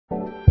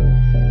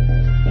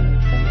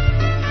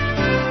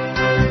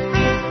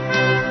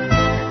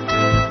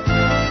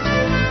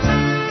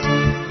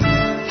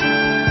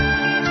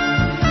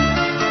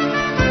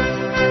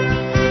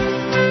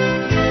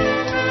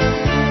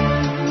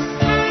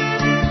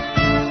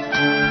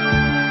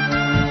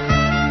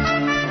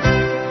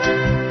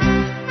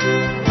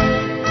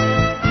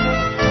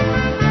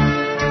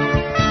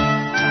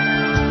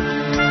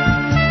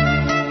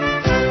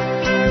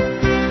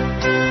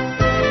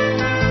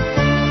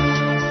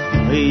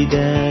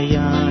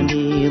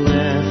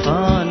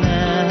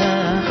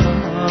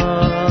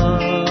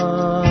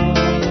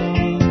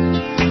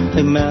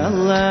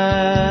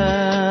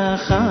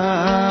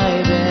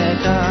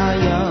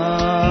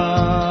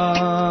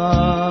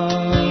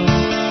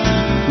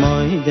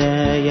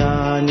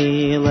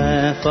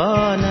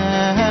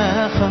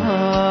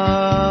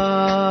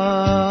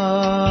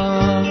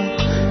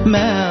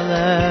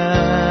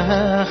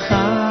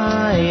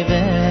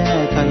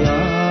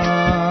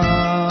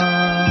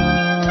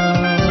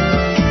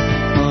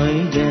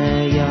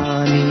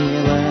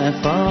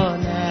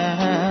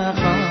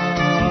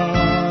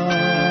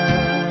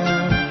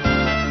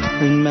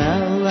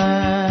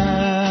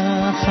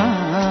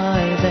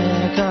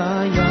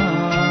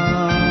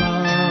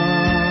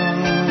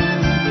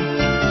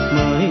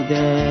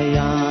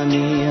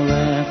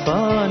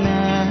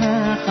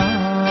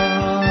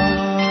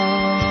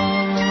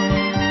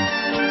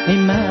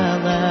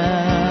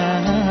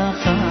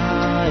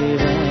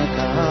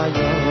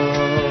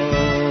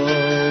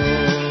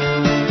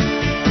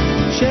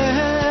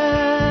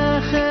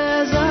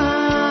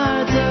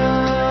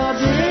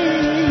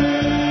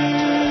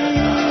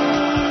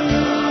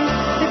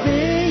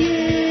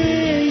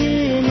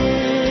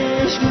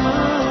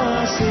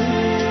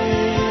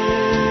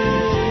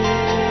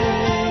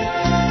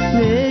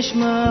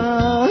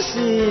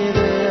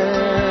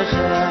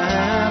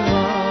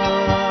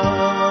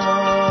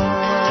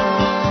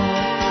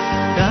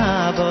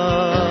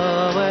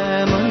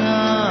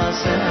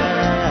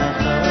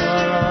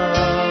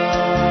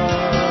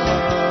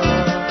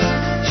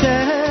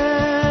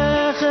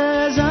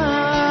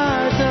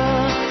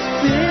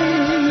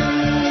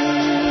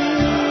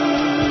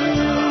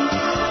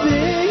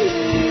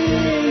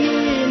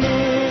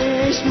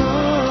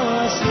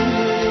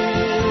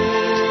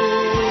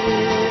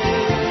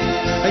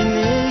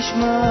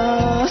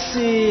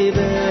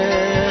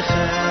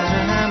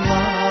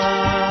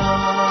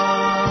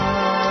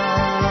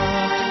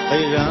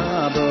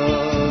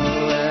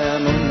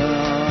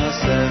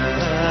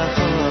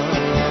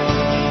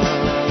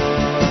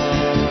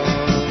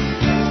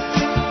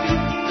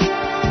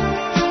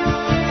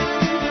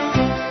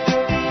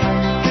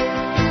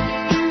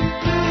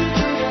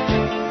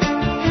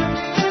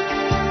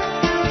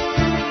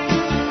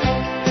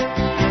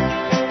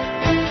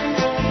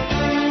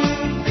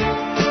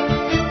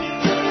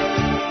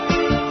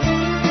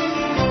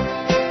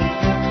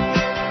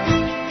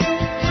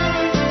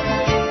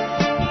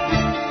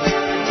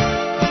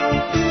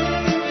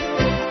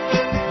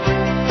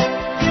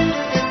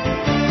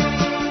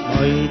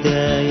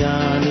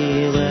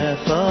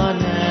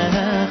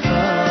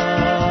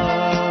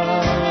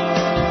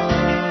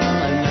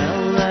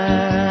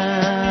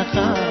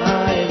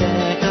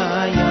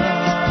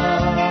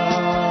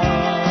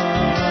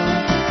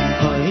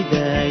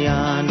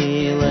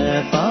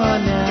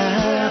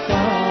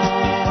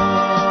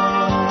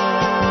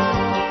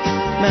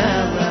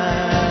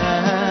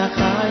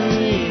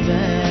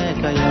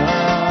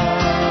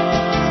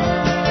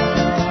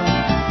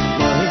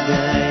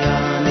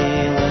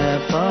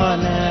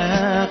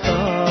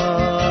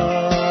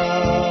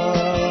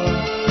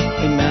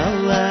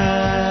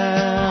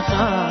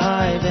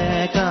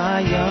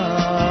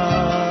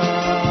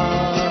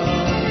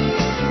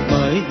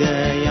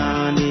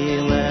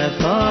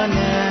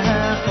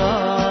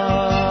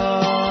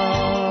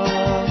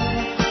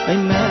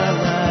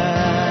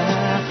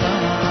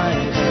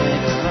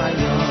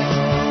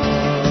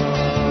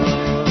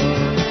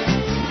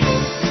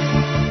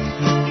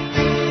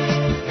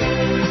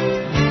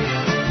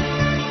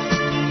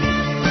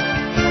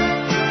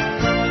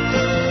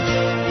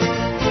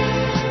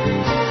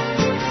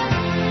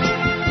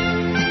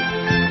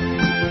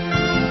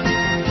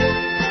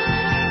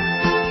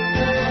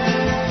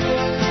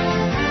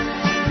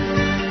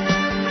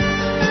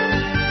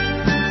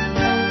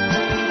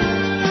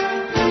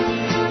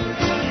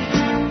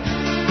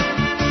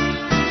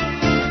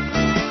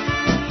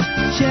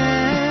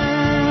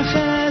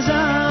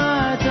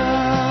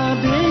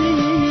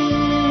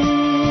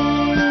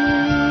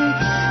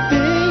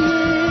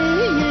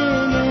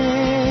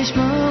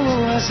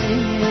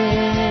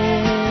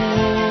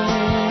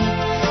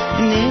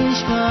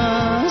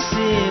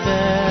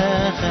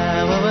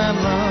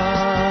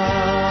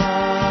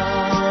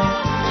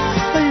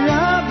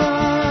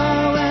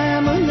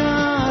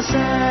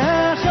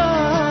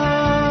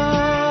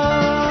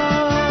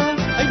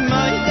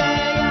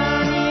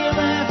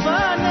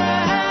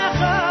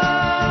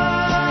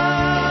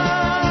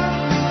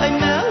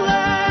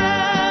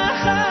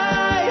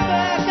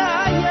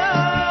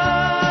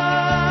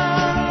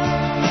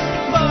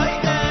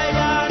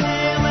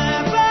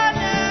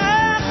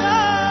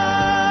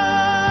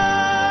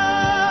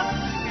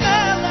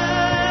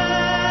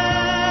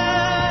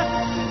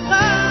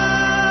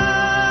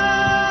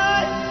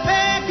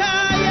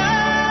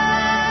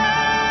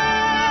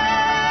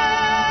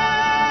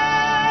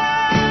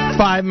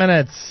5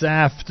 minutes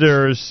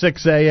after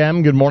 6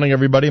 a.m. Good morning,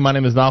 everybody. My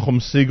name is Nachum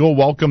Siegel.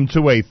 Welcome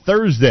to a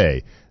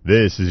Thursday.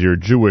 This is your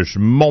Jewish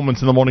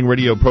Moments in the Morning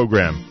radio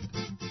program.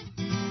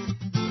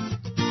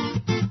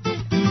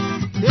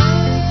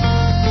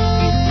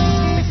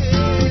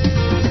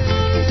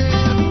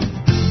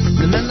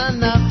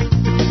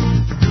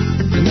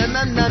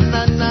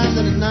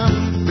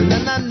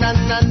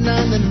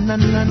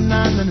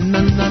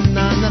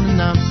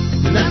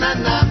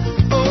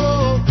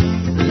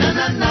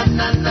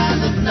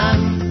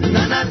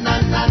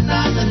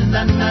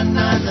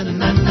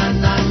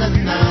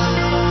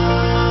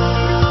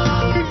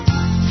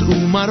 צאו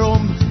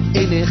מרום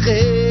עיניכם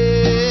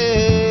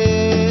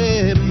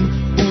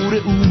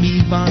וראו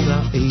מי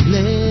ברא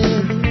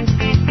אילם.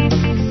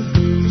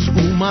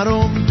 צאו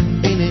מרום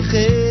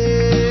עיניכם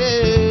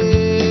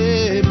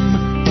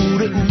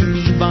וראו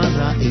מי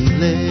ברא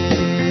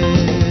אילם.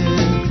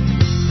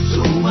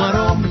 צאו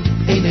מרום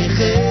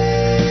עיניכם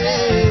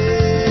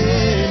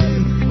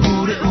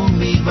וראו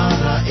מי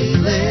ברא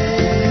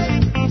אילם.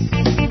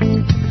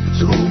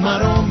 צאו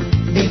מרום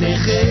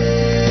עיניכם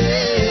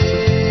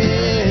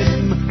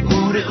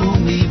וראו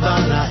מי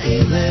ברא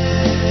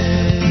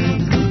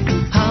אילם.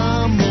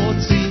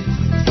 המוציא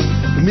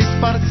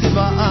מספר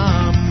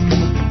צבאם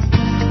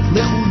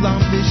לכולם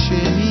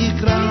בשם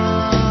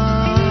יקרא,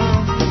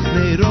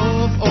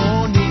 מרוב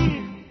עוני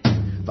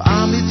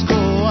ואמיץ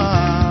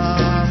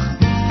כוח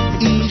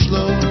איש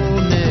לא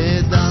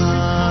נדר.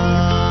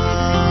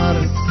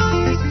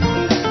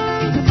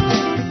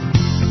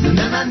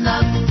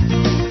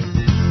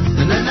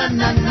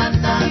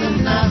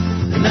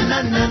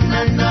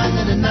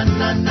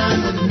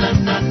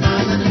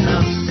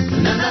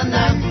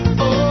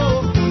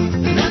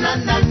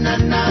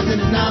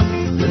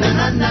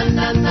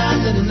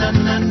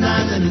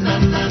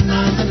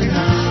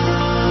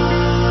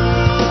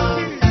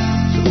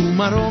 צאו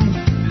מרום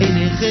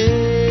עיניכם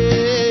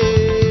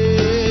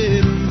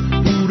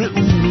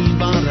וראו מי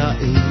ברא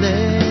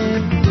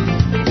אילם.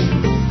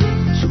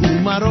 צאו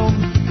מרום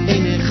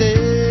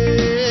עיניכם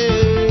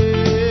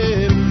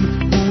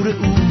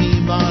וראו מי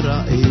ברא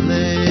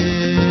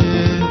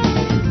אילם.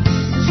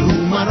 צאו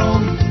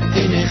מרום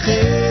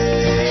עיניכם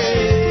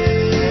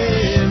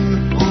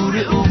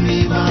וראו מי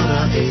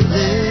ברא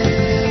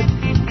אילם.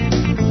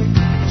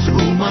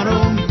 צאו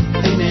מרום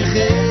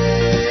עיניכם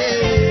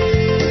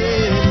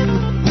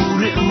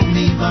וראו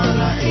מי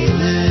ברא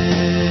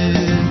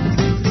אילם.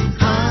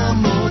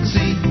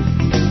 המוציא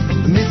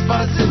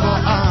מספר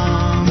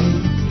צבאם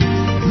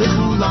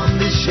לכולם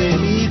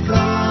בשם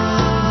יקרא,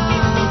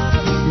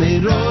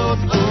 מרוב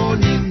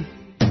עונים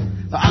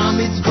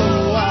ואמיץ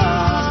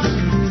כוח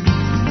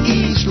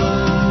איש לא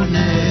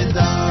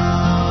נדר.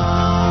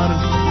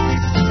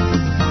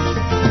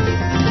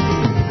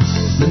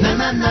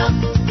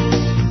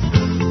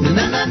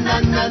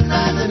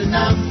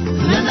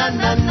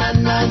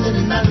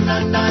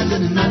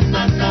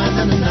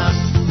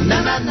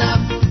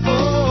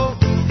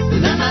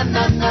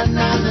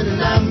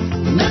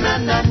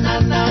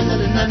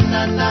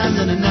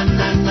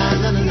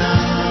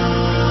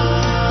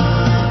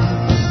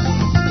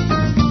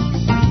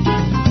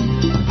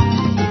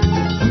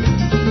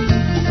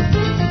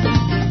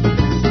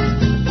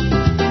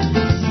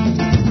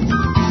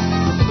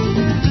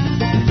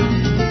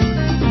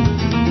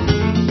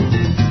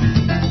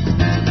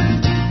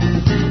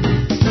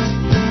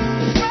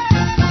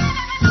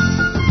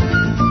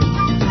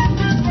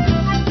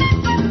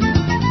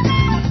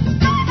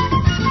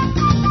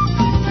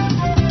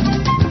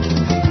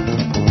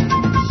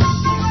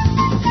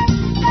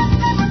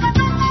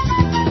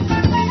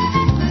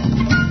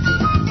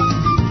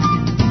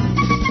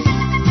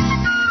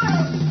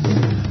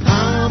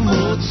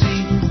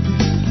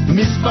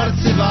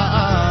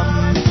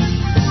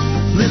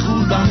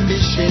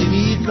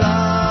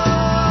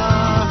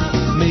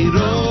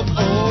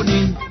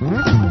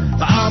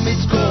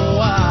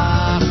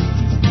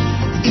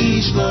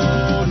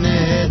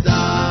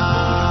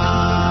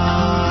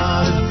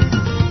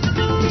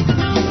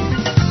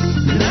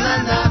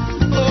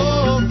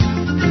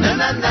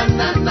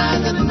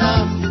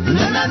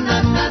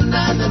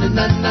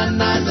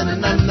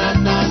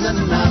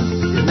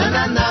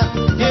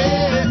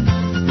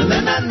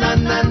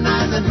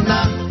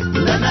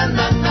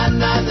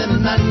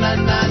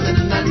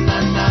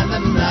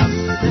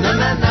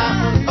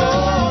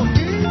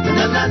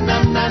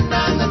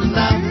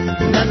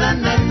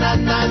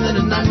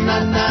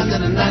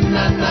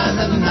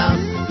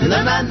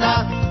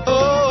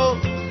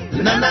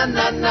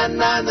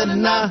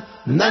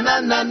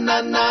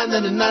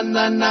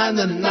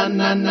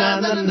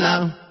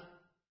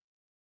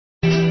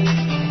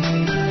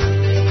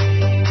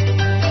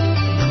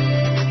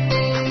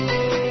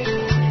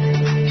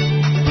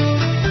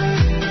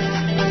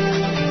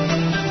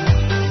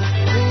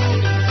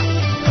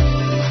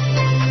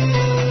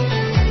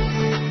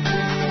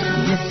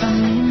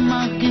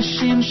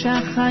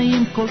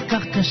 שהחיים כל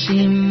כך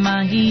קשים,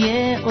 מה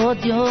יהיה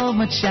עוד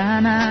יום עד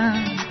שנה?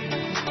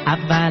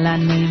 אבל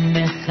אני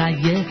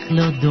מחייך,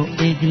 לא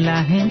דואג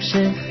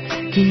להמשך,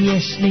 כי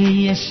יש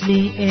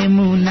לי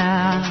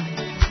אמונה.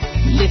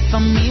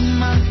 לפעמים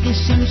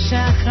מרגישים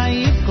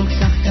שהחיים כל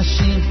כך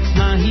קשים,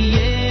 מה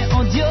יהיה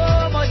עוד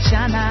יום עוד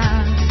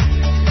שנה?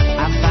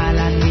 אבל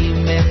אני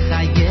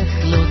מחייך,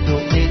 לא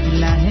דואג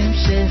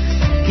להמשך,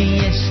 כי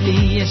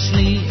יש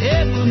לי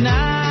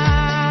אמונה.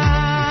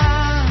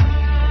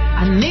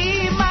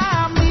 אני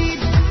מאמין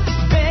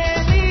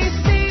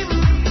בניסים,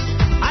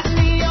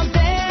 אני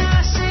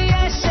יודע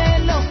שיש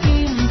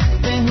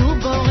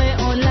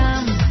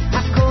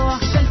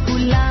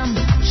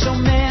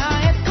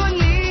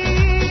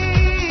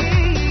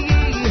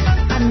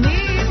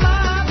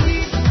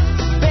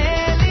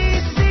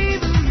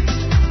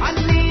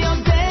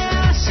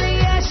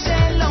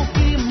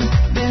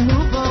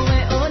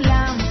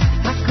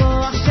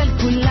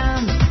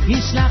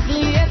ישלח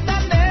לי את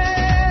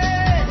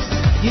הנס,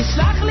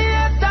 ישלח לי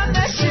את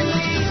הנס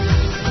שלי.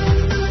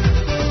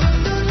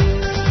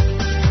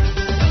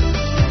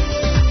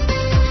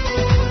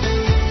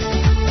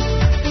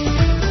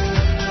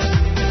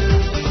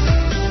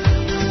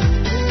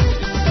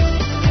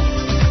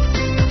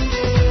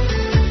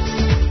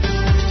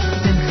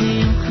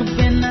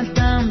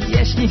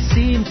 יש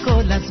ניסים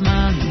כל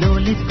הזמן, לא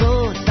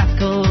לבכות,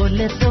 הכל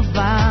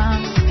לטובה.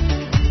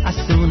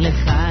 אסור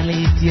לך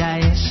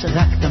להתייאש,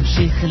 רק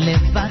תמשיך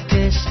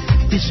לבקש,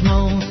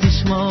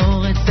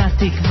 תשמור את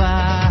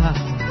התקווה.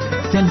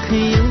 תן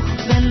חיוך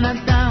בן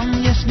אדם,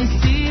 יש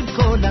ניסים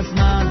כל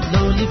הזמן,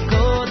 לא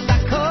לבכות,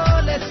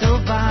 הכל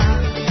לטובה.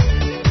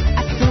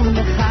 אסור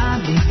לך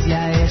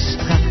להתייאש,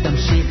 רק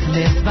תמשיך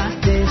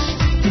לבקש,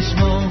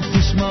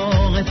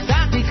 תשמור את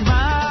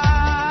התקווה.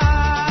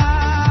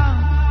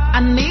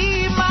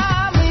 אני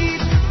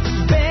מאמין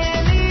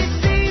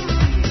בניסים,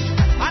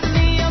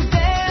 אני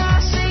יודע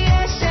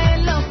שיש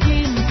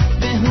אלוקים,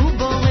 והוא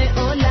בורא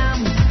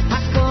עולם,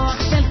 הכוח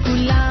של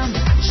כולם,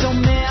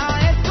 שומע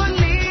את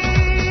קולי.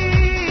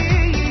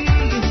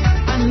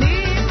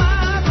 אני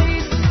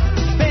מאמין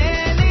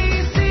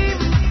בניסים,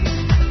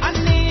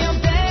 אני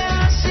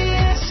יודע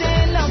שיש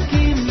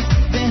אלוקים,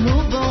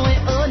 והוא בורא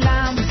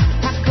עולם,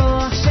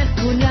 הכוח של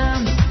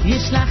כולם,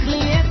 ישלח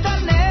לי את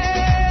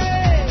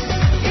הנס,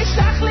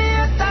 ישלח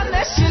לי את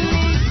הנס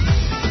שלי.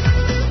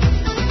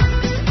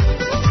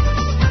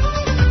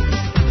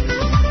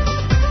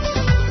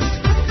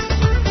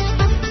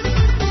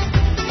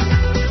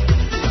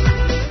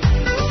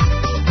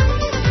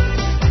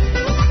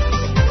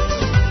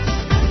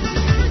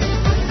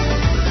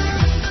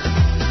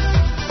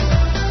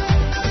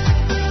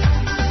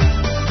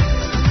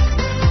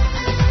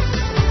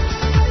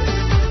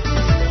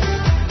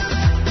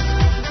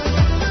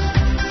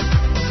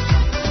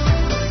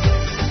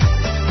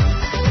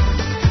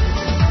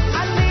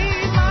 אני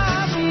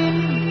מאמין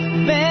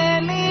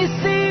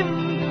בניסים,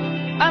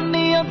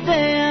 אני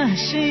יודע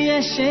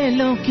שיש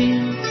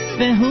אלוקים,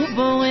 והוא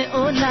בורא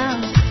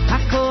עולם,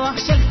 הכוח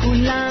של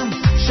כולם,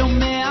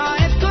 שומע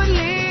את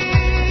קולי,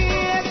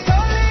 את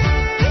קולי.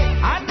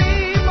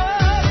 אני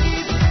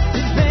מאמין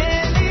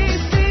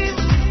בניסים,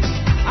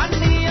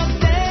 אני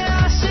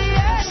יודע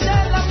שיש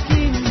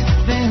אלוקים,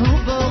 והוא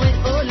בורא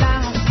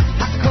עולם,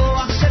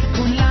 הכוח של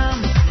כולם,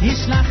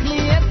 ישלח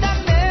לי את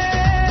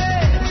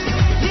הנס,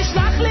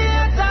 ישלח לי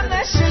את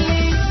הנס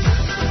שלי.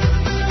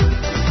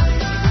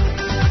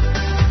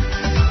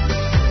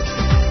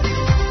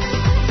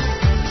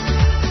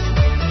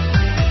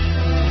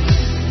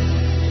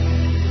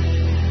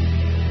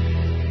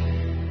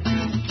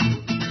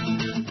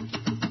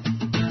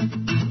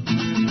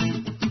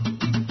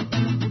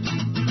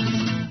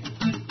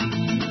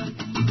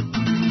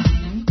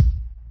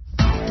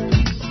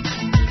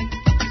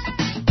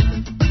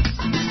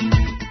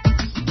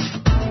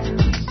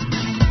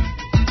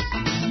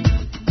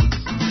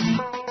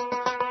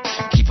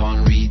 Keep on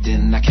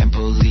reading, I can't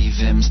believe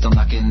him still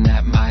knocking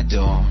at my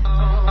door.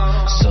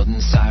 Sudden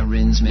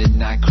sirens,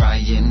 midnight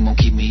crying, won't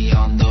keep me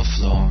on the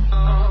floor.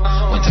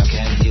 When time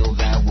can't heal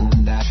that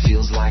wound, that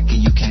feels like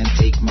you can't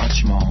take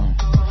much more.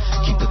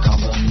 Keep the calm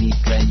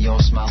beneath, let your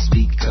smile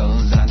speak,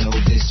 cause I know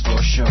this for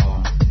sure.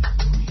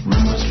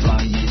 Rumors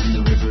flying,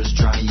 the river's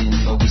drying,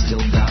 but we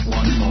still got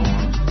one more.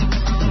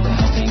 The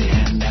helping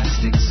hand that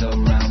sticks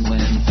around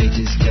when faith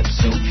is kept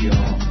so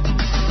pure.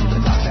 The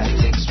clock that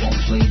ticks won't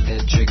play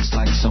their tricks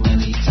like so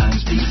many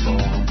times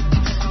before.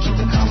 Keep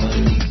the calm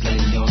beneath,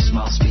 let your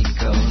smile speak,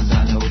 cause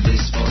I know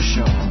this for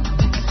sure.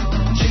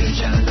 Chitter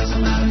chatter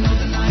doesn't matter, no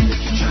denying if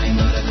you're trying,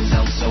 but it has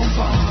helped so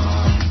far.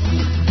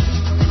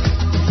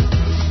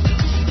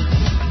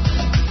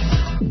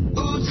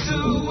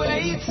 Utsu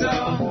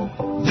waiter,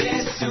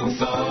 this too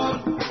far.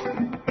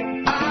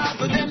 I've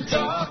heard them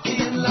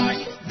talking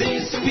like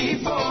this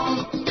before.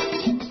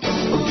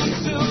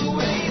 Utsu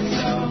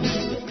waiter,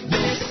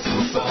 this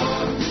too far.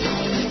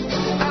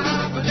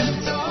 I've heard them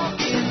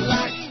talking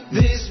like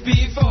this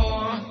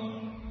before.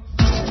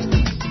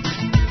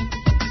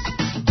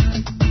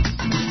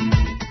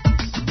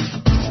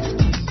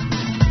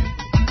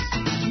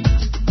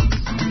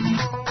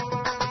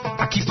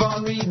 I keep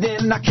on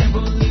reading, I can't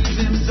believe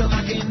him still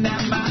knocking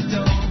at my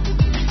door.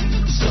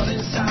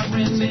 Sudden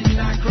siren,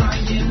 midnight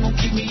crying, won't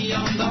keep me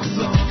on the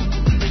floor.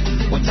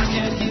 When time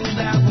can't heal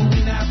that wound,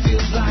 that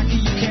feels like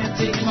you can't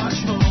take much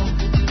more.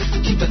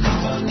 Keep the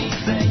calm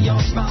beneath, let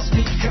your smile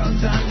speak,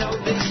 cause I know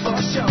this for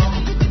sure.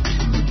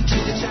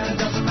 Chitter chatter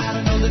doesn't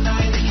matter, no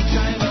denying that you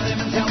trying, but it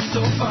has helped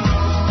so far.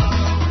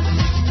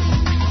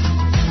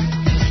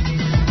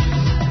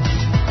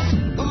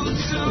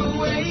 Utsu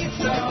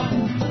waiter,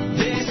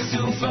 this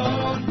too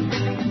far.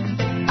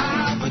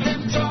 I've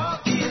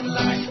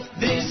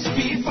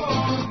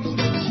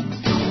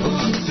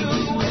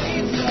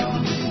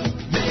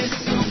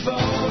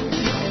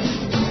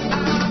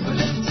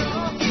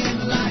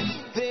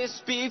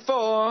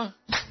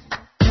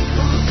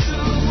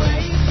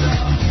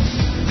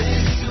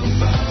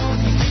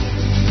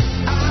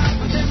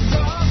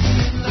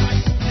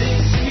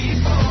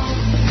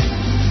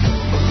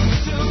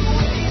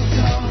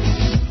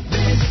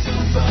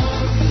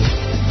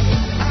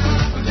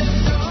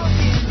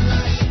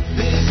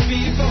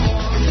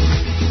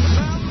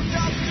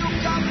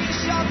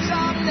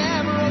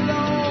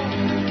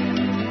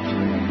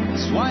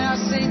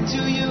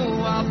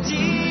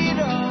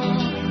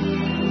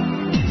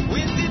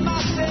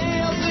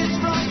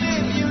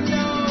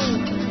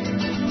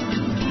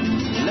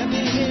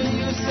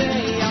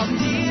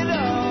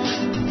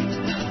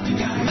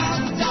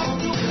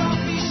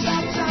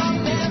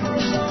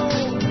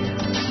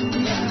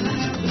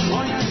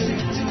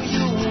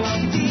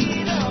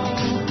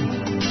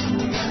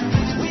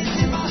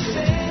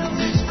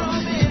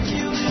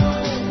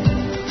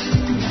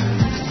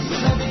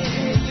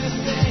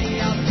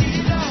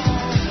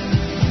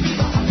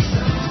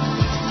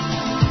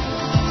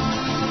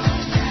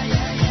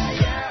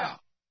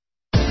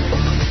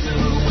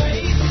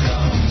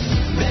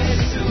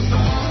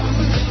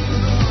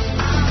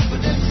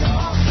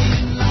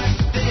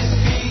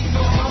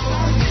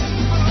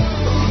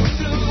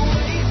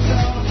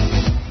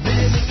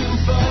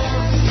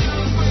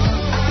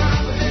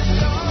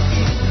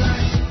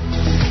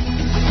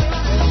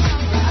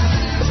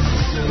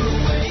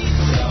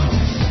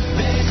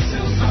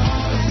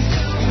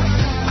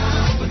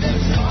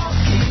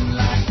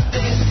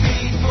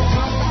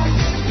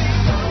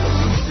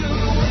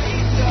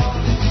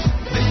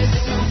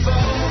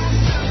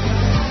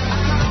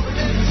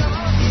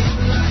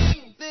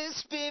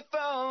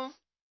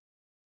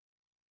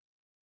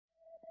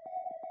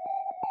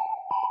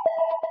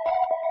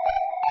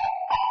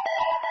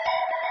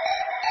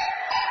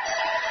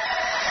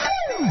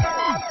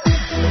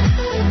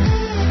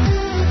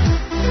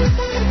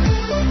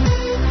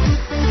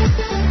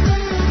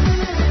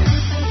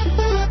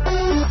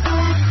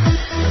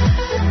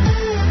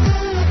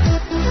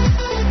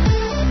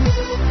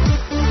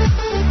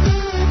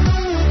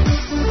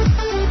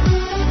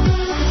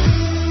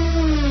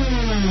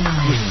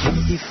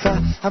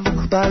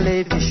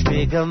בלב יש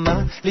מגמה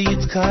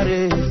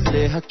להתקרב,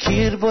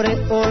 להכיר בורא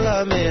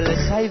עולם מלך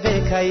חי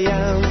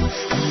וקיים.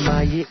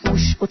 מה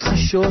ייאוש אותך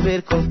שובר,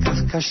 כל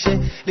כך קשה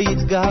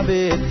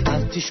להתגבר,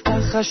 אל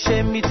תשכח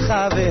השם איתך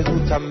והוא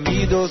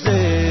תמיד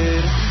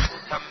עוזר,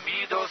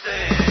 תמיד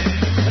עוזר.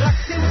 רק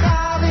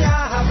שמחה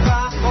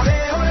ואהבה, בורא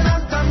עולם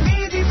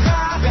תמיד איתך,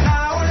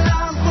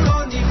 והעולם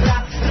כולו נברא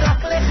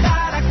רק לך,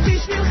 רק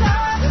בשבילך.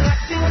 רק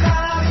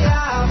שמחה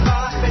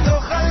ואהבה,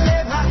 בתוך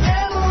הלב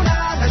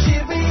האמונה,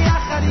 נשאיר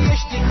ביחד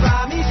יש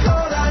תקווה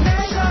מכל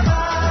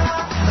הנשמה.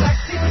 רק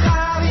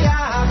שמחה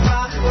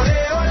ואהבה, בורא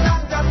עולם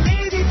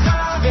תמיד איתך,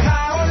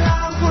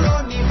 והעולם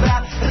כולו נברא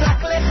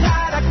רק לך,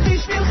 רק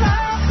בשבילך.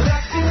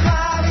 רק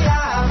שמחה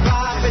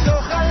ואהבה,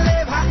 בתוך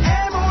הלב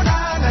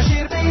האמונה,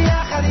 נשאיר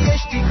ביחד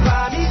יש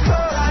תקווה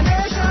מכל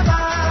הנשמה.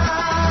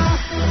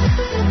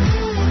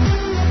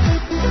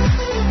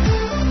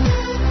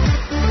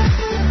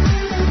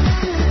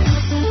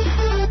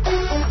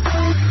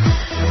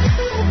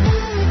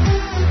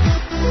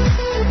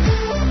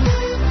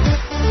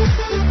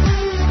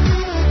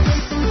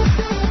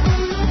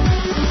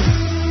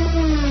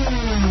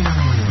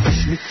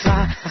 יש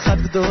מצווה אחת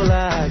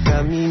גדולה,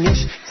 גם אם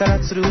יש צרה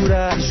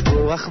צרורה,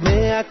 לשכוח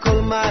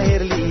מהכל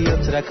מהר, להיות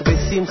רק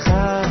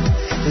בשמחה.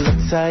 לא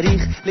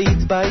צריך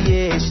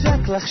להתבייש,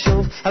 רק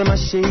לחשוב על מה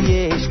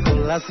שיש,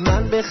 כל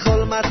הזמן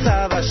בכל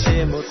מצב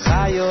השם אותך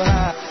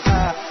יאהב.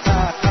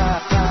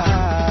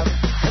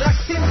 רק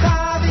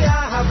שמחה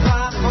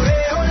ואהבה, בורא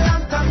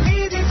עולם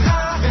תמיד איתך,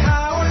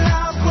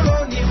 והעולם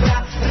כולו נברא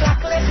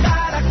רק לך,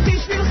 רק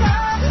בשבילך.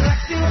 רק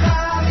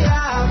שמחה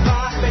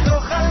ואהבה,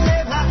 בתוך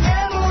הלב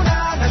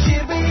האמונה,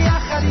 נשאיר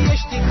ביחד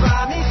יש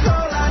תקווה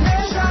מכל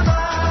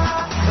הנשמה.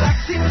 רק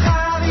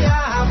שמחה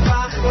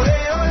ואהבה, בורא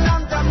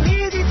עולם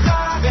תמיד איתך,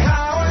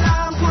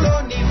 והעולם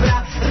כולו נברא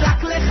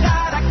רק לך,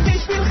 רק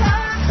בשבילך.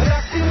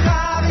 רק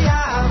שמחה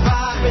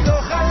ואהבה,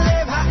 בתוך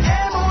הלב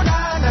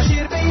האמונה,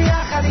 נשאיר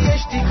ביחד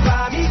יש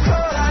תקווה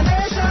מכל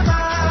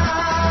הנשמה.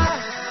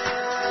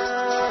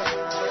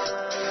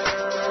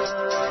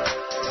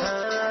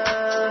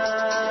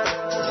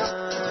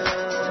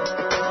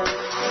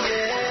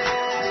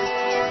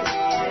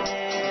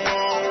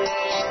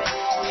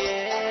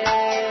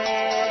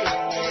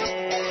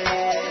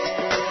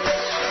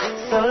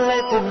 So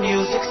let the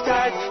music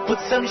start, put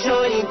some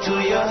joy into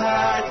your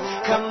heart.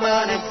 Come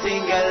on and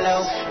sing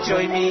along,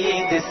 join me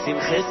in this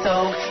simcha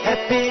song.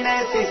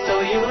 Happiness is so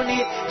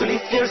unique, to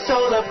lift your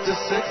soul up to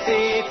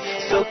succeed.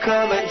 So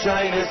come and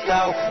join us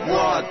now,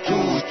 1, 2,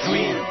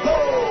 3, go!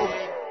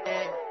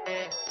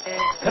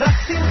 רק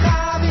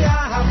שמחה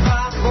ואהבה,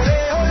 בורא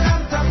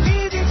עולם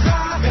תמיד איתך,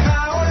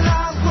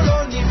 והעולם כולו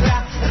נברא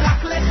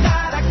רק לך,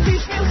 רק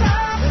בשבילך.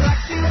 רק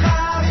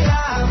שמחה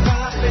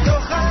ואהבה,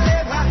 בתוך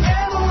הלב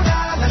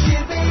האמונה,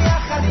 נשאיר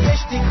ביחד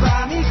יש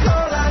תקווה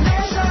מכל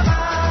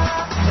הנשמה.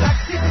 רק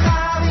שמחה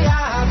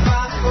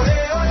ואהבה,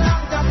 בורא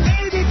עולם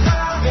תמיד איתך,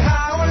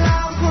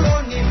 והעולם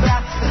כולו נברא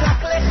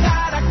רק לך,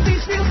 רק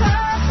בשבילך.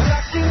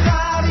 רק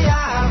שמחה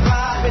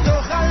ואהבה,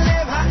 בתוך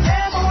הלב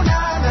האמונה,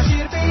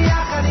 נשאיר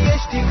ביחד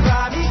יש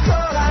תקווה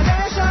מכל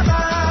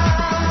הנשמה.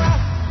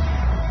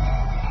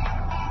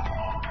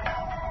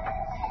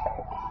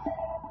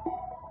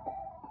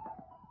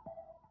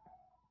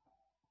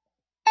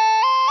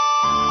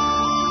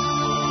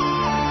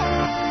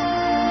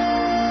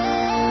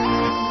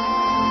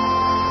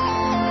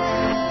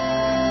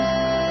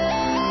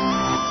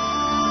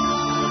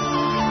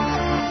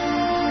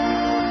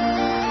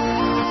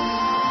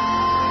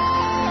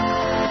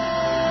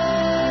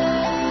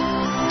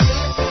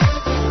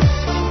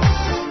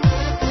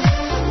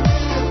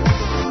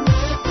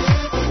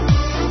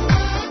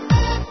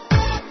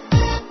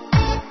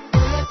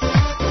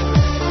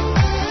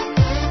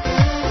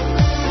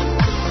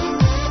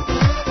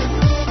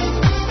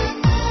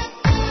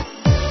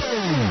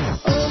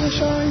 אור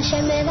ראשון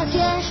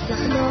שמבקש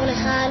לחדור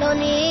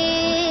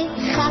לחלוני,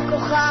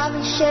 הכוכב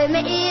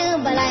שמאיר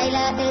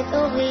בלילה את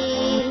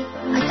אורי.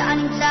 אתה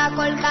נמצא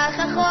כל כך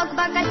רחוק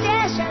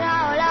בקצה של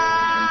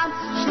העולם,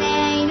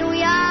 שנינו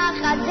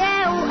יחד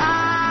זהו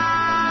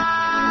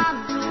עם.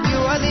 You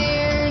are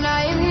there and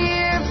I am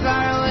here,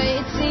 far away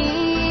it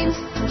seems.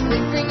 The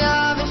twinkling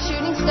of a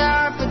shooting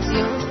star puts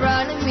you in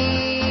front of me.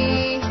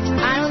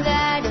 I know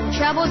that in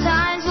troubled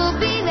times will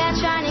be that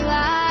shining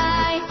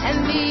light and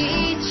be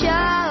each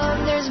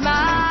other's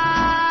might.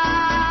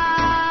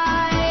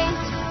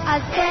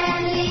 אז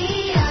תן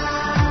לי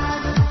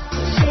יד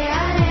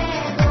שיעלה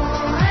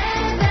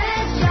בועט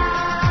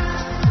ושם,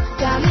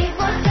 גם אם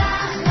כל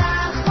כך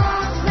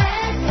רחוק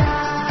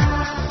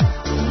וכך,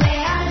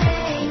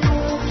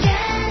 מעלינו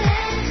כן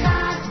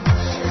אחד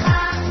שלך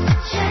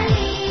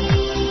שלי.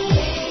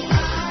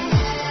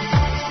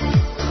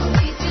 We'll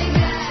be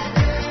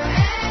together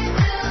and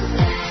we'll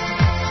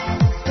stand,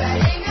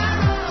 spreading our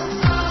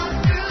hopes all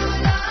through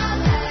the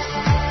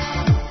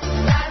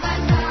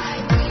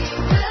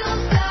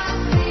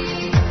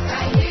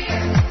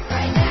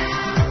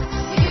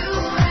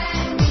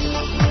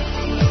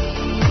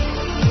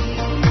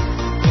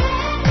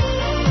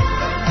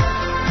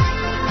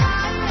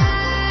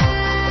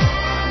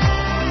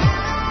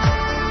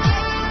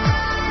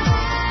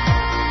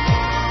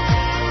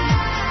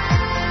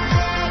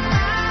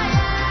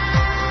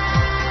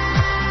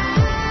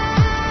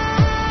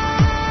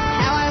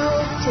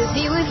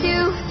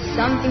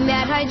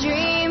that I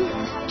dream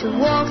to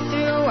walk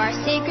through our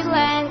sacred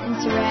land and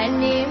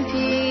serenity and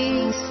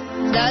peace.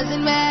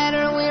 Doesn't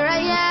matter where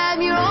I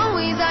am, you're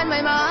always on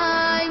my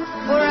mind,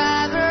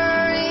 forever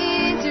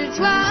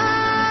intertwined.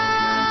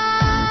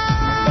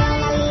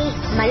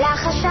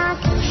 מלאך השק,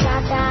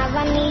 שעת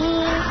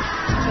האבנים,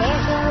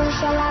 איך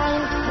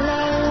ירושלים,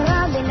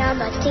 נעימה בין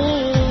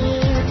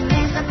הבתים.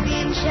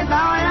 מצפים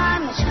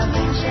שבעולם יש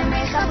חברים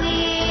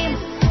שמחברים,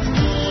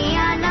 כי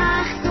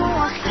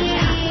אנחנו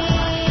אחים.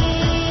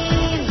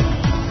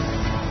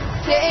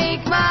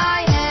 Take my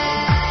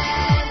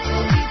hand,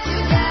 we'll be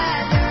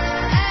together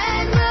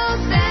and we'll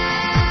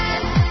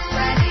stand,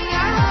 spreading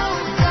our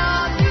hopes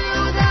all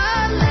through the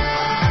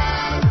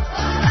land.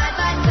 Side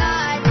by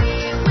side we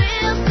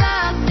will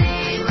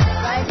succeed,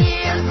 right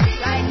here,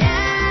 right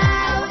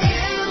now,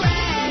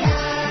 together.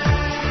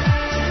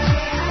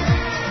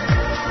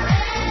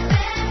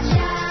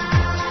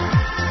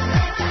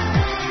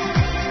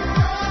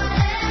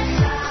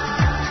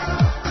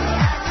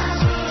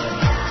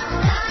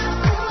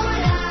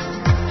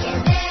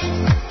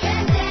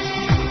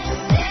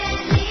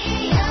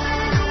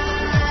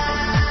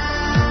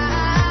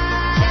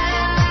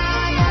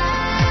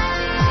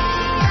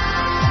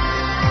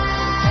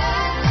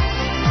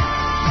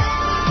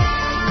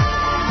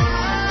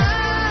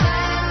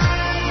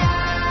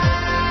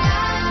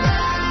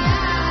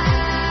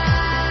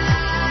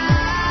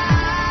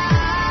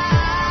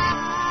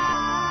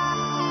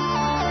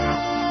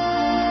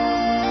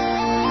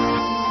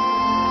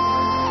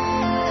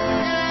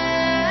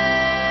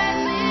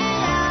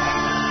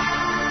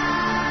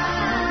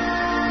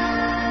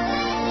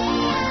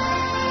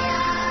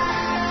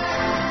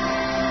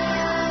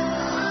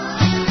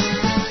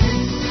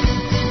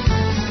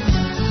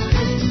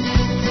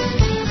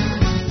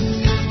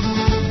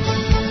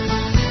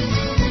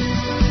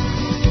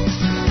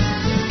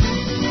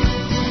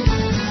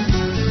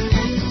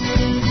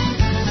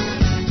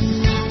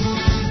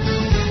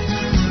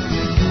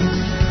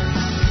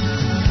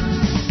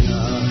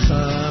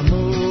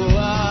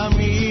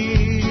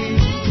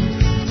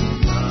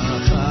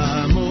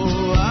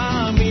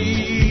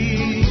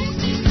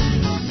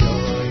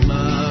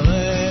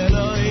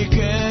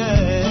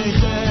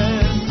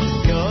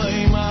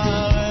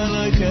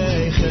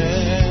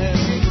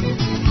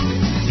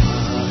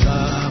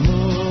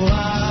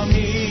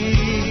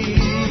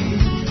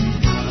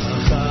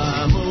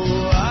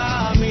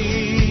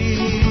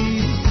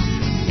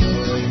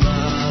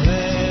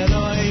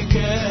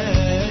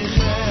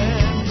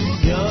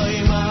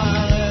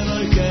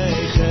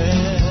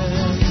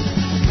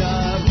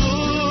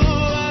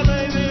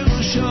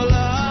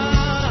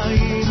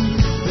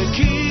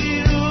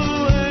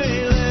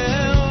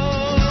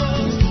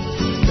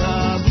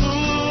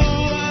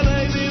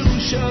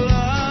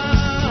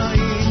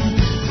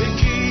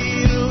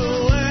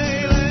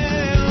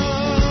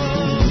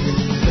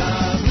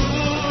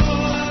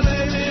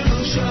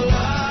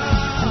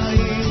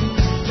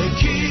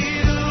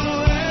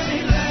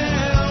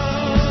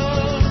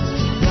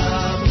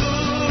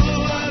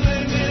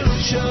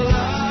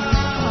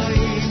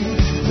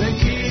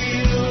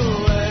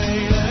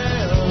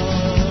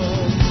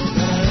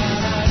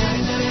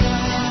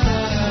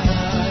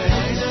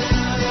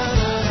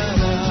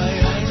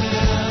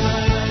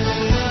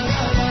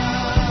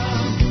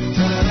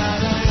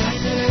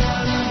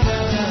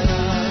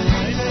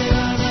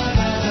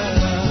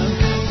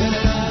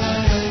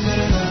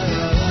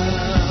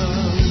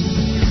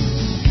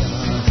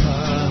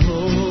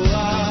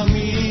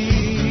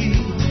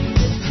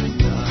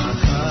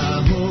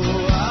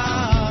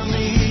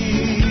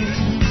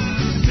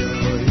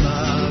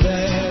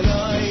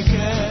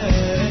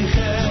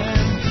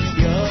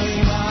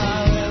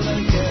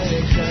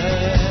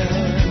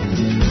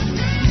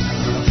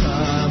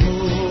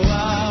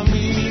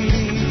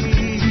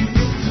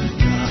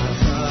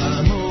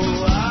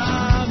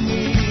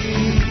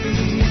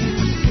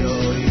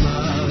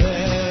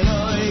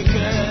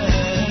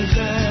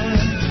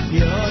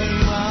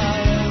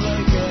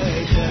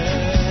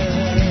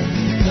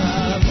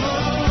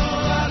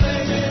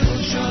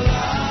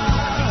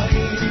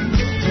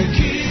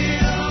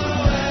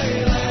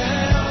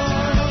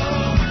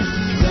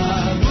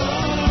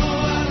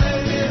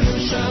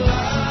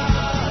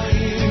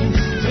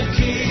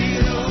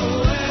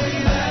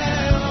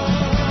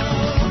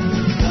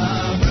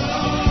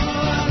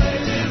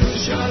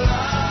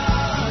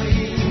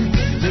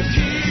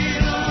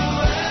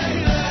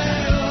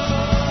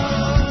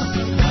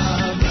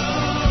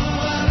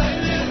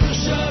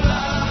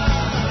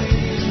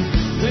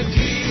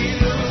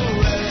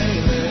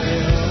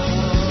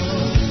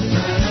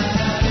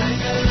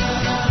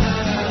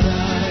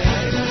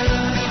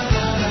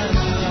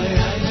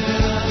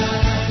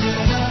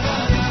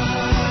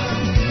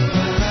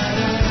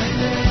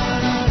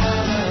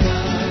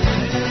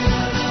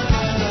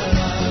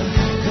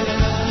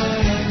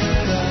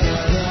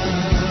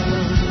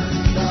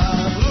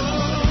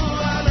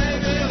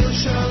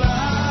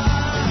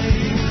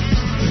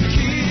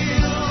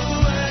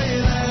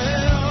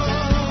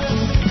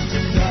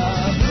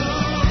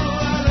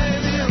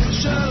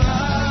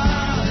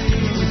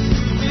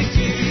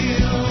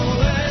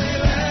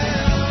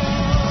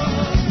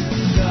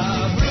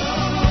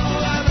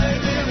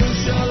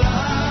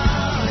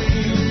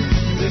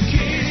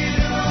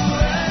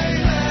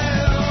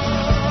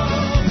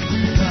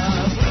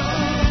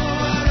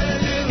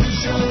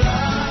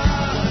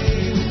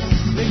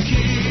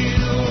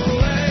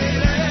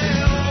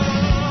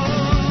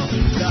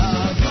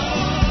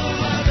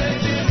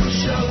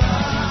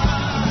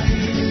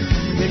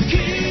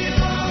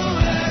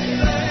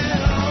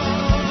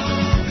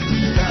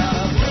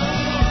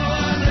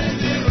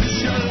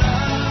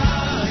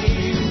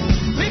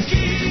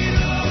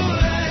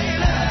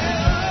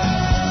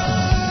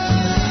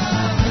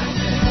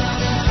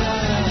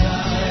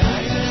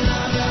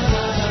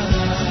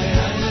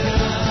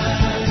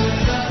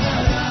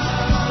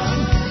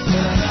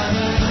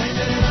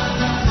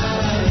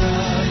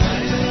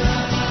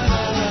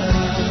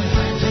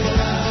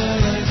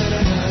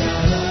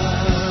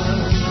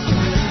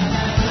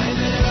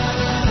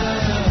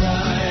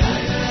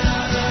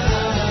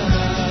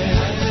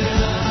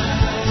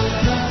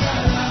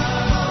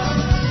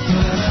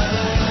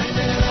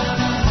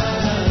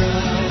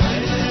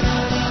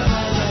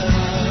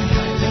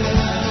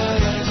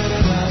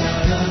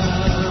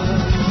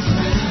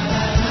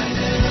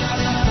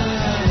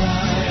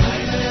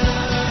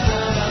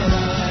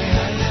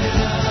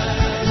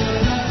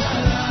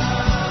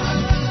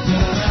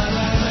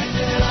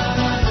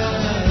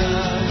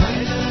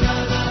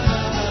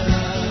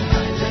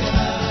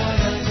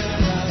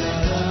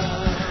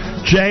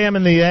 JM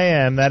in the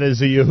AM, that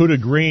is a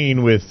Yehuda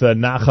Green with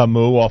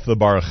Nachamu off the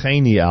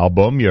Baracheni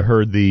album. You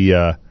heard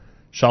the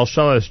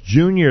Shalshalas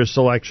Junior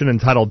selection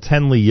entitled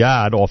Ten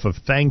Liyad off of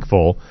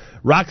Thankful.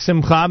 Rak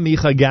Simcha,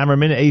 Micha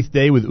Gamerman, Eighth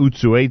Day with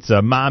Utzu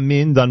Eitza.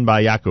 Ma'amin, done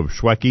by Yaakov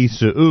Shweki.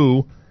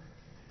 Su'u,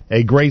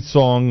 a great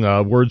song,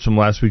 words from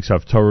last week's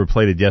Haftorah,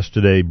 played it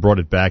yesterday, brought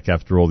it back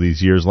after all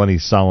these years. Lenny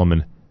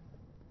Solomon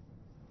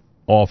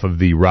off of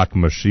the Rak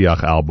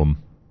Mashiach album.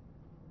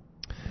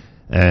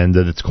 And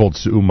it's called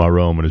Su'u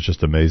Marom, and it's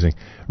just amazing.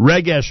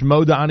 Regesh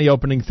Modani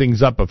opening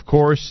things up, of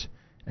course,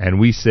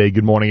 and we say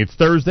good morning. It's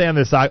Thursday on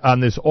this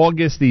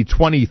August the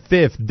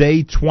 25th,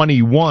 day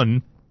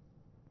 21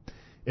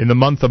 in the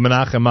month of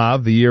Menachem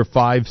Av, the year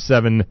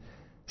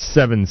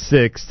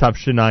 5776,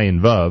 Tafshin Ayin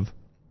Vav.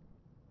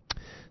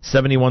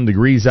 71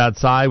 degrees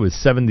outside with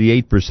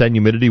 78%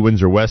 humidity.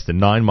 Winds are west at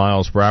 9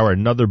 miles per hour.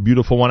 Another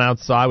beautiful one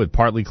outside with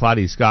partly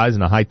cloudy skies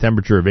and a high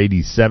temperature of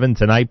 87.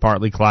 Tonight,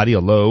 partly cloudy, a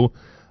low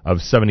of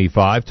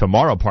 75.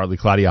 Tomorrow, partly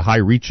cloudy, a high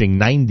reaching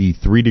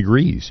 93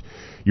 degrees.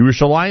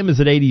 Yerushalayim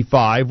is at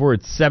 85. We're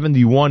at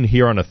 71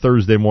 here on a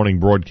Thursday morning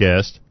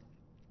broadcast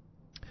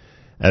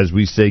as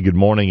we say good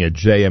morning at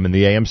JM in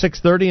the AM.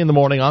 6:30 in the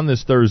morning on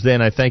this Thursday,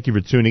 and I thank you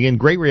for tuning in.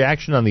 Great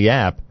reaction on the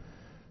app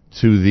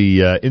to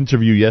the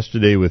interview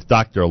yesterday with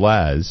Dr.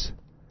 Laz,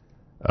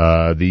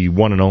 the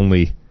one and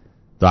only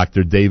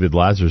Dr. David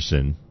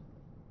Lazarson,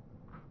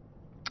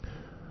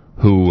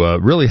 who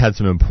really had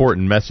some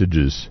important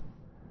messages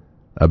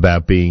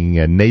about being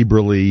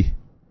neighborly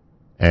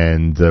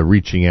and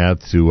reaching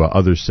out to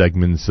other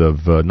segments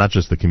of not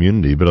just the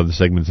community, but other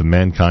segments of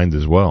mankind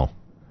as well.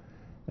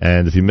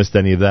 And if you missed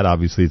any of that,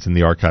 obviously it's in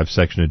the archive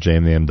section at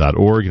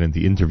jmam.org and in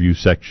the interview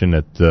section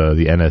at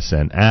the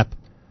NSN app.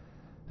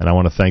 And I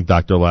want to thank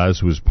Dr. Laz,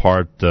 who was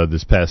part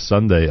this past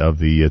Sunday of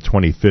the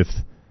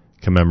 25th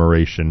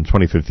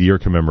year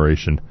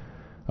commemoration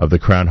of the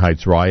Crown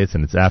Heights riots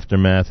and its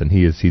aftermath. And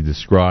he, as he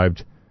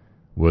described,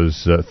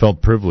 was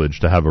felt privileged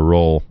to have a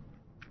role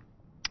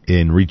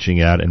in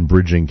reaching out and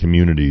bridging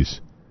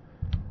communities.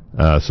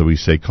 So we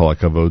say kol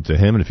hakavod to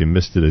him. And if you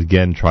missed it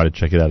again, try to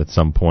check it out at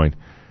some point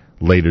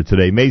later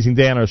today. Amazing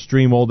day on our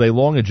stream all day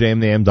long at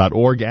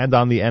jmam.org and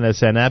on the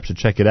NSN app, so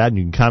check it out, and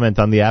you can comment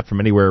on the app from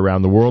anywhere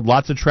around the world.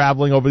 Lots of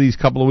traveling over these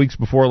couple of weeks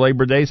before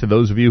Labor Day, so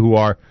those of you who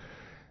are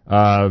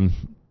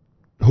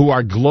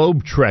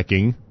globe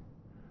trekking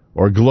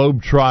or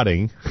globe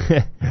trotting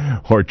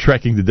or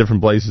trekking to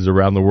different places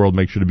around the world,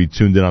 make sure to be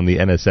tuned in on the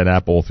NSN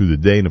app all through the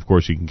day, and of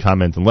course you can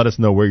comment and let us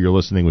know where you're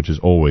listening, which is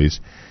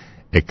always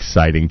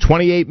exciting.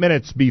 28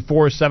 minutes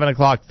before 7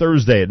 o'clock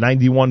Thursday at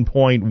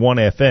 91.1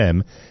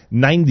 FM,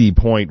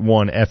 90.1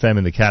 FM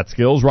in the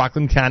Catskills,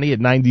 Rockland County at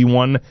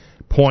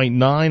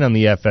 91.9 on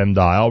the FM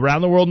dial,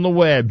 around the world on the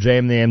web,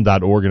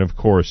 jmam.org, and of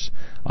course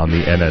on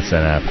the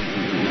NSN app.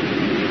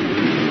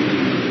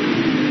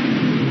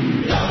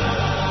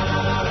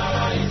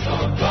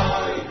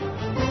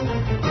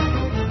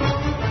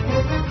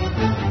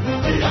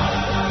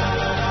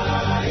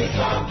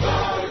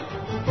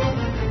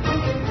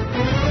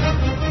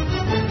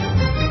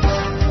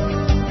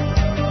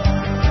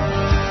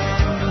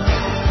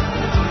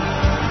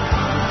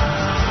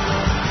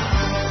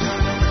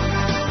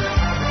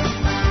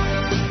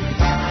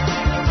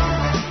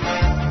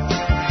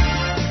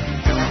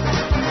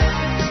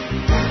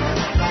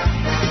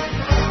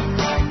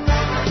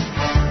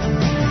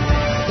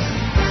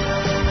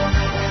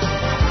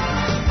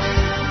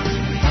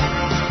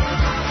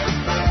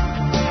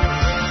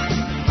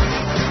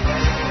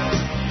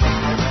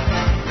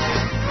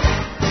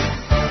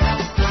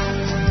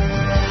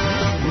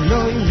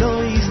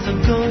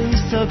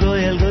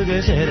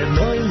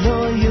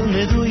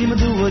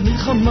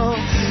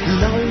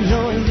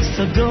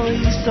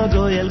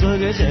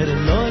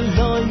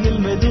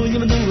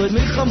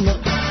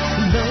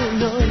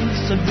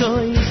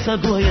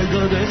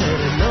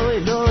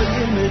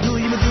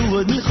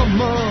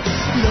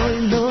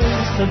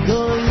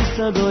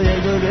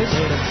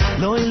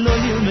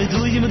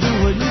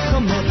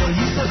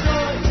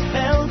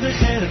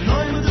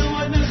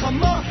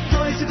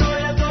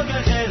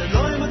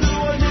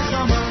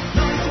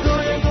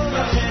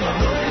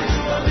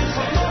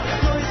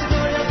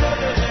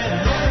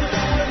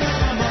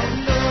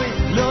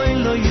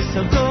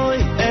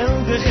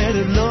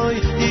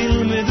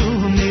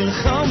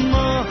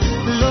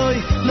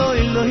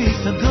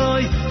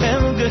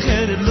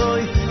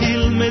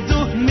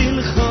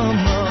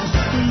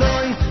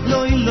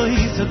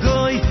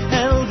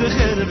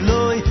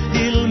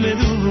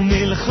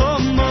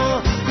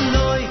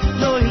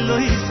 Loy,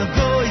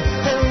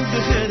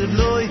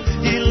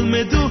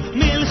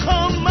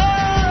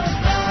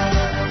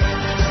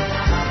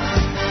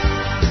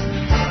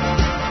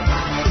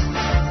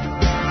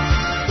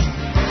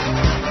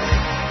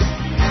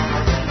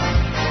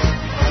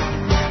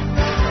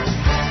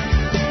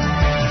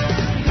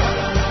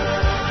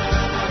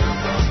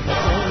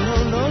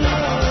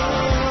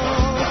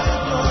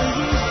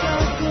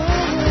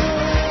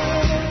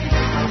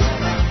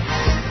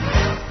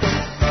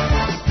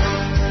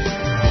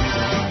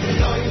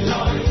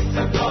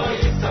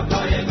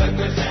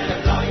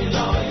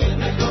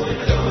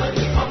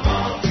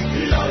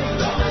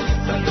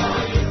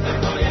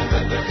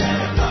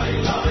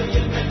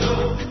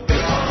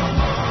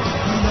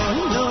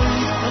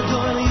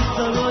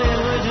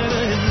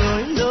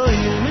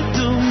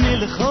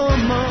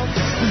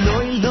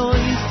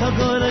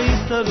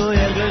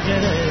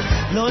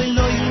 loy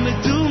loy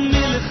ילמדו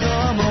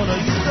מלחמה לא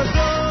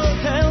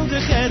יסתכל אל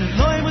דחר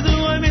לא ילמדו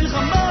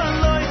מלחמה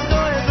לא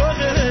יסתכל לא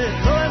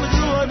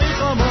ילמדו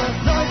מלחמה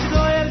לא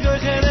יסתכל לא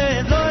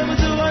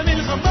ילמדו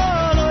מלחמה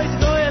לא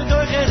יסתכל לא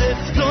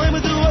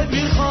ילמדו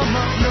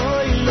מלחמה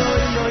לוי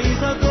לוי לא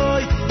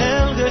יסתכל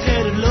אל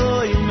דחר לא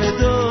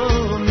ילמדו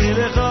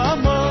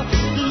מלחמה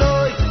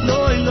לוי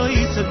לוי לא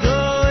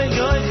יסתכל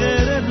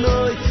לא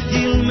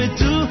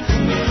ילמדו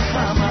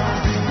מלחמה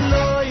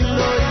לוי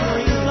לוי לא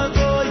יסתכל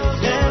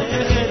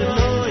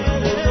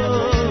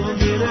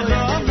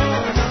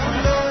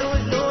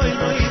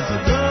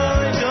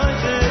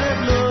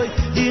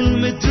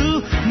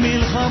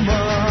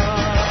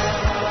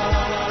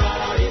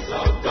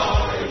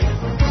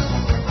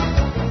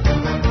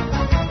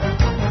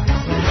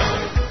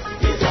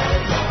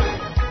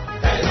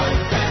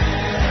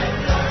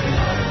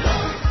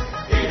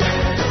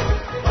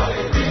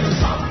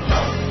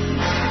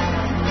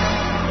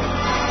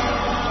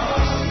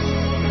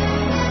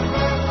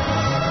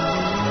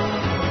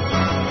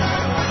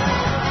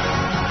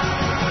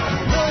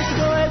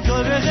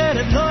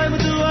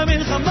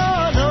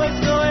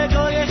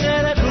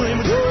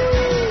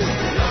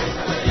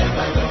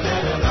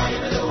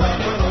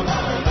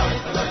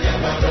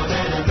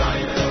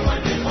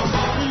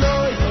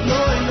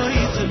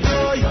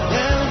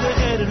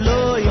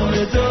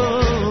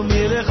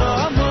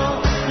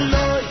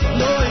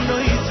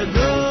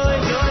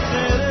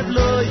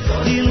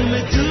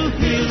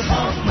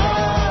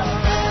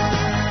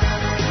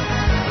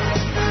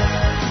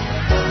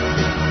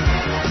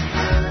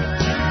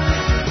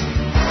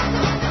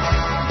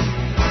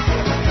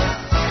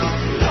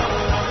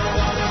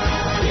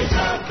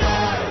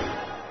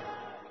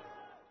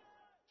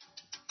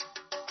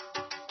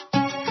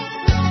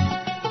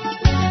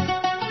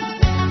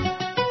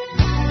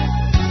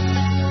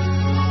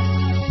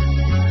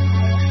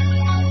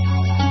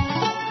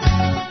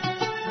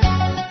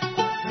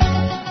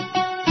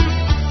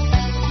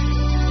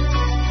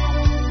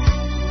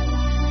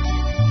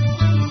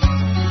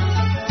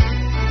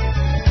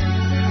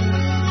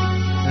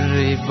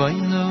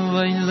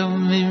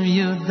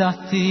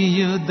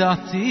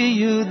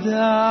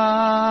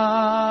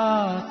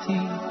ידעתי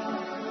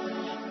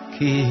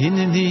כי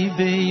הנני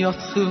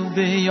ביודך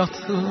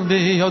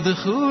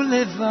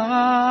לבד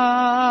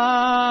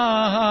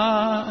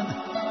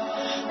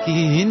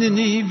כי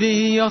הנני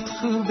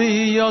ביודך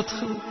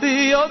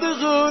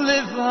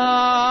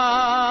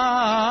לבד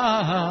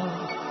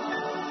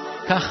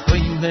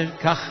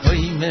כך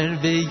אומר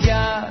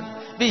ביד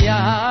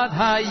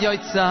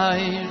היוצר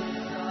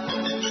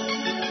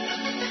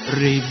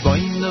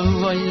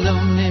ריבונו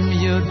עולמים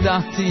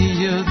ידעתי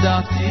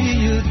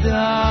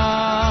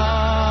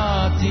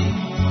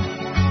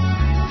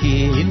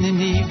כי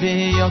הנני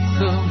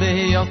ביודך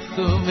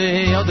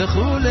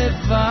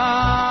לבד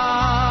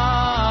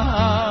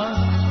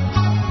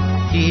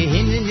כי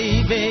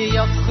הנני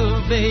ביודך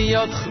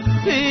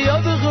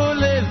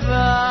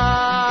לבד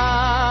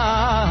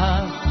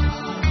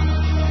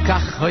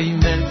כך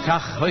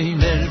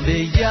אומר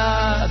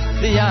ביד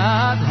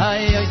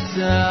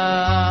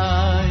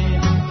היוצר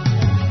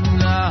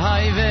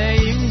Hai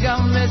veim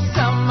gam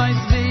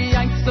mesamais vi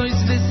angstois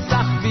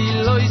visach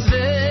vilois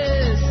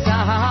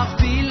visach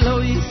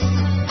vilois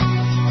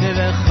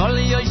Neve chol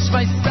yoish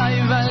vaisai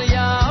val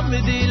yam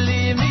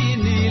medili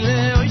mini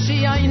leoishi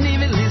ayni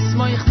velis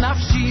moich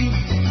nafshi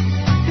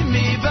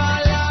Mi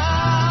bala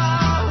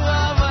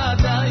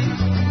avadai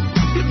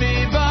Mi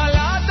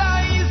bala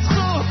dai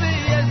schu vi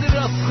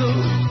ezroschu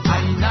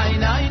Ay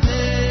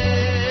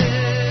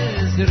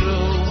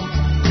nezro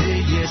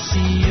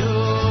yeshio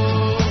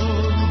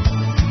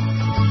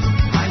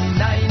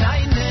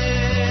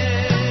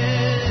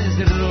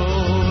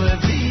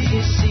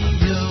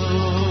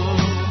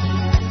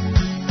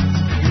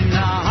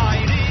Now I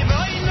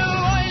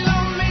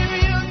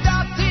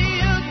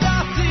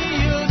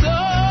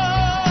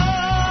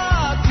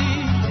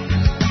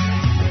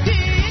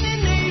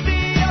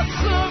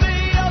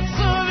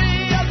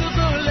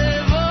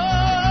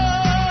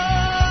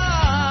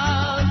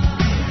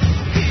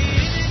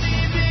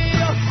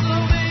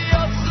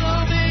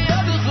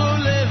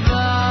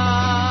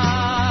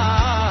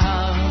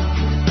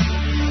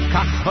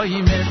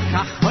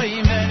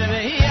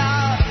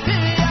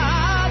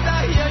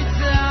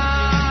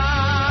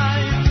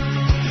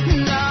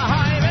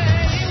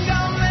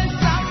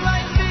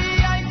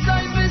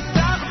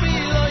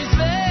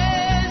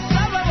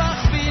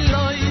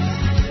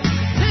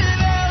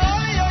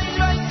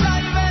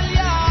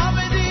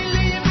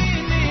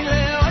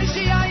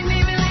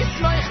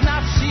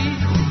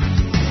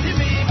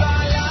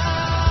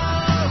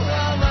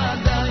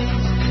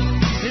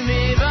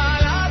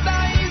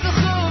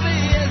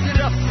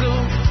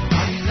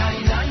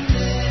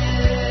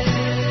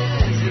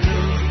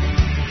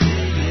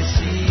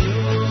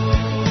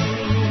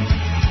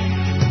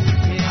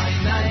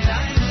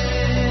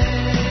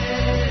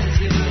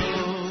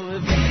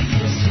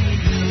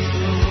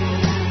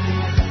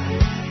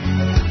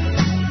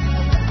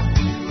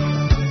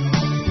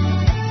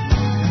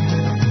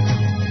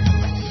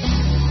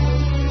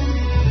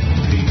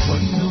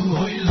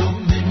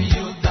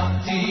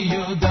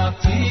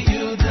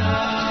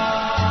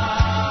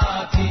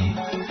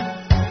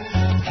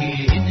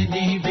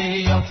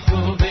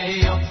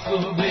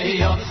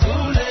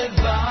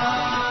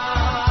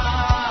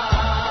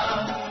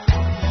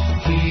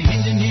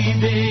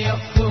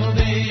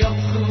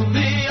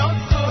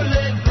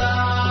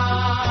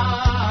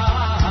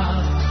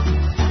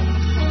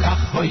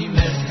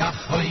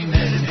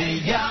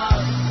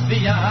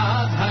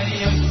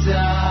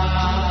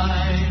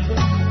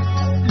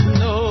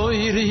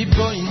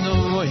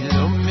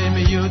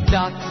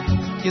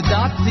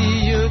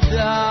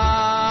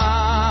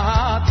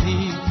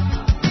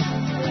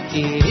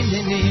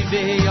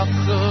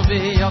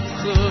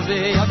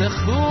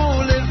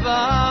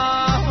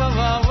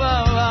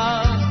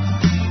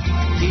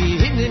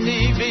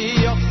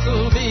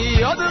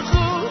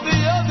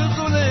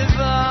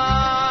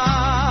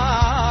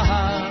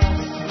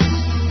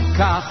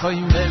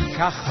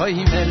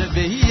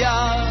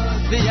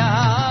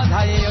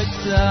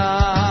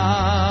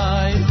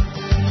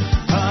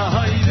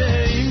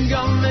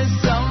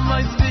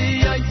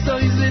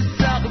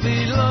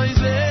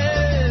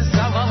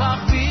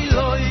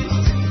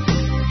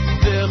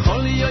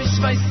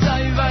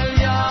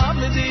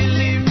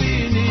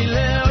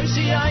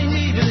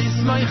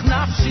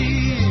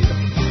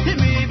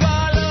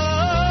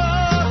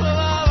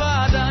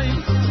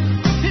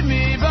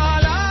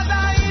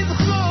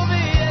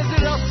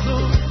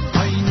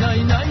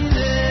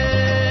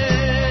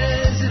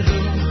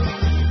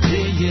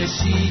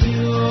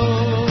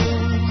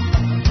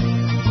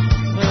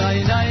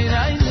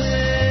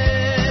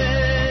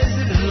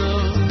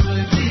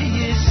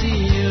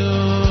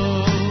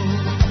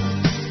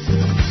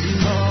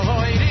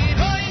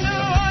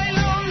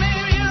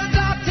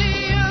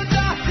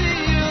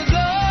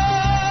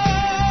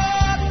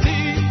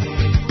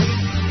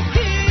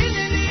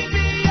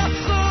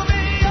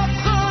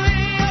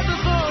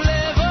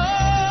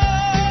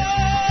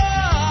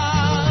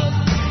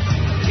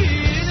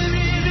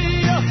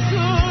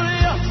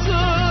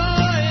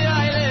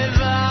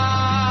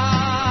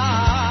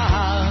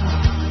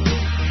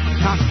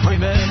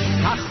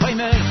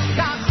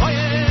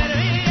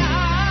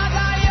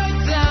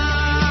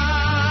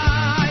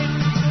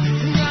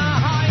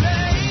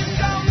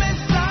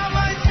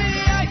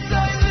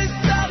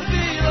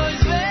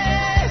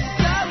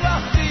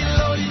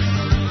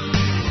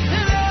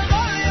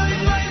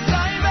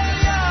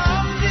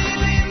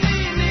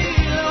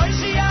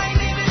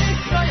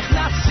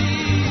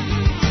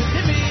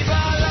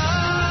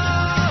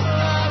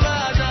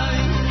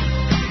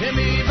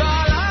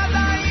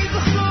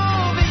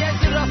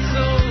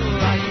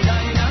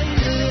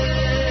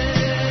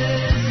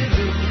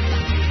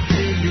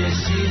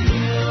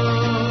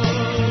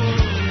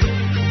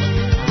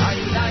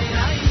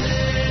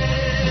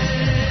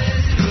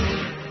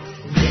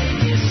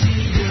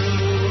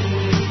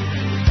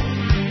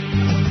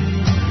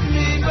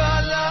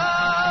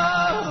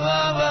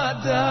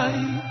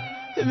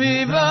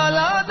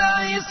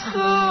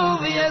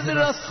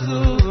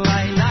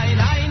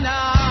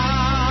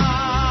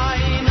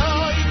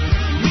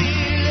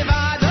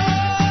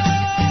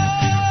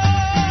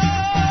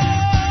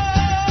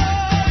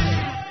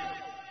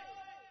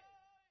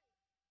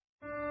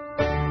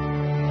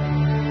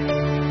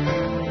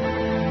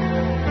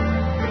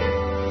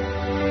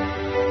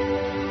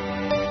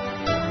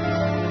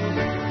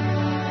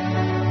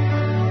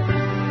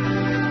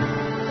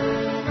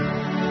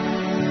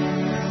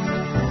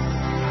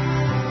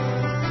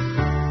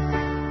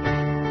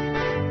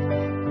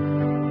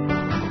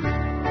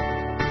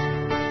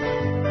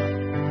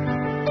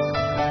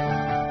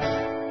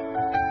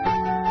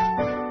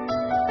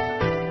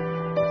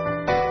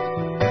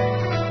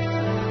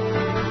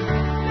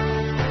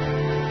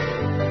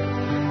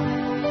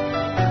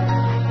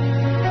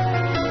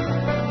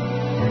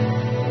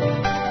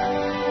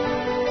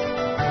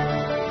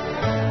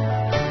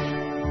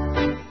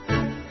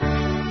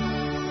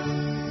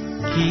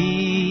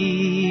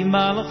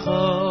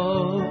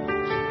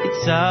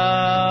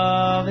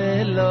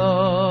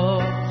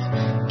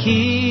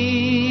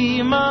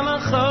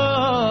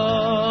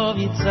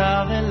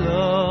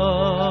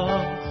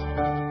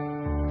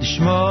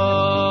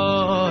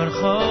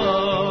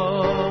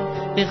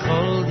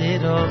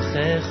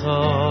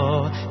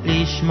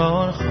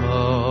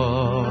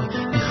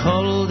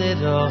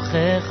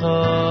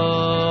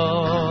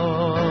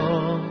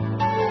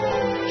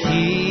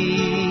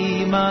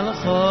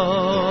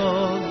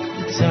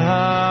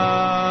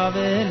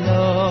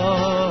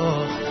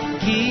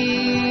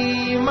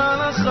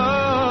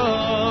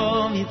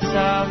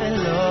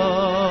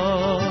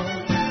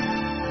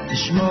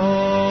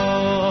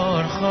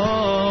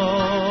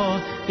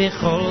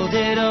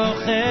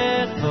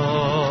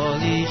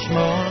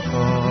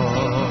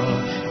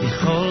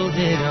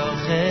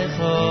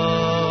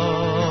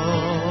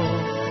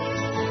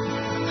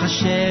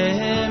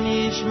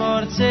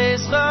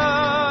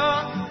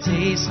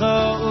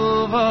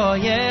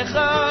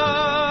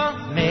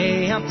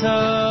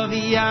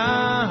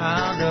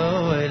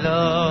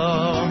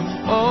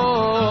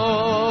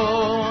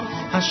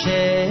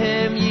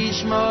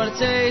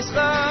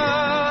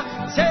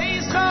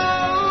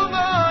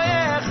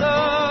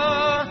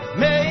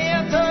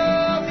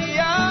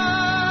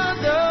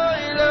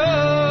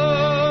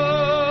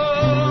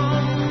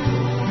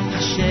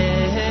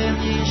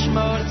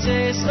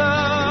Tzescha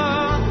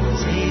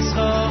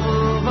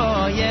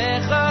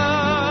Uvoyecha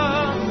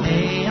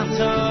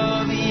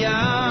Me'atov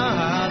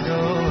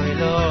Yado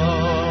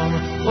Elom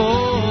Oh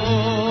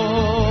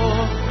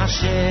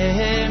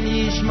Hashem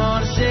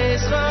Yishmor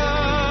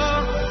Tzescha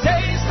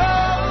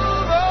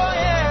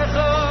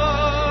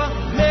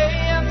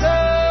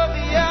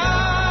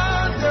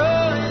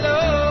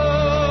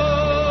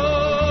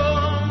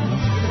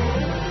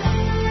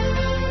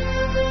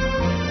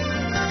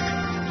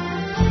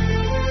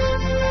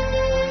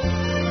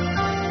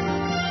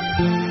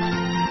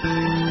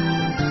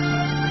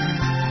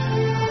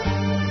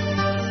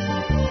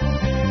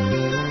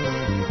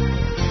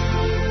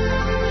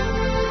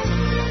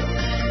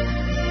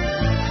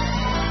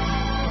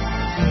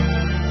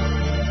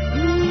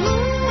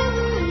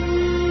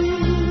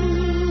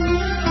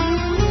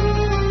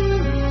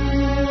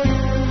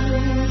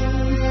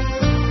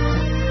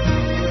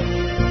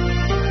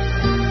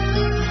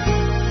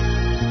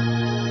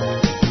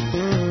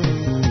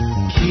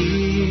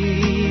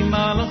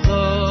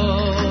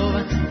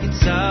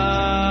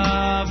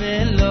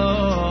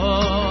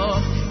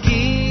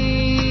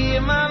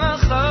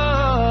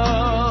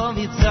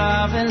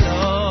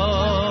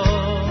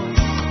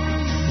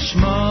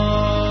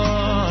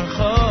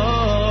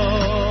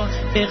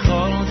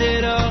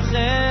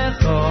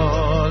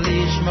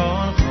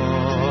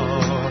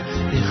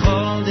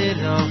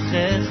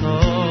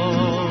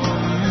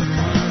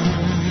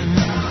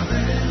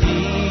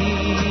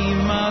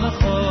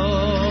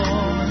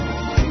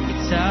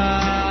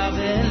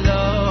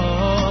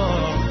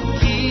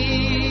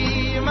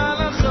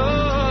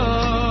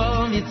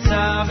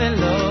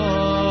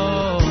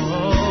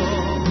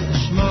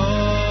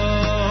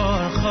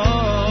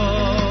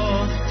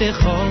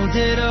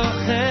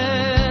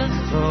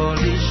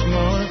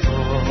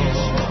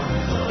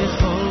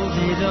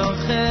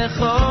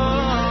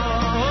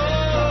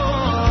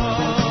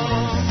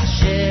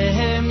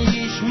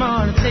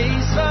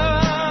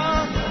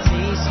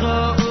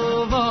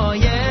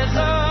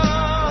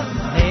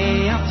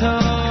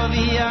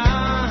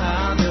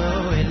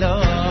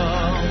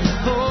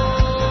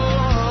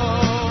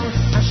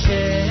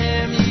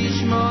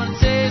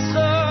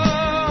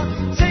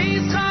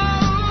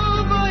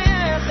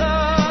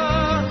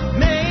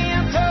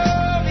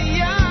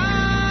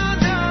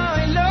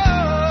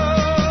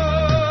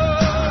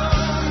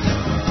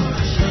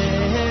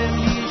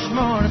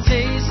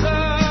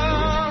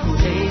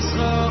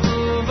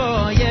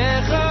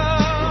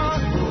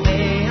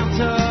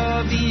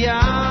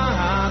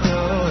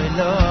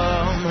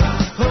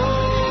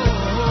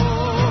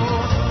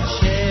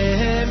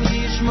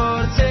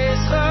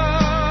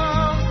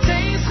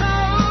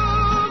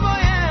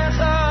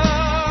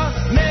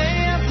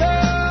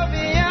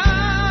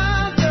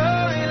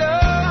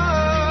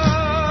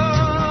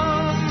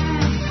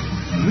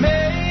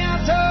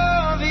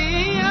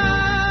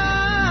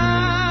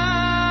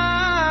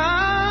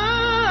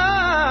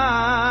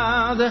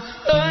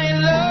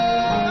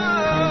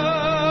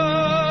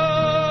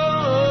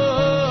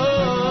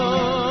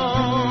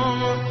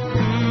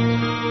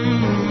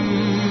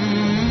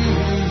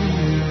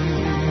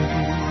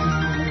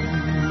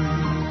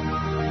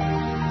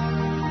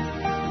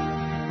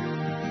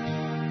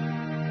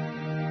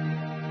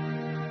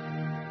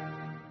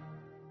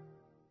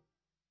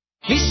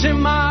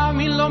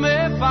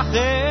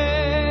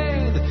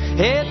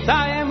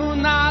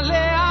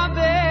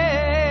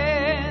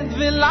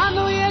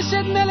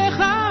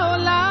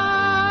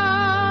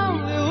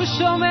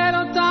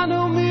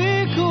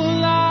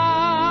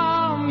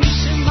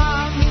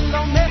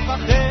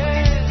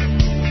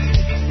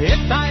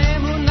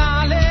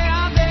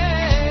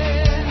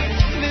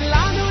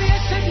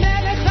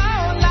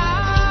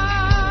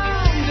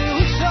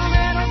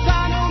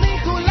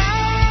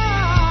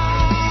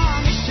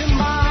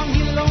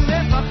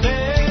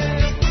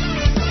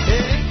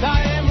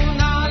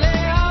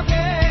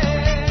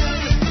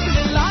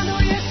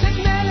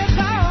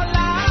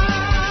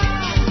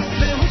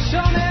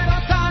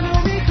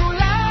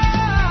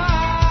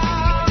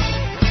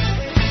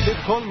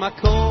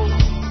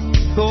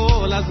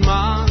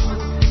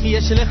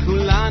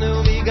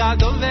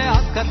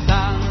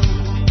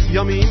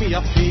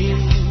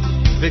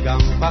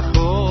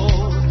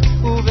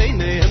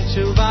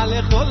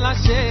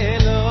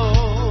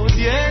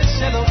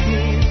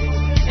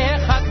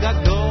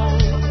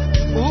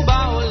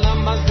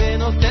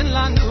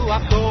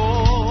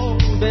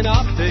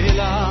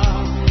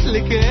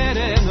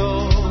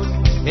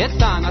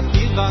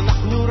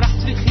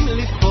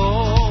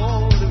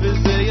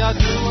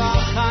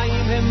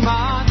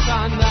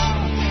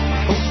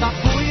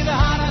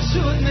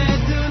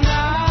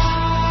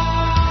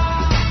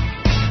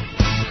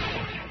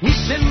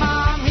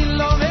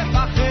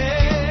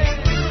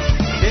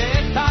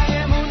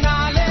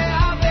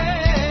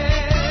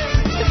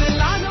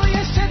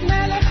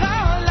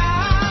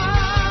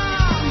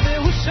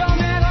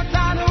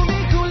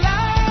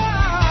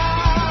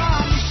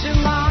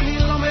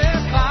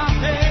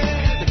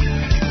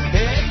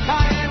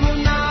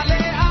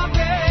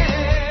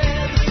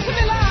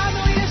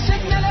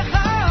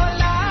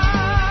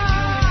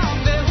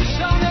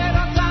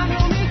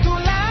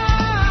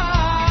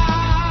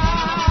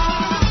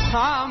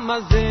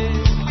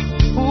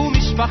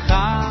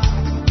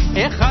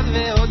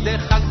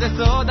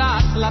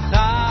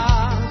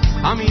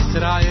עם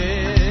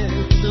ישראל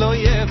לא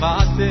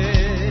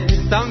יוותר,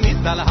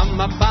 תמיד על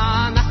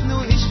המפה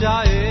אנחנו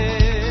נשאר,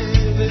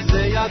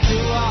 וזה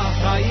ידוע,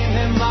 חיים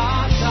הם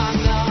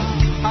מתנה,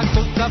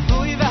 הכל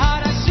צפוי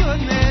והרשות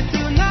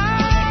נתונה.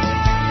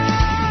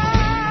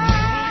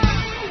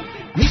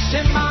 מי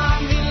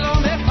שמאמין לא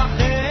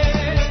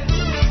מפחד,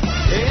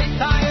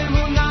 את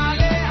האמונה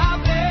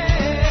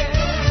לאבד,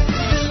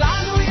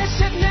 ולנו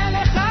יש את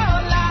מלך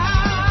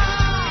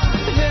העולם,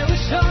 והוא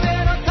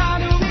שומר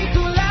אותנו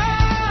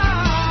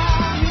מכולם.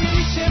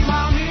 מי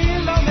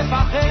שמאמין לא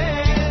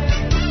מפחד,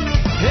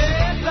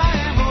 את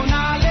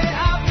האמונה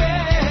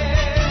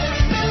לאבד,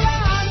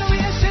 ולנו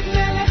יש את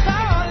מלך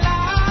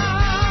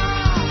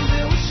העולם,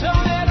 והוא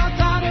שומר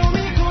אותנו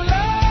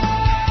מכולם.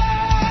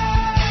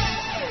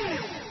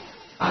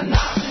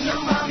 אנחנו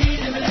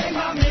מאמינים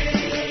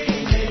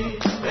למאמינים,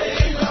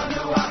 ואין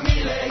לנו עמי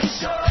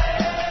להישואל.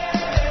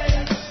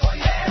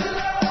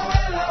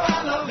 אלו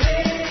על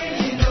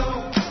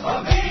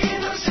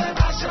אבינו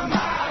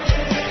שבשמיים.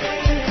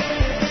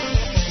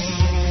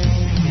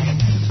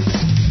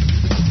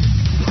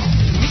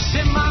 מי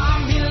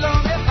שמאמין לא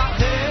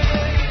מפחד,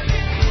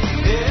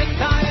 את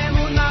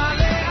האמונה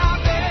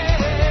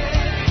לאבד,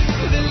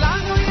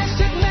 ולנו יש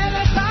את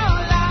מלך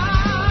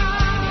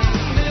העולם,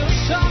 והוא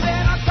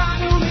שומר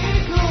אותנו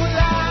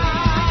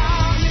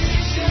מכולם.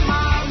 מי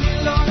שמאמין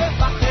לא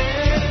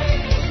מפחד,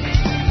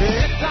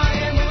 את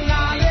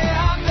האמונה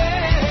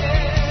לאבד,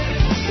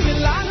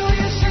 ולנו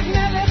יש את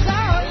מלך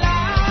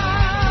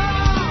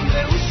העולם,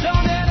 והוא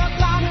שומר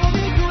אותנו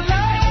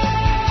מכולם.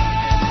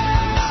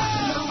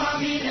 אנחנו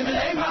מאמינים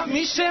למאמין,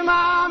 מי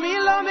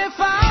שמאמין לא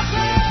מפחד.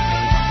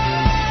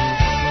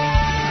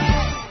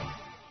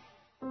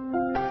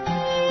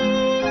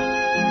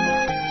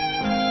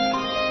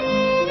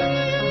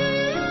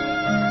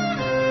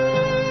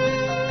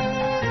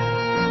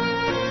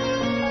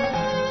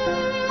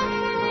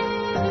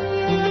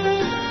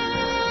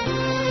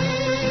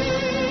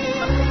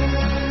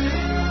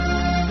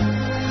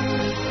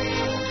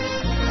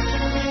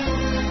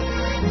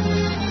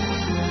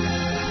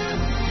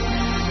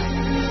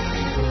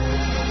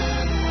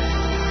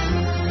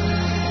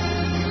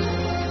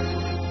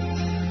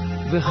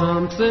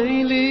 והמצא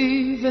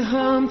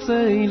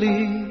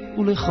לי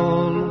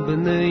ולכל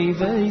בני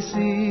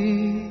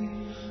ביתי,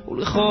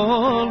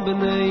 ולכל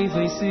בני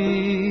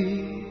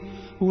ביתי,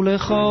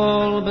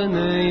 ולכל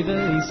בני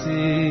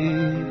ביתי,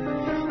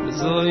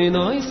 וזוי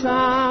נויסי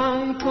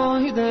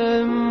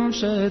קוידם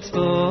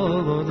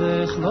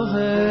שתבודך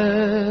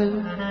להם,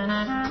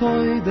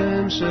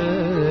 קוידם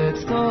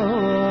שתבודך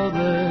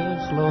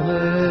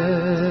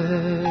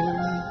להם.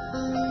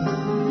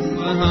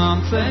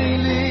 והמצא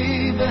לי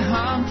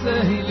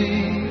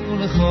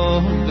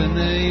ולכל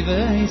בני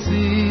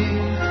ביתי,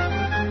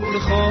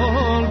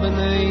 ולכל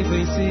בני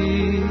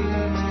ביתי,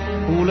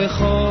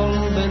 ולכל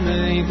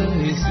בני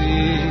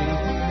ביתי,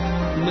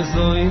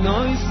 מזוי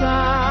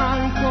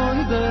נויסי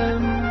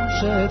קוידם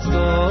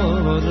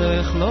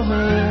שתבודך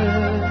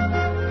להם,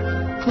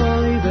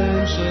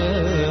 קוידם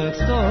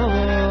שתבודך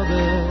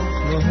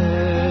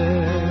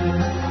להם.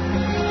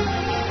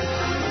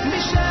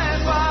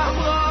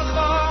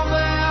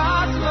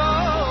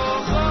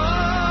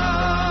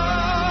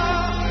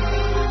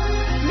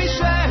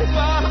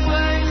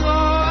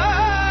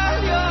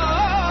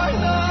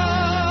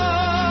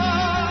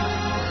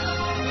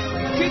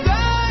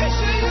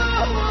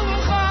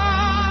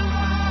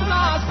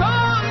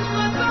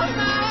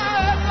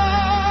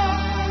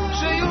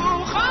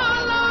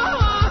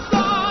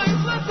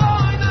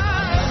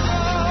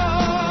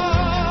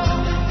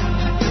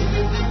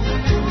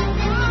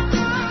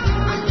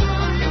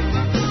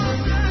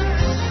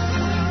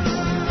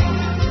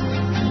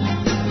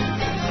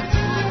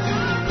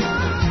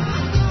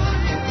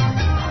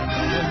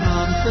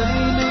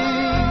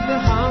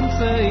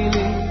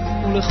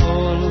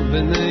 ולכל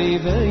בני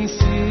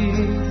ביתי,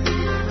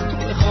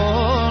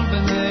 ולכל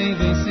בני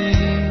ביתי,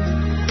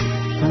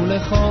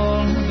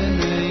 ולכל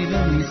בני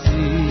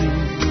ביתי,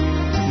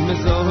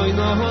 מזוי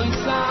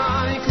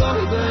נויסי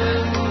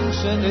קוידם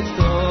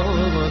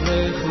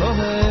שתבודך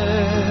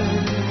להם,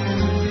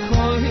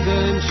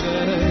 קוידם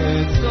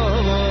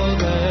שתבודך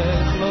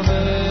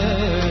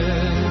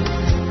להם.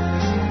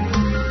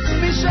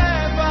 מי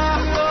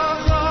שבח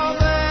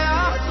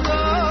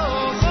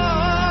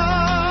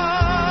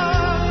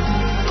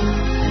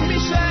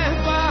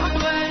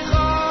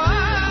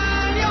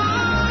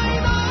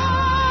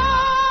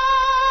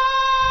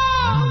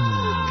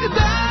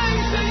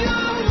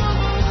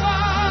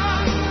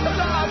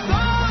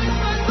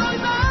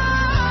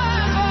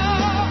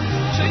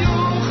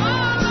you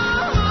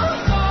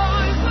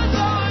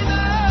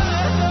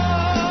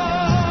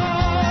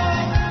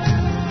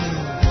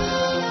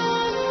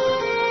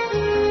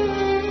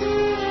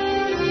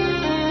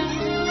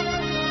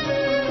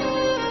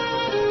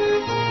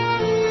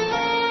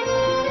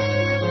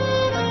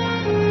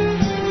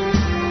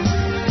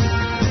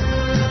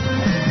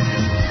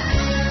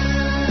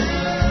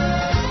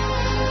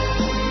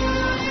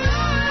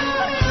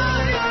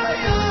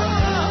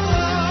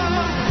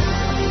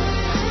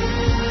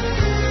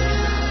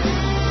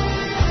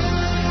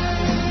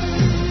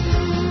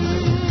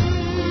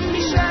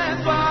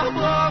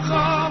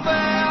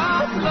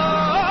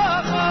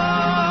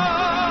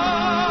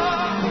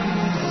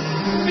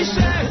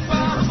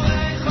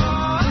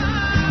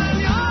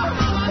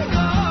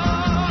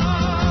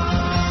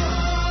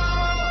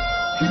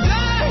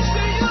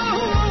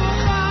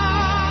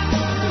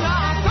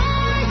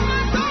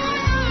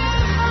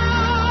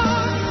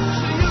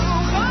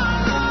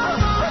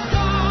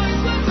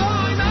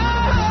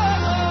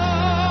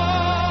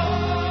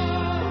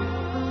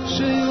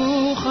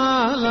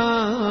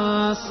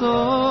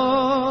לעשות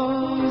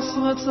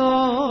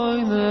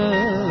רצוי נכון.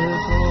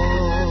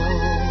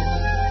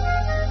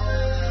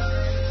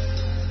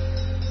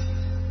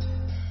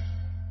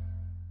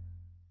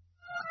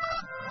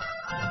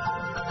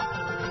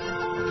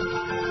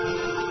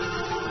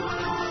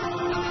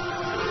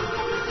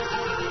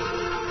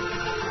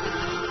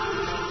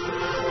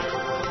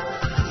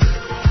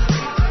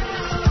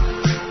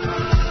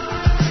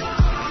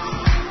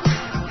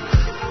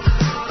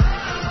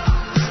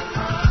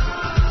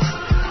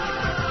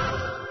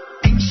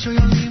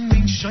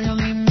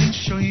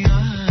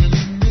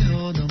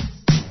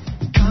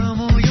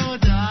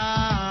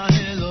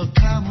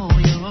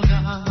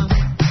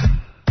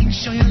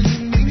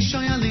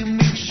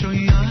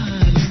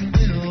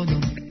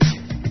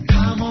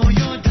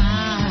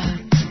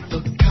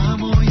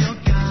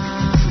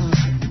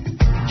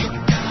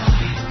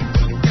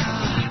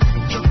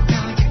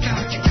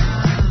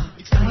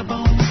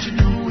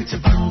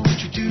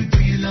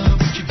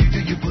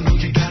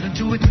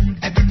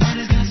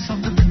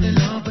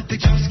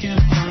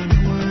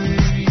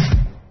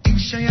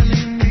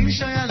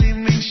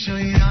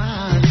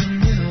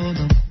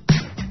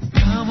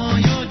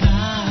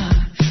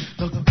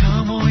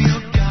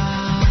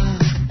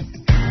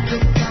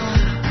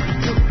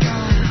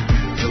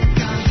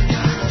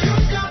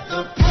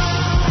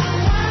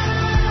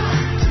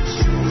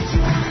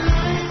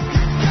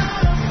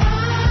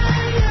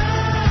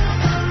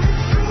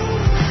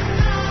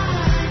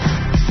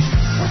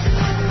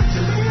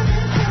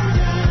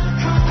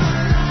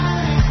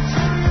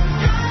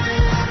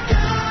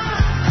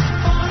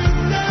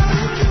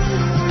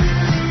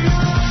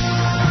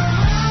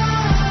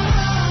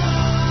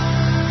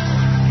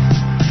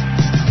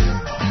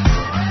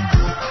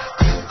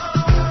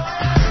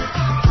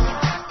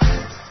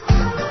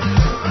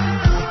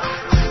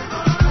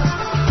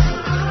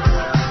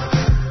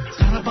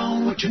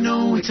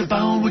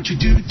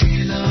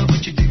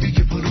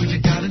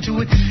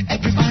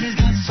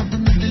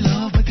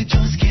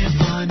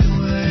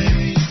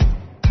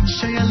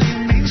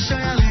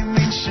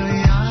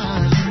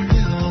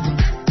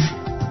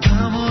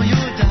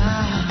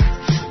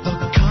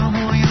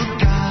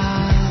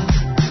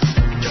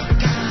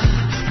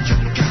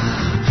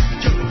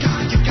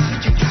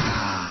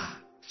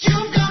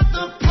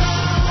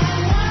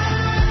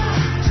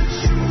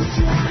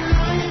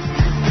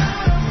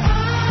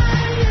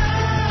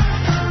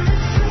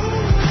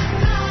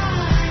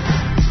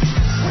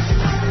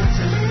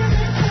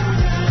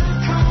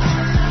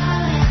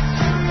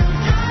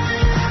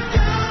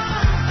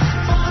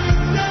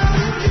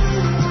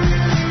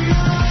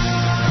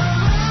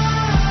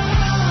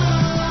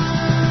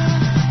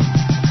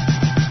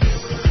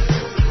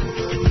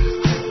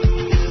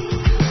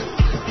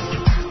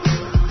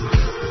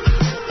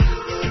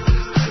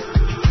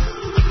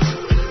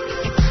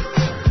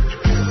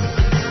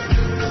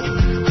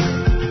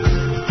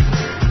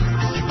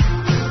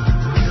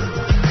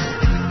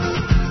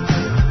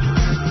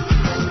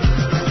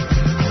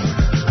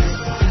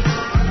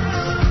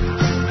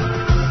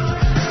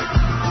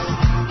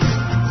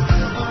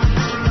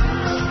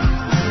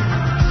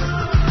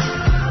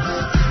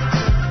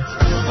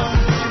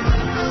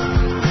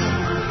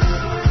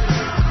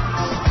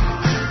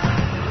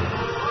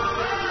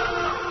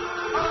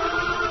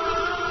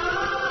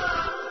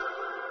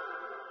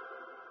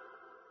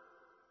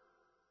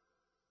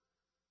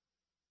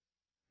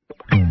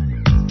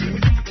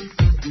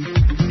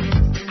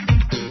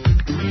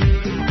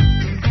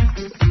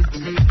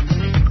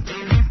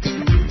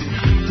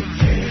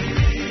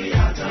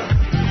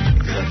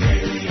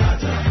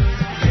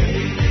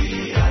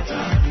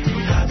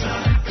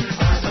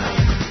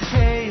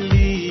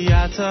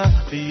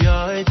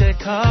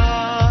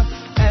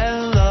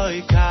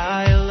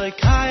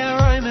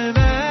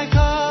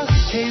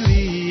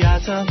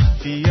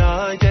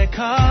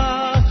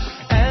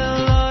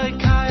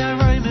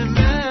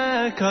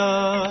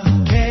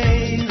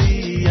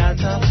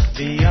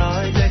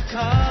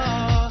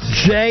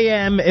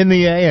 JM in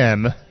the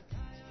AM. A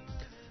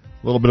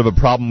little bit of a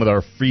problem with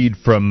our feed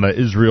from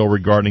Israel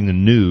regarding the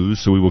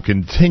news, so we will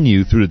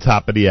continue through the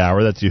top of the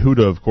hour. That's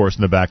Yehuda, of course,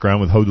 in the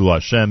background with Hodul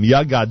Hashem.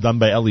 Yagad, done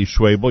by Eli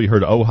Schwebel. You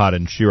heard Ohad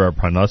and Shira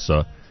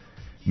Parnasa.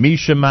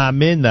 Misha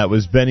Ma'amin, that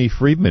was Benny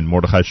Friedman.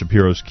 Mordechai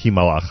Shapiro's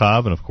Kimal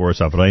Achav. And, of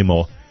course,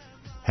 Avremel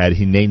had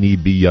Hineni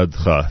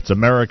Biyadcha. It's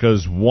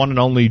America's one and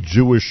only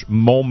Jewish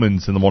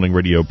Moments in the Morning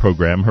radio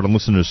program. Heard on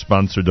listeners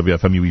sponsor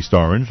WFMU East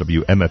Orange,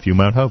 WMFU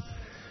Mount Hope.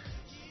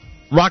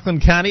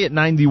 Rockland County at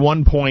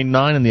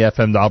 91.9 in the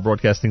FM dial,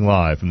 broadcasting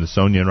live from the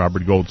Sonia and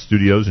Robert Gold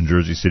studios in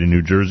Jersey City,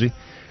 New Jersey.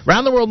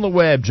 Around the world on the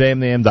web,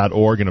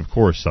 jmnam.org, and, of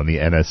course, on the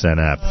NSN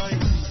app.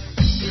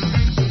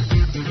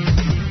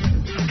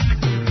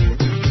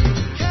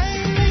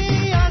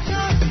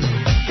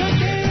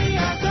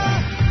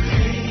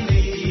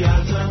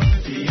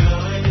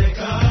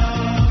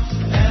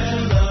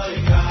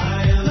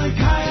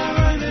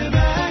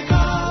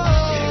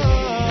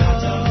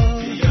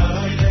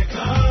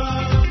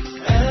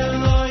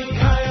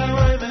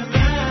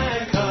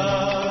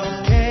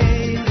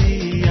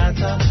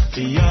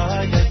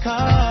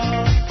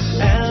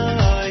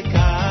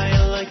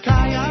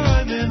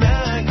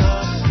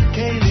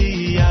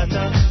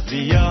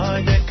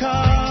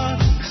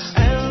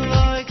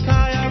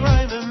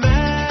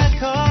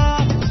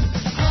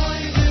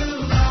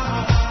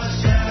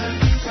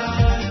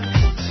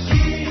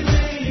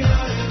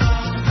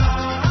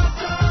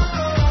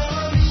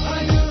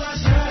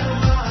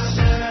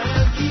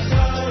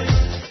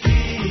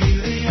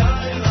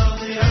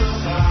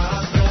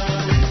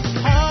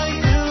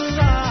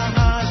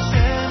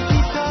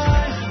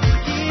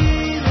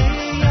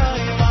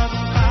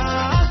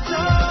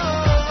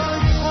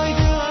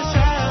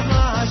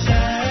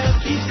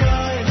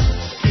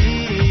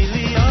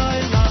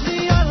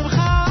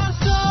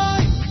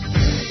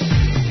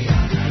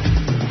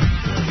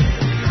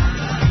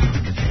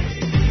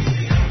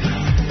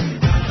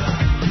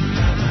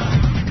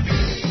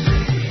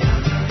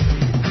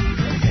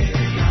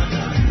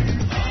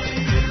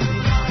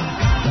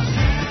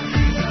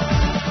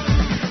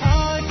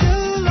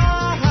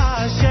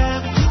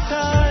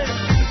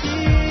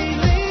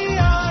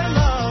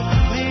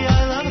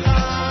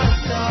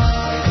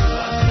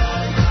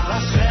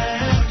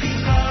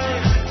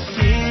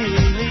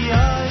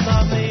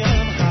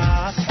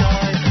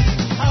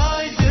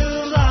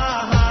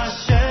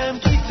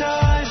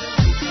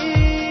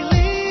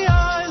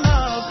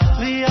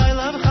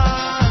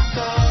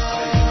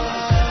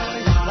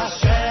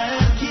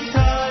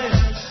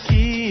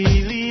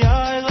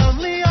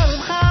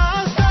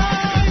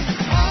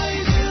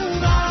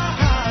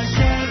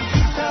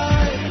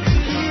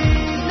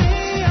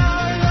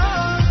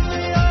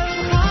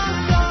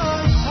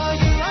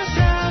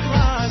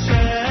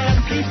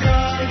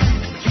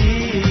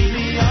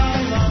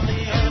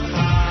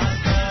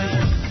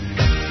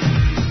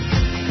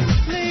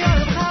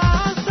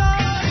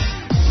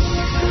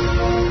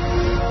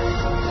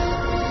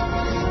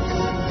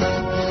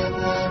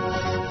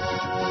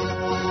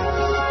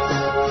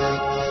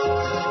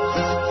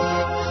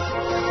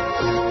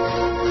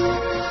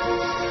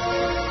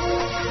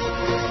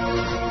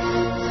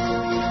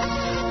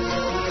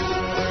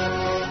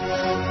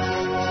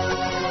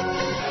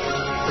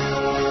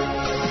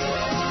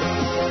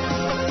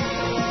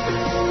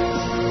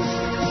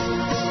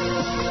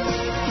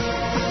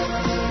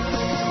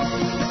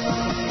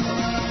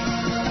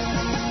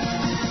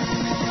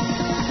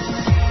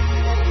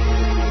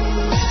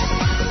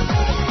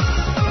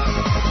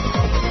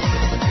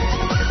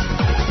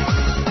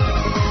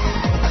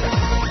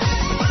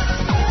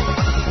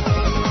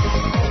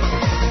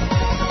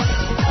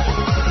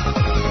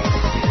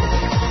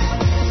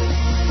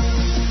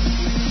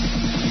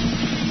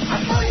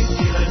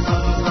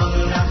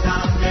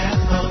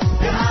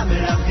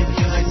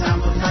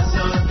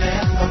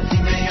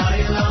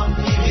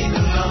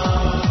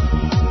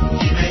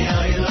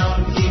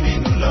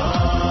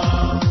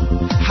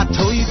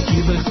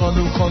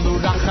 חולו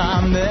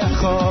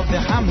רחמך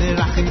והמנה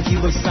רחם כי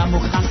לא שמו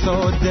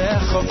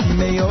חסודך כי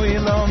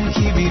מאוילום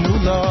קיווינו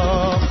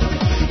לך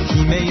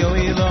כי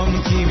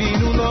מאוילום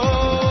קיווינו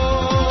לך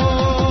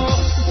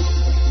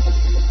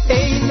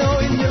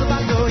אינוי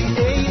מלבדוי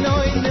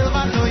אינוי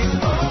מלבדוי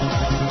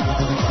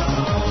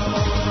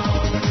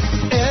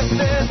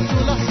אפס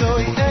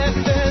ולחזוי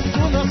אפס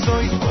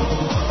ולחזוי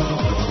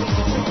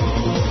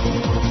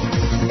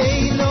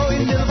אינוי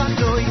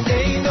מלבדוי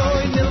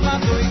אינוי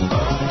מלבדוי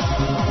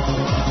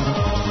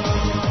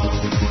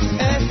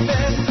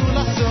אפס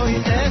ולחזוי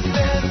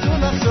אפס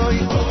ולחזוי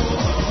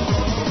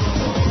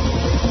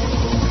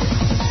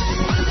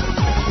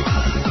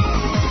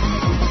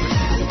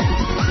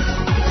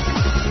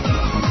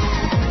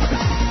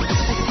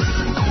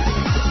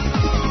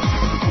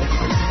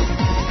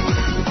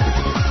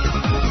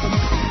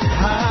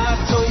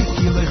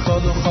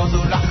חודו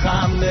חודו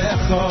רחם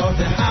לך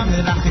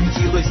והמרחם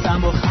כי לא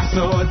שמו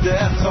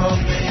חסודך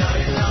כי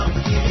מאוילום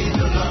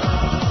קיווינו לך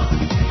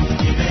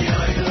כי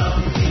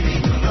מאוילום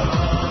קיווינו לך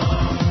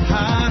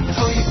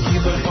התוי כי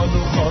לא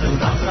חודו חודו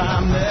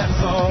רחם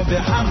לך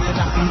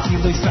והמרחם כי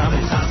לא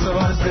שמו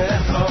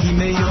חסודך כי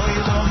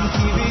מאוילום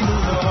קיווינו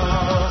לך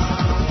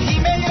כי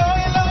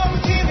מאוילום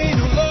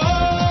קיווינו לך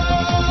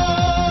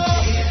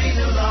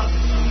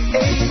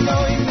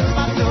אינוי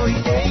מלבדוי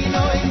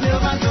אינוי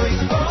מלבדוי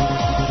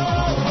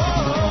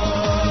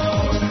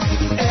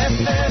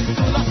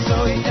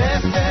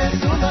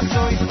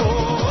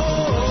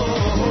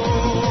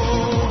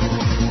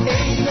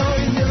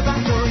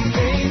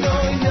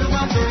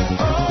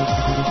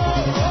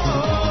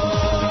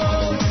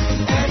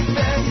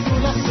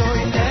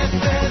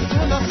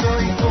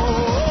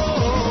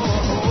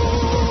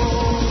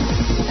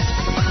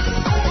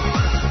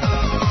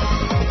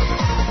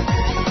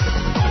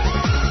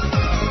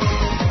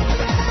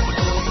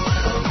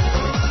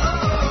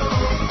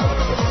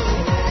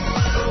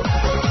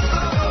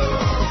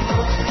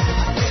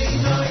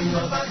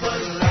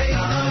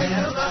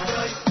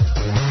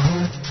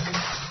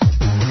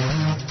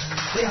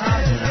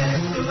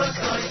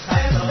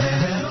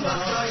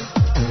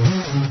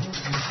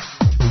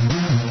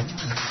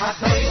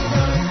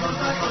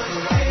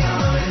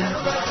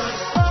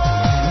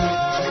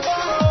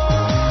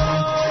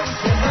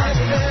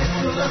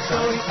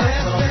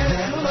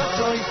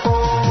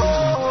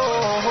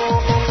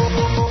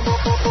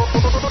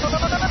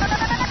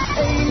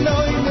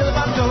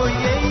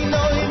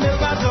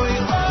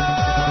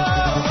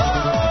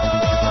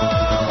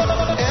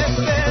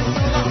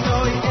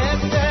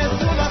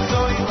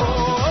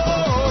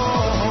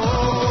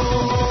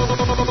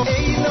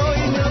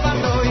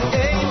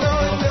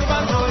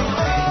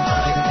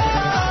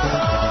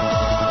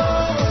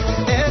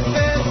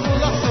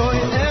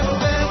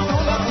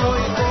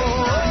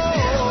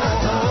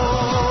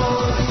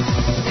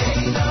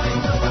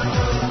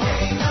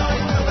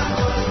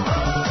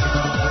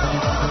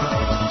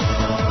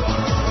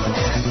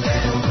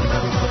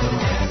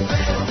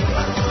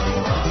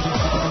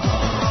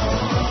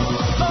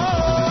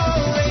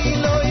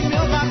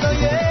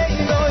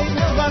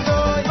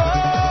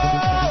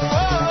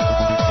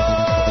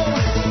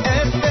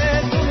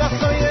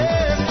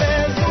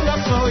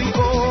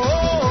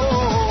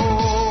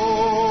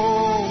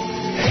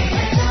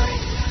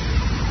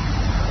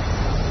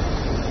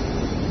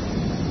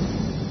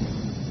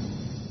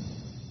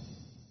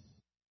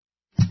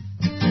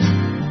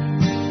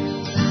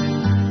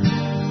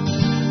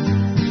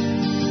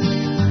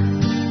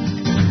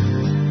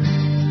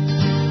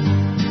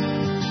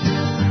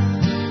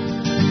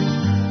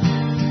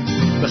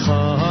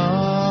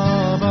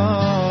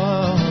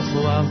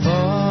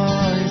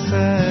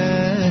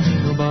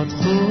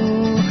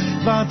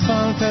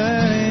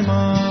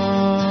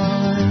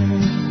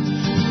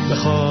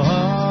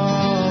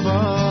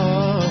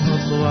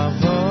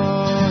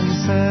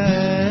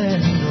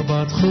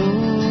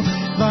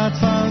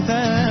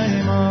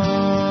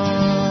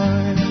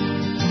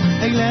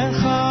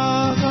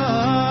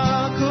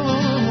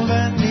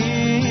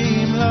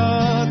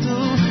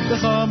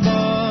Come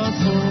on,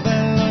 so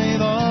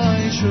then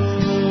I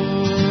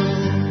should.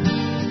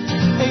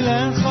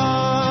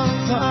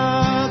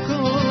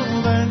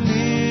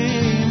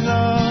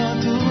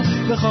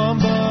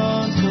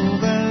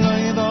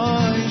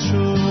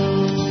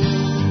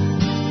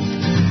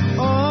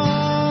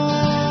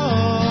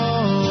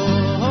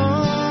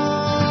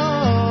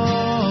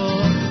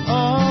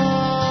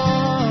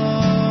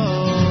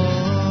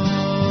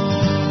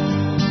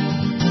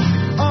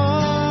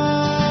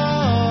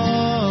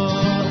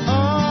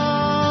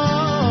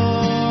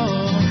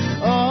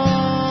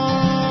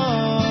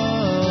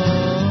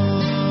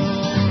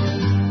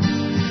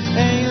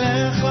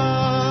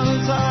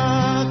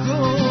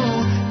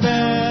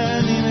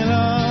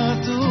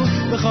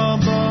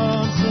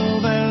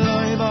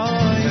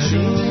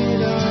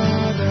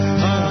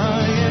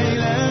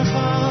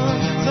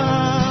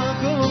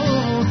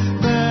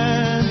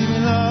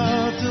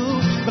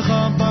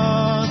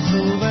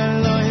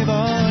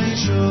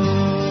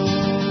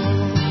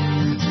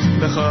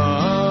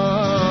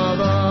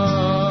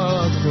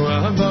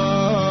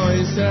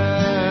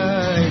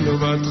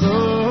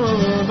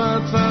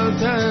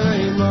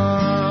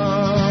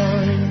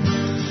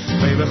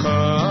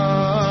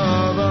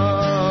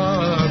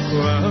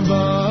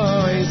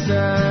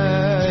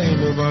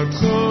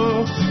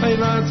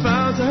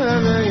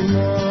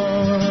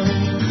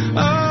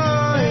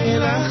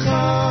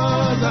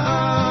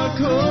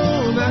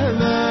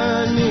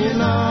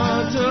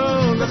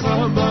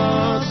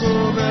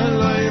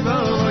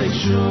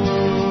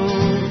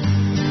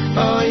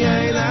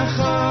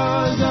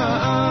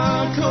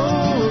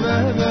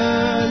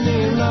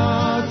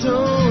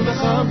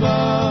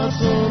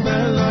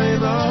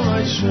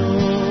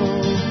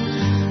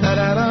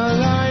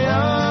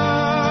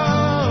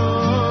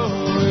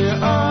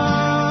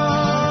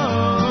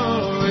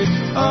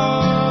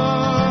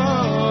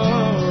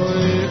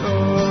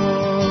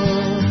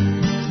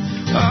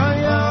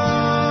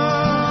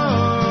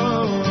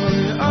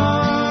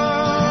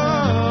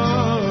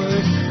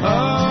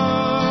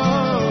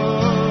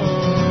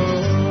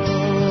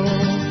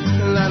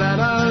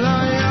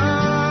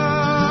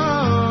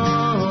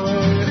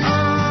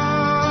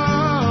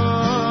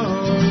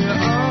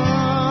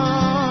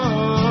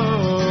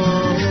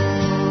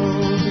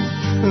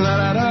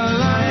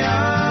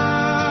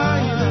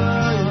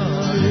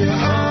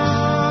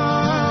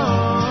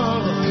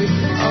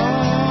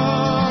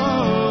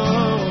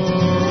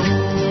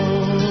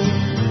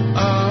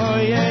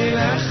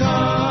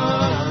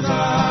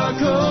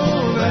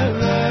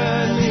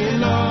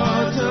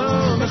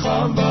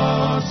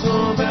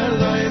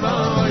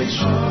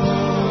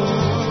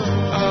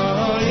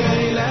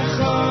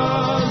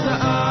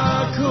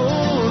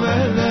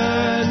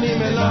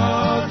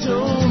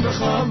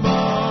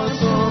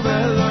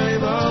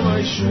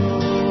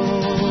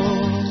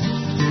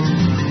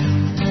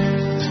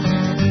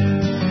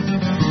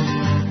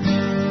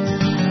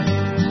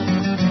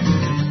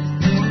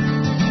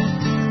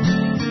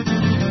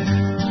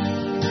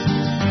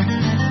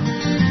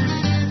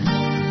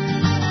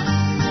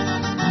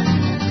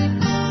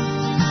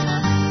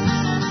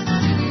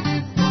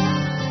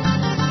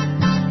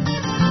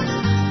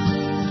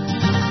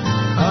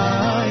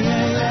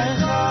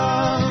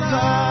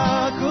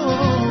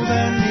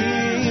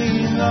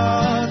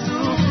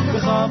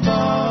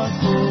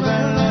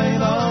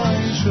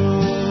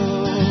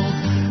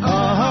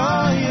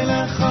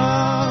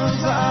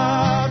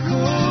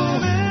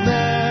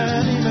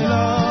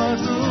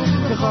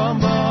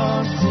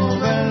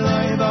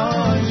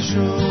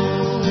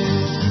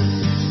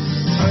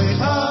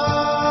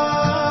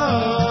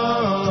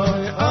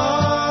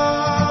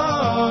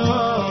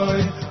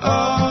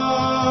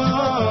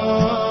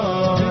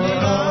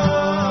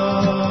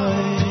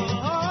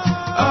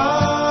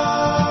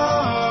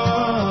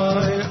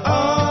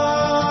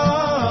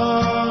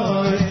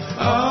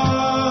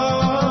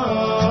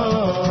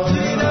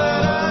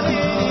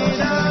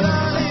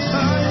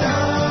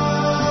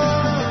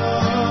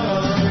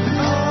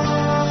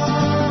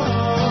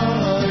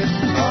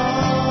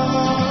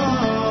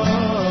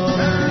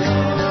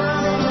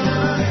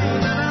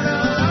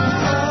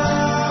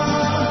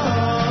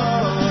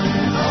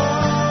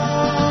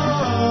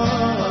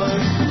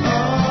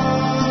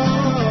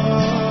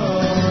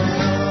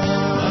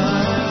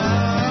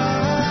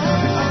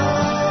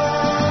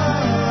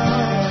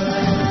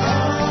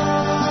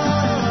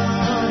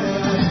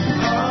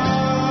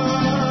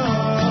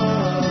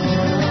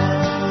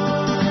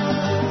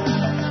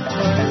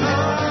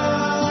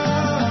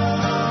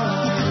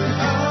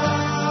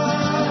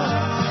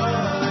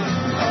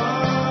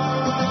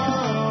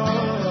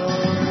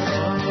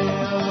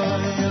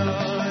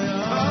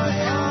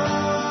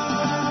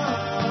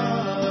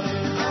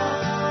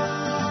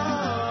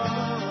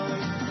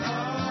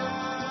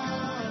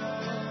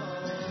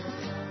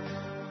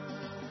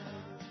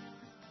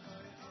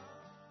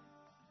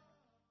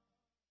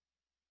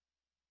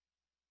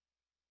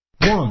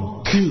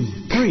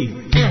 2,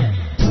 3.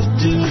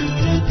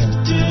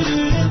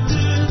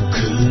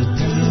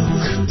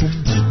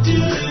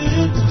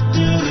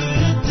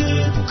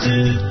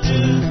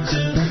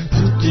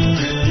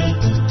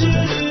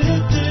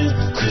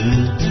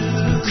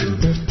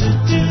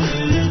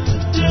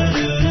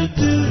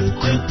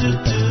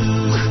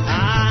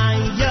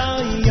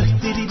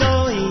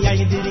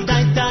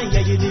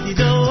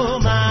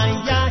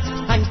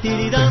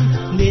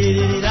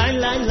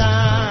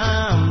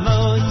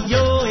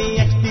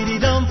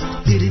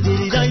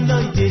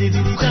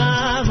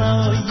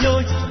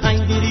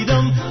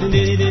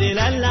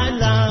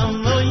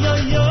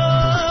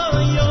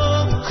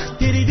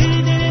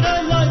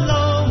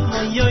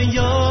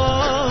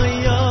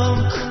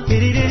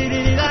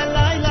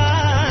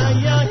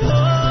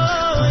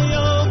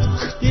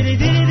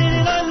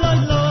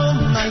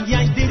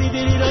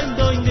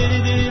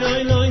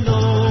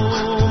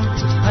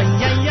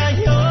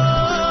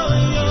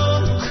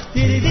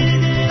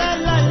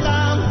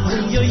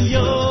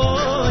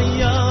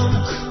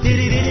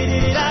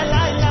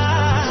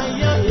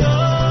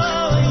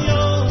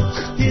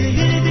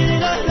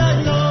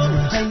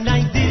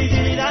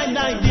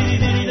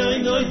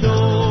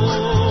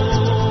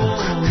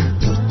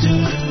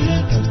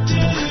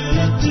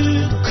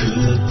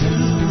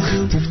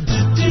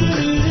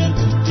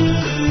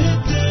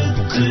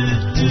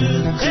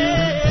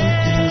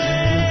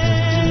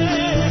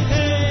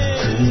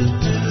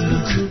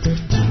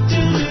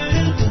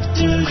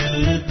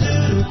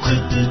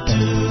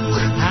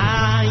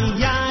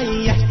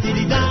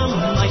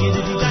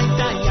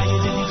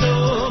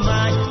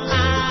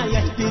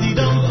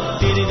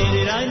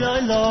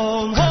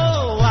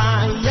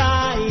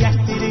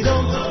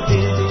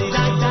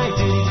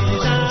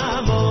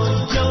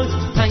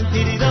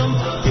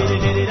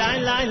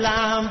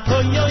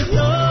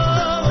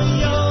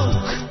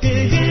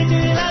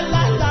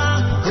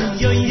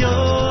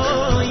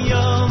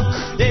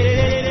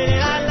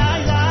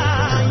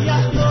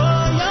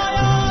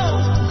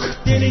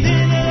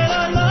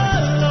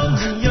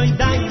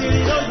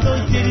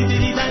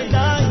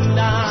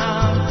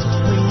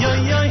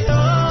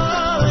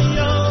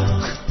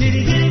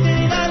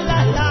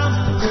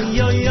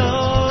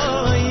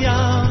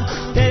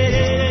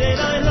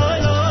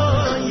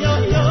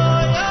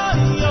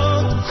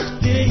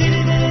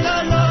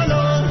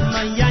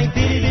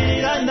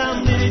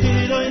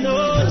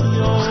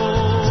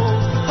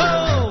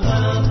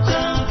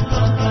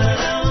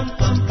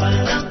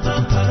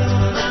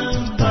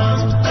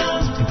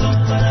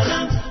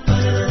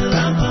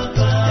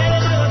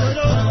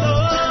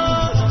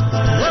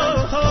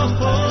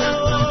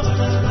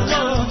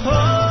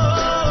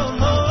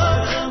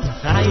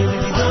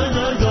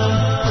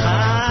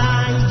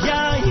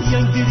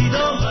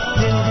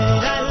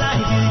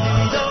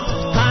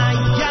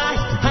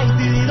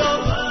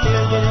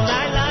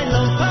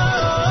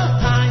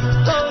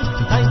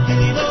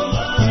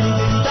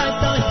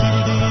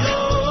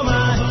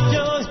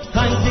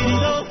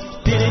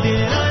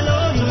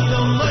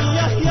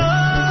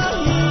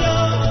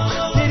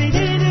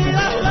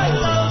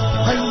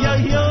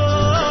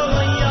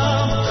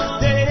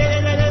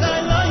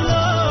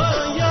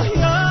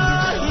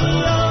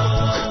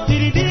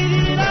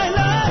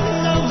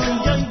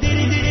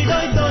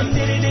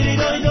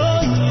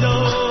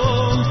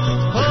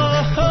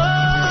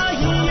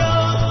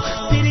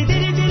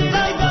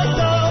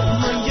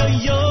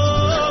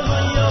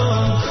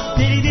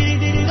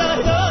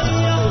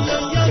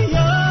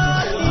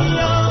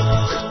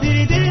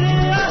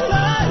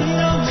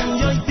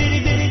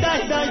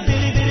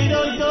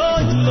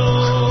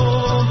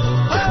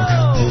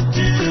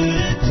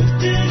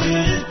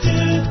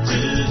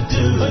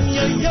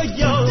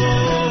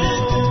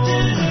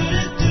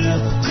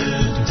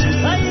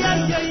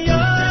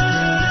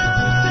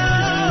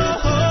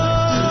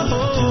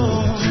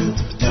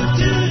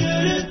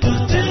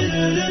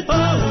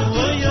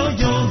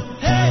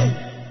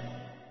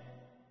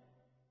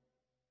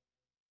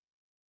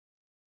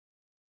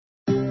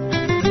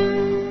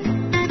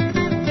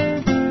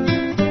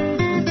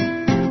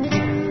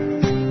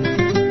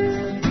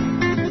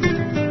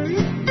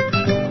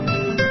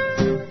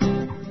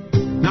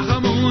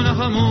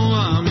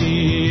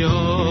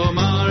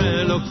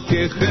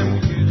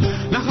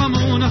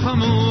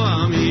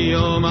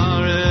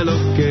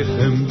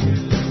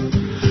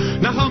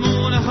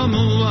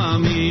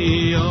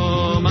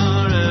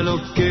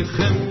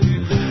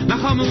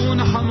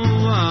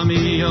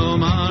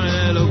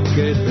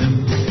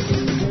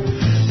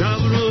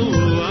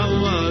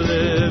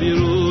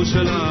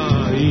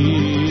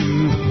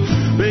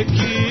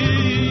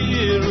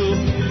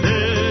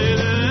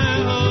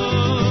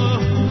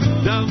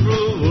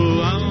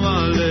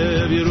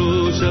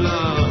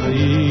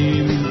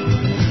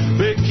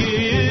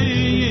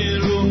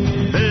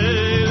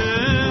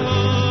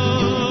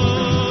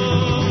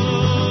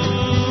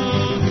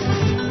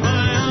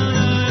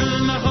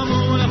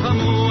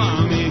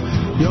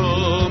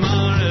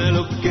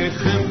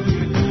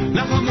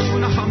 Nachamo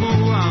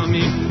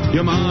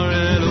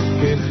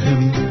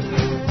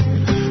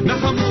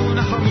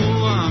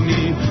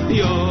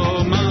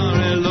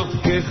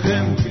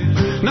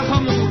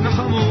נחמו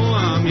נחמו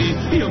עמי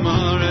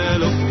יאמר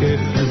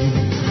אלוקיכם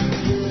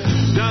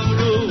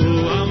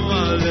דברו עם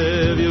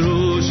הלב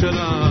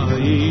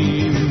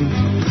ירושלים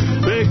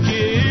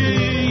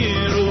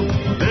וכירו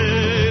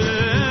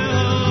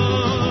אליה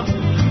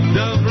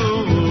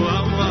דברו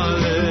עם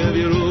הלב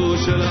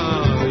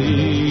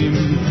ירושלים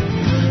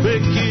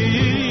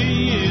וכירו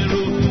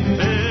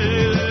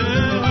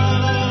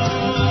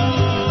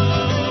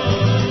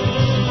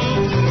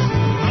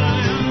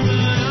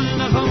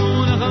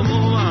נחמו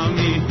נחמו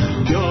עמי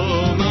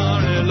יאמר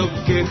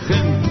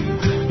אלוקיכם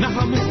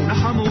נחמו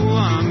נחמו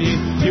עמי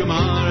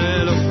יאמר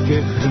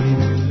אלוקיכם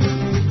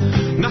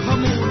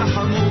נחמו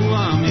נחמו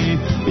עמי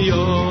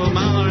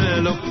יאמר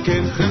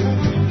אלוקיכם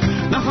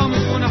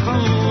נחמו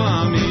נחמו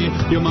עמי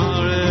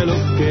יאמר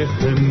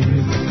אלוקיכם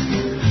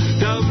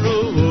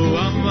דברו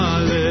עם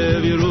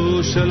הלב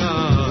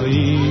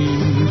ירושלים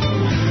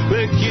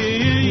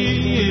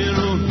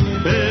וכירו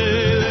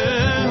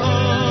אליה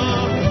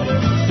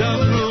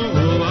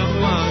דברו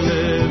עם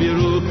הלב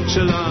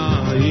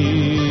ירושלים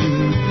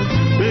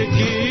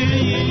וכירו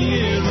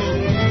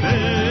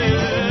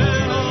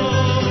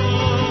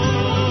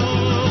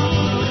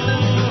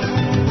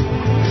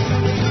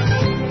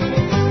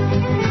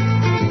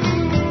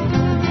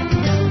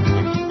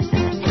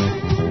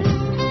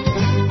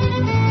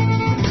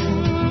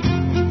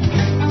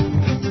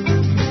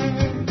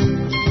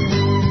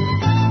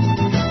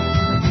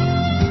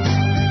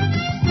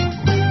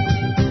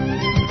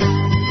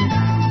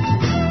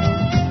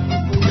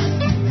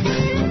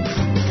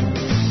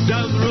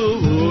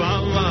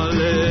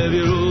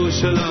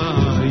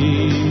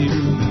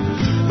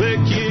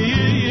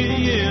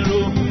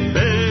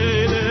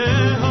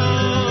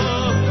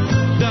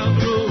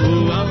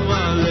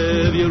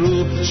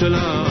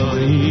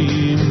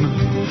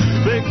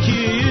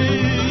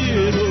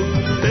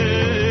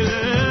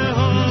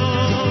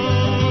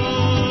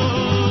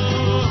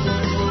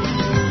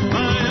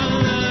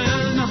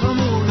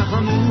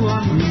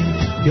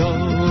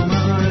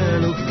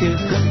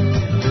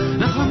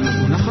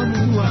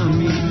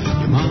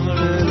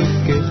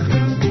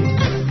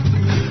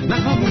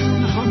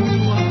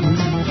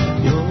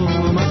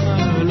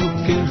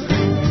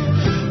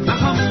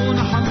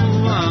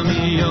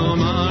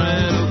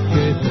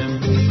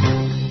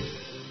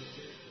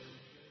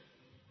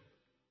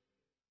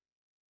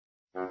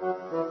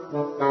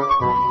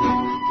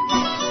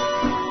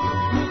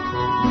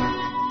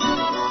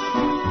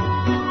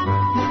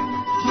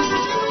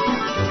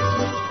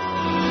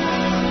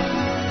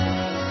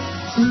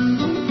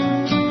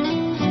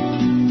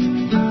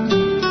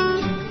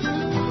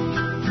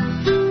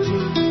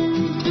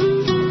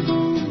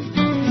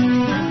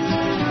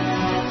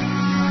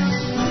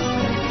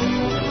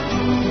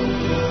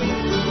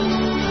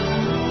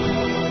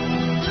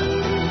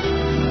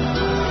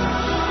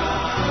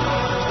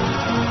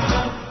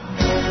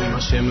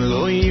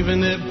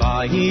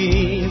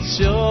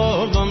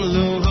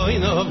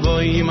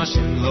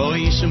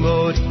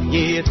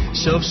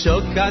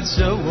Shokat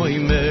so we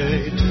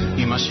made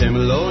Im Hashem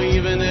lo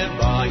even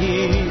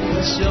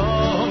bayit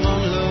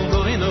Shalom lo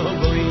boy no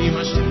boy Im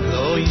Hashem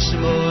lo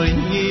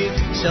yishmoyi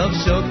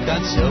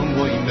shokat so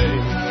we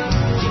made Im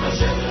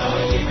Hashem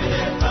lo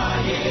even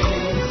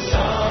bayit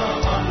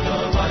Shalom lo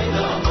boy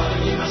no boy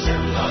Im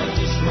Hashem lo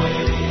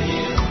yishmoyi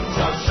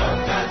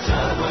shokat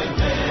so we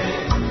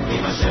made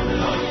Im Hashem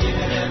lo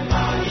even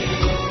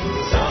bayit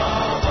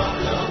Shalom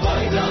lo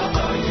boy no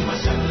boy Im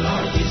Hashem lo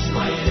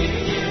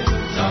yishmoyi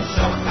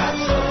shokat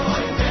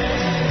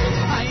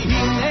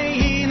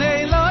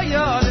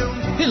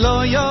lo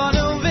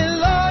yanu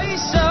velo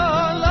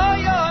ishon lo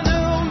yanu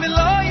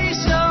velo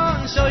ishon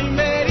shoy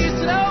meris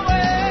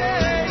rawe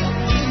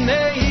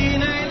ine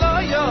lo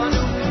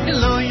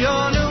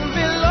yanu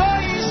velo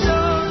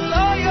ishon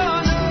lo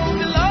yanu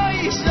velo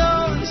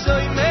ishon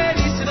shoy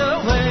meris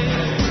rawe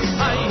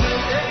ai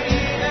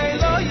ine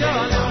lo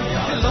yanu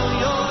velo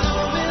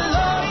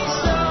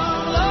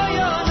ishon lo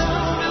yanu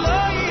velo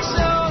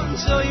ishon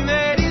shoy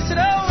meris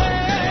rawe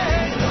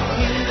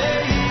ine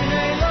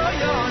lo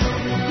yanu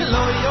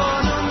velo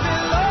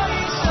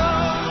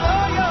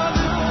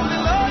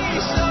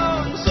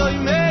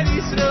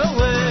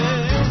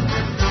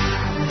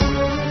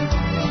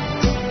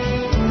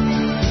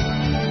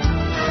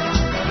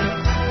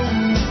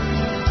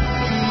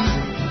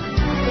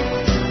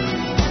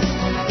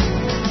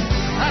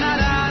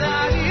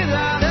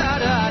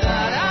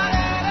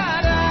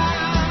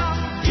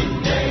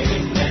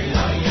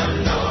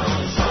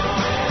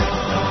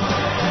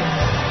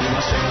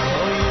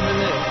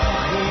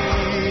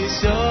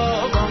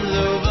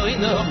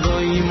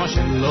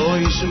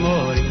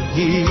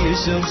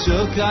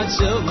Shokat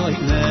so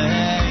like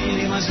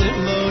nay, Hashem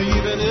lo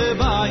even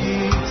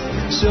bayit.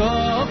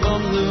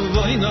 Shalom lo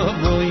boy no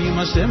boy,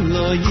 Hashem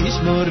lo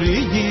yishmori.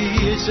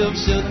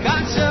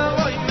 Shokat so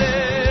like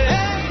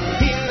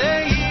nay,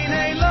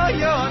 ine lo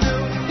yanu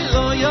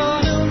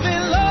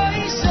velo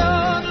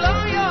ishon, lo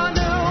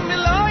yanu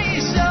velo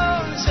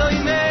ishon. Shoy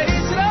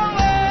meris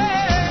rawe,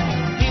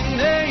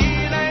 ine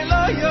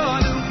lo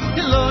yanu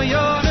velo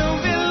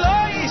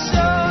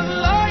ishon,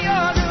 lo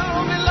yanu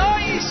velo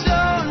ishon.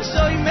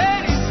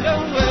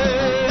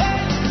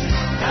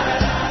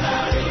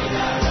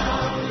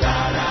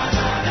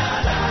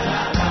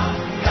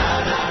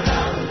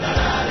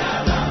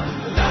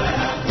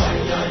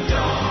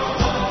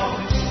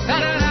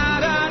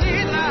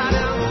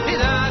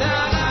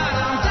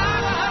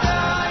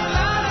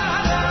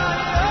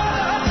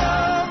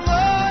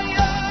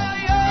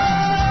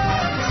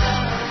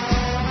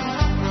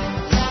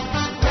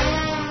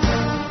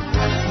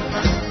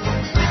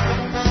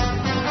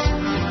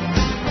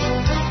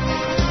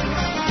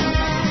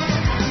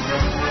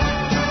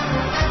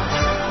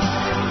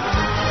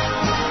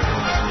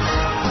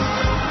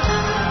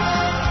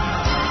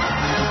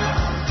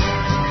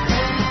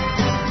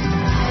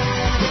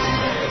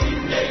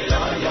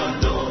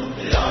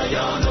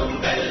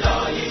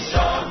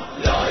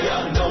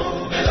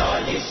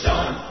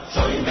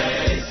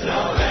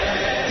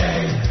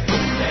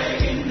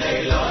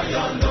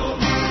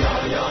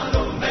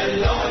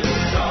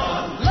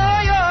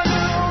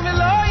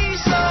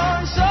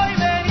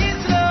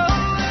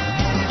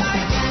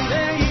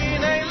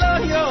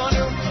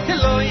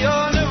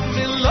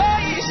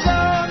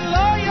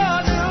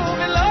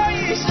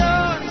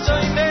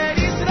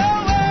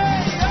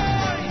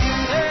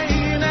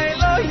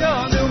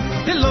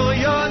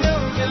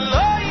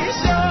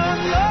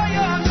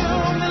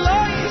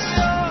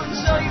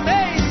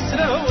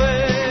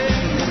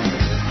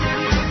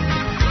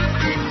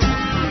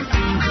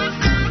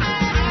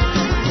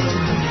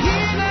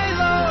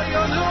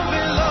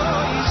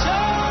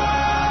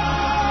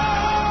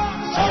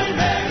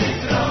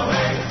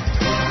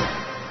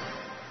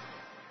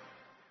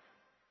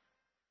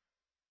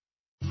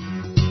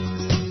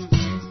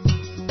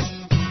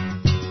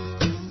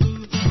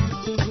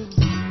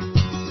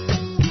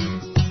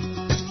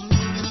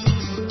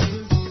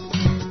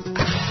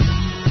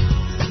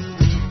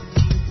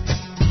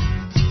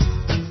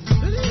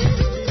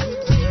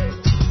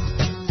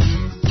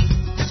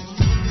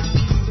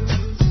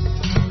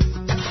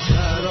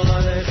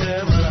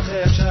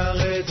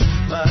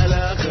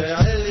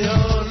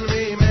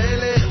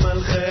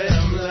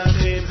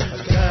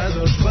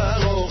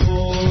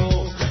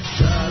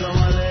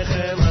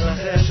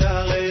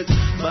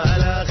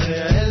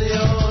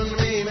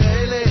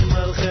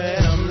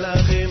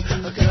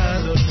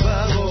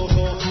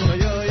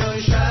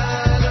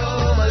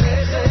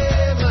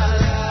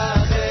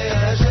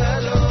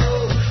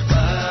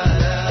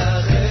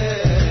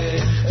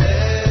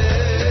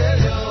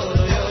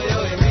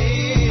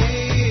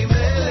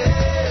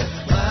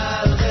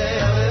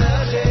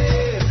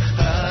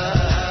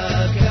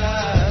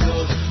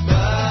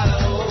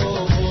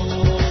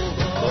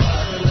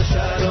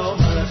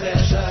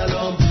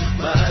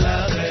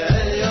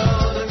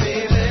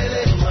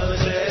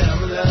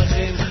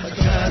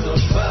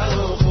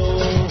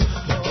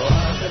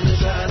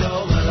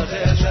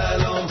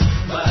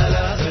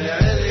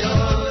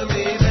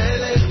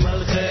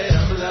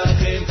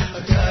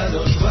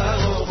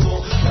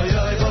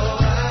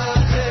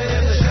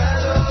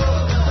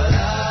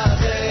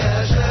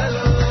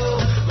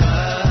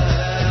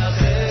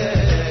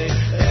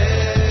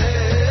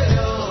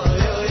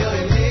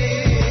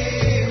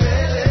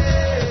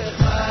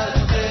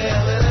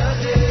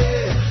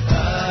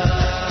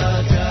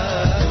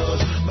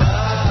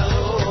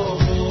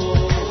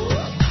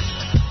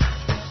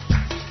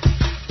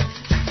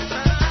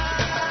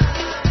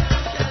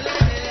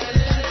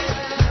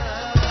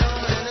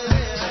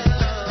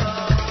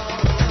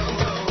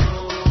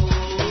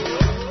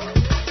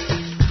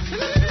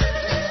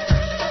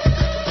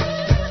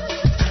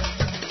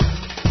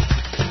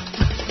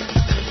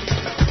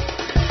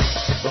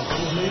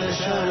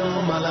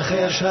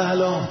 מלאכי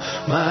השלום,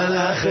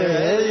 מלאכי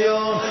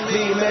עליון,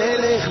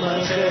 ממלך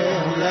מלכי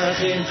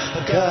המלכים,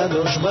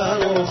 הקדוש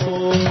ברוך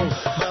הוא.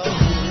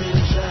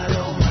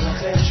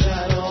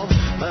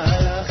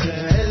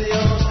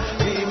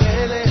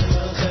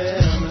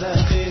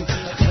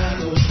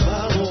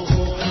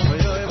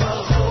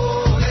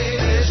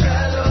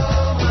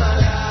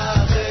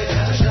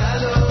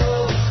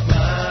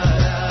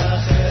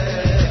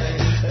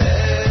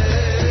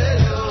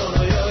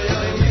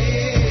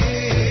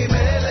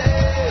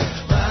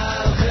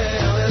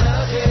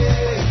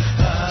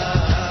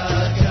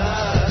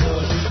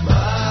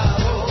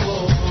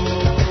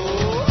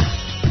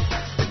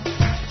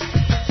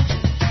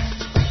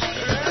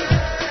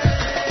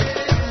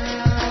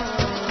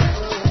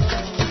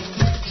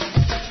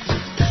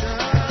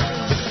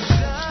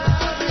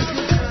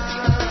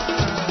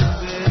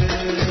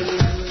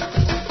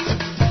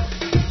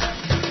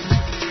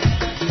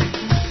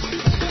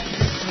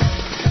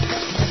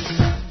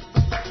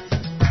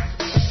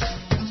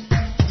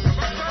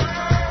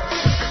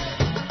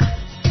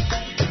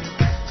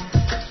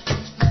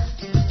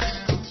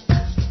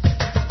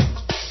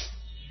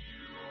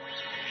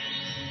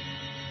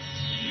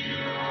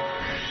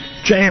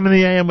 JM in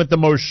the AM with the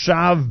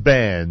Moshav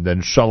Band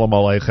and Shalom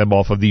Aleichem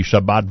off of the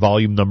Shabbat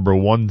Volume Number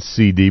 1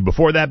 CD.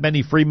 Before that,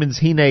 Benny Friedman's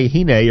Hine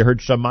Hine. You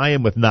heard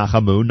Shamayim with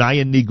Nachamu.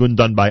 Nayan Nigun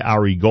done by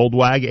Ari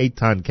Goldwag.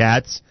 Eitan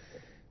Katz.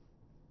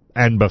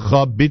 And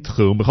Becha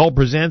Bitchu. Michal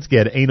Brzezinski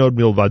had Einod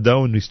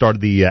Milvado. And we started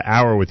the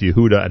hour with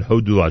Yehuda and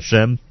Hodu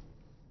Hashem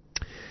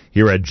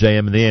here at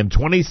JM in the AM.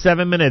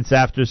 27 minutes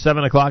after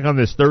 7 o'clock on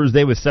this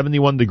Thursday with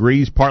 71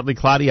 degrees. Partly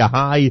cloudy, a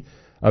high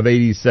of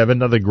 87.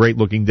 Another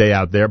great-looking day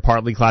out there.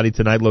 Partly cloudy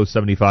tonight, low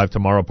 75.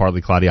 Tomorrow,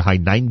 partly cloudy, a high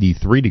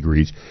 93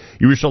 degrees.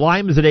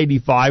 Yerushalayim is at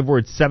 85. We're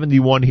at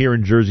 71 here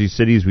in Jersey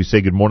City as we say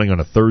good morning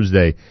on a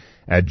Thursday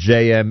at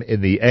JM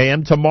in the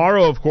AM.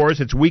 Tomorrow, of course,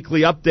 it's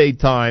weekly update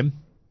time.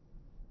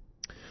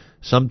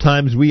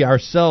 Sometimes we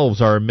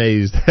ourselves are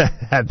amazed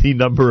at the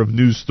number of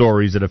news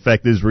stories that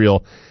affect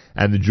Israel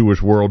and the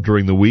Jewish world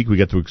during the week. We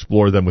get to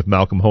explore them with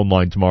Malcolm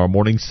Homeline tomorrow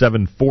morning,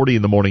 7:40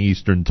 in the morning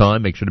Eastern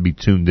Time. Make sure to be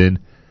tuned in.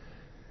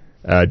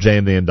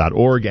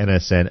 jmam.org,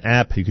 NSN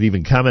app. You can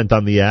even comment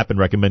on the app and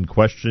recommend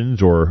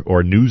questions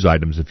or news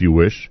items if you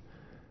wish.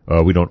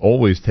 We don't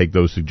always take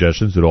those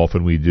suggestions, but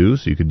often we do,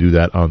 so you can do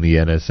that on the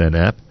NSN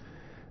app,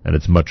 and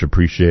it's much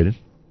appreciated.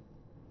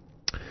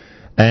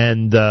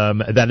 And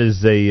that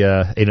is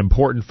an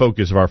important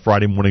focus of our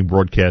Friday morning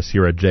broadcast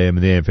here at JM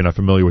in the AM. If you're not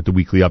familiar with the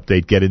weekly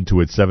update, get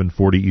into it,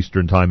 7:40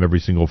 Eastern Time every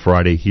single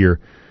Friday here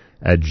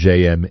at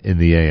JM in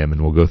the AM,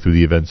 and we'll go through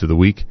the events of the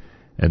week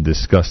and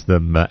discuss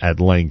them at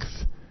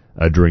length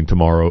during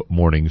tomorrow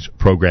morning's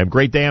program.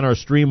 Great day on our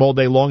stream all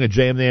day long at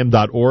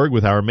jmam.org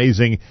with our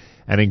amazing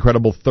and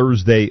incredible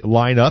Thursday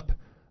lineup.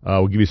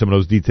 We'll give you some of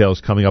those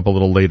details coming up a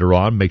little later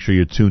on. Make sure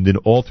you're tuned in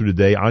all through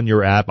the day on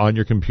your app, on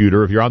your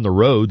computer. If you're on the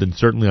road, then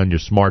certainly on your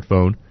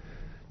smartphone.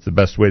 It's the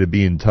best way to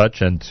be in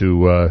touch and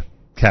to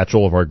catch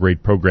all of our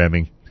great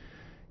programming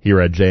here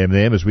at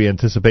JMAM as we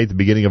anticipate the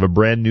beginning of a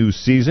brand new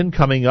season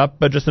coming up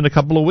just in a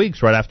couple of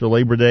weeks, right after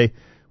Labor Day,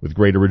 with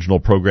great original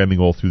programming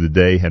all through the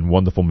day and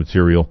wonderful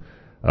material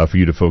for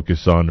you to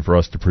focus on, for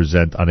us to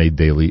present on a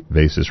daily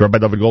basis. Rabbi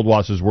David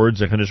Goldwasser's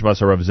words, Zechanish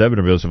Basar Rav Zevin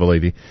Rabbi Yosef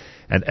Alevi,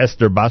 and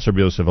Esther Basar Rabbi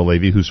Yosef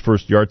Alevi, whose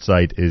first yard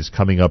site is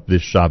coming up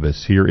this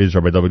Shabbos. Here is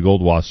Rabbi David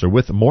Goldwasser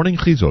with Morning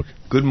Chizuk.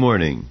 Good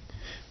morning.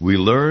 We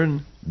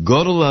learn,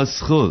 Godol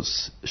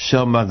Aschus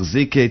Shel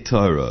Machzikei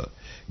Torah.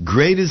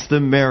 Great is the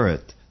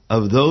merit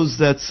of those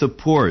that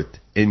support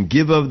and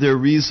give of their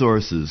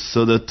resources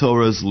so that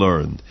Torah is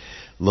learned.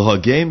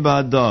 L'hagem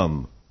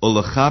ba'adam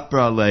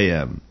u'lechapra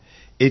aleim.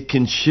 It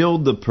can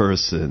shield the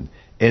person,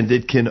 and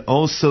it can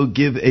also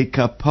give a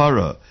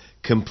kapara,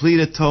 complete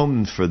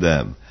atonement for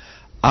them.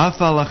 Af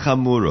ala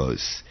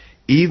chamuros,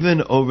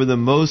 even over the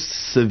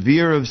most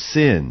severe of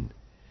sin,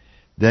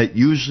 that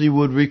usually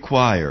would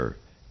require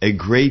a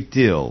great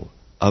deal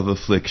of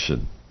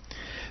affliction.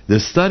 The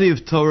study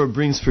of Torah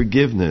brings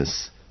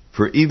forgiveness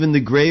for even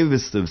the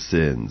gravest of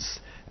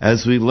sins,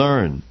 as we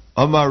learn.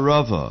 Amar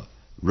Rava.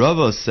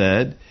 Rava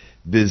said,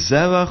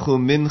 B'zevach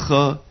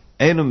u'mincha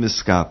enu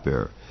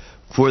miskaper.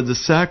 For the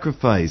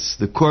sacrifice,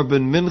 the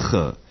korban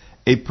mincha,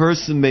 a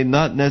person may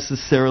not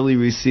necessarily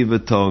receive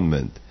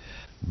atonement,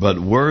 but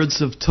words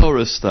of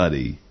Torah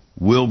study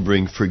will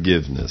bring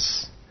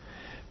forgiveness.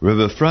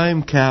 Rav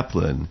Ephraim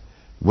Kaplan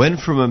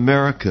went from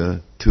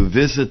America to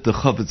visit the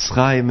Chofetz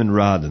Chaim in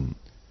Radin.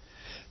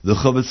 The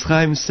Chofetz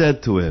Chaim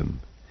said to him,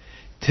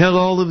 tell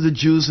all of the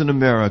Jews in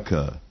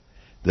America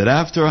that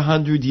after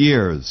 100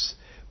 years,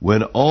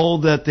 when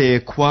all that they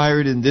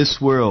acquired in this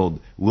world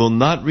will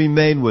not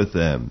remain with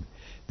them,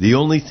 the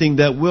only thing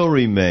that will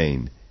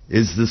remain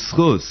is the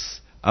schus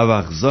of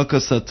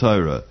achzakas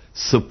haTorah,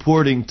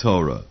 supporting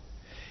Torah.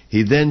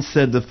 He then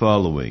said the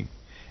following.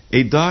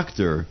 A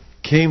doctor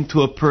came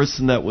to a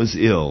person that was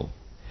ill,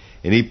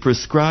 and he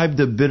prescribed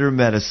a bitter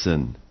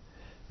medicine.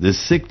 The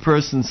sick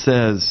person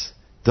says,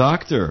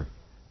 Doctor,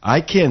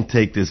 I can't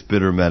take this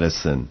bitter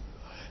medicine.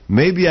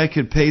 Maybe I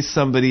could pay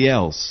somebody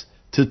else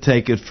to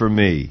take it for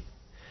me.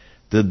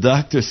 The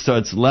doctor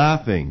starts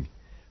laughing.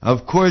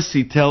 Of course,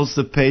 he tells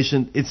the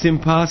patient it's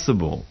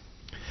impossible.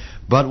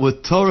 But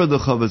with Torah, the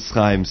Chofetz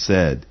Chaim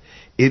said,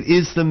 it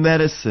is the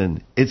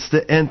medicine, it's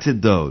the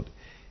antidote.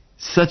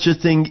 Such a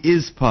thing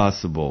is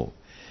possible.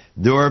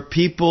 There are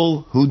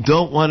people who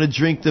don't want to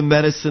drink the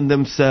medicine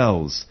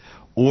themselves,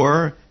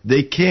 or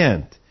they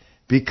can't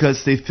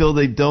because they feel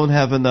they don't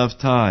have enough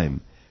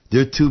time.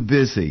 They're too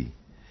busy.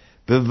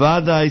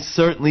 Bevadai,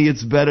 certainly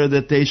it's better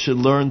that they should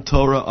learn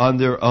Torah on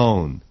their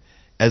own,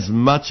 as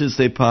much as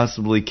they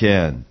possibly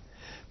can.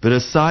 But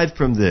aside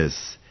from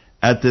this,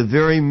 at the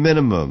very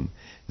minimum,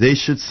 they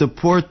should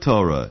support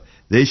Torah.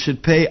 They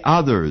should pay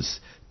others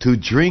to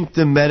drink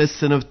the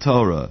medicine of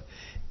Torah,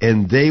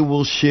 and they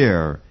will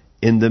share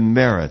in the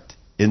merit,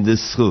 in the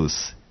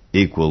schus,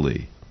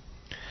 equally.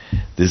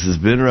 This has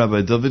been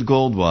Rabbi David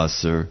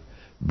Goldwasser,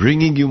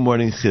 bringing you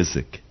Morning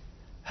Chizuk.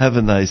 Have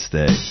a nice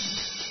day.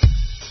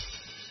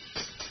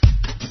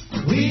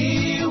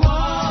 We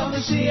want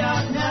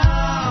Mashiach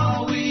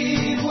now.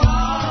 We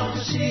want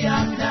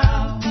Mashiach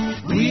now.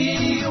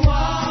 We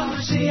want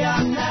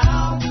Mashiach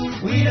now.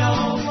 We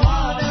don't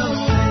want to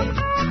wait.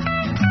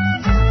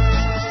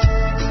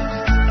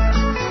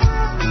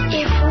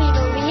 If we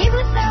believe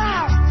with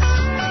our hearts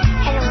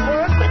and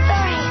work with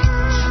our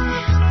hands,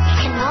 we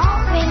can all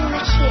bring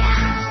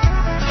Mashiach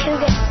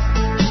together.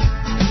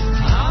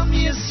 Am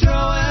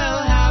Yisroel,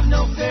 have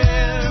no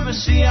fear.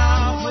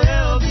 Mashiach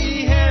will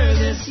be here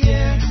this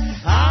year.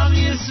 Am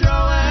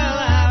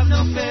Yisroel, have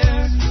no fear.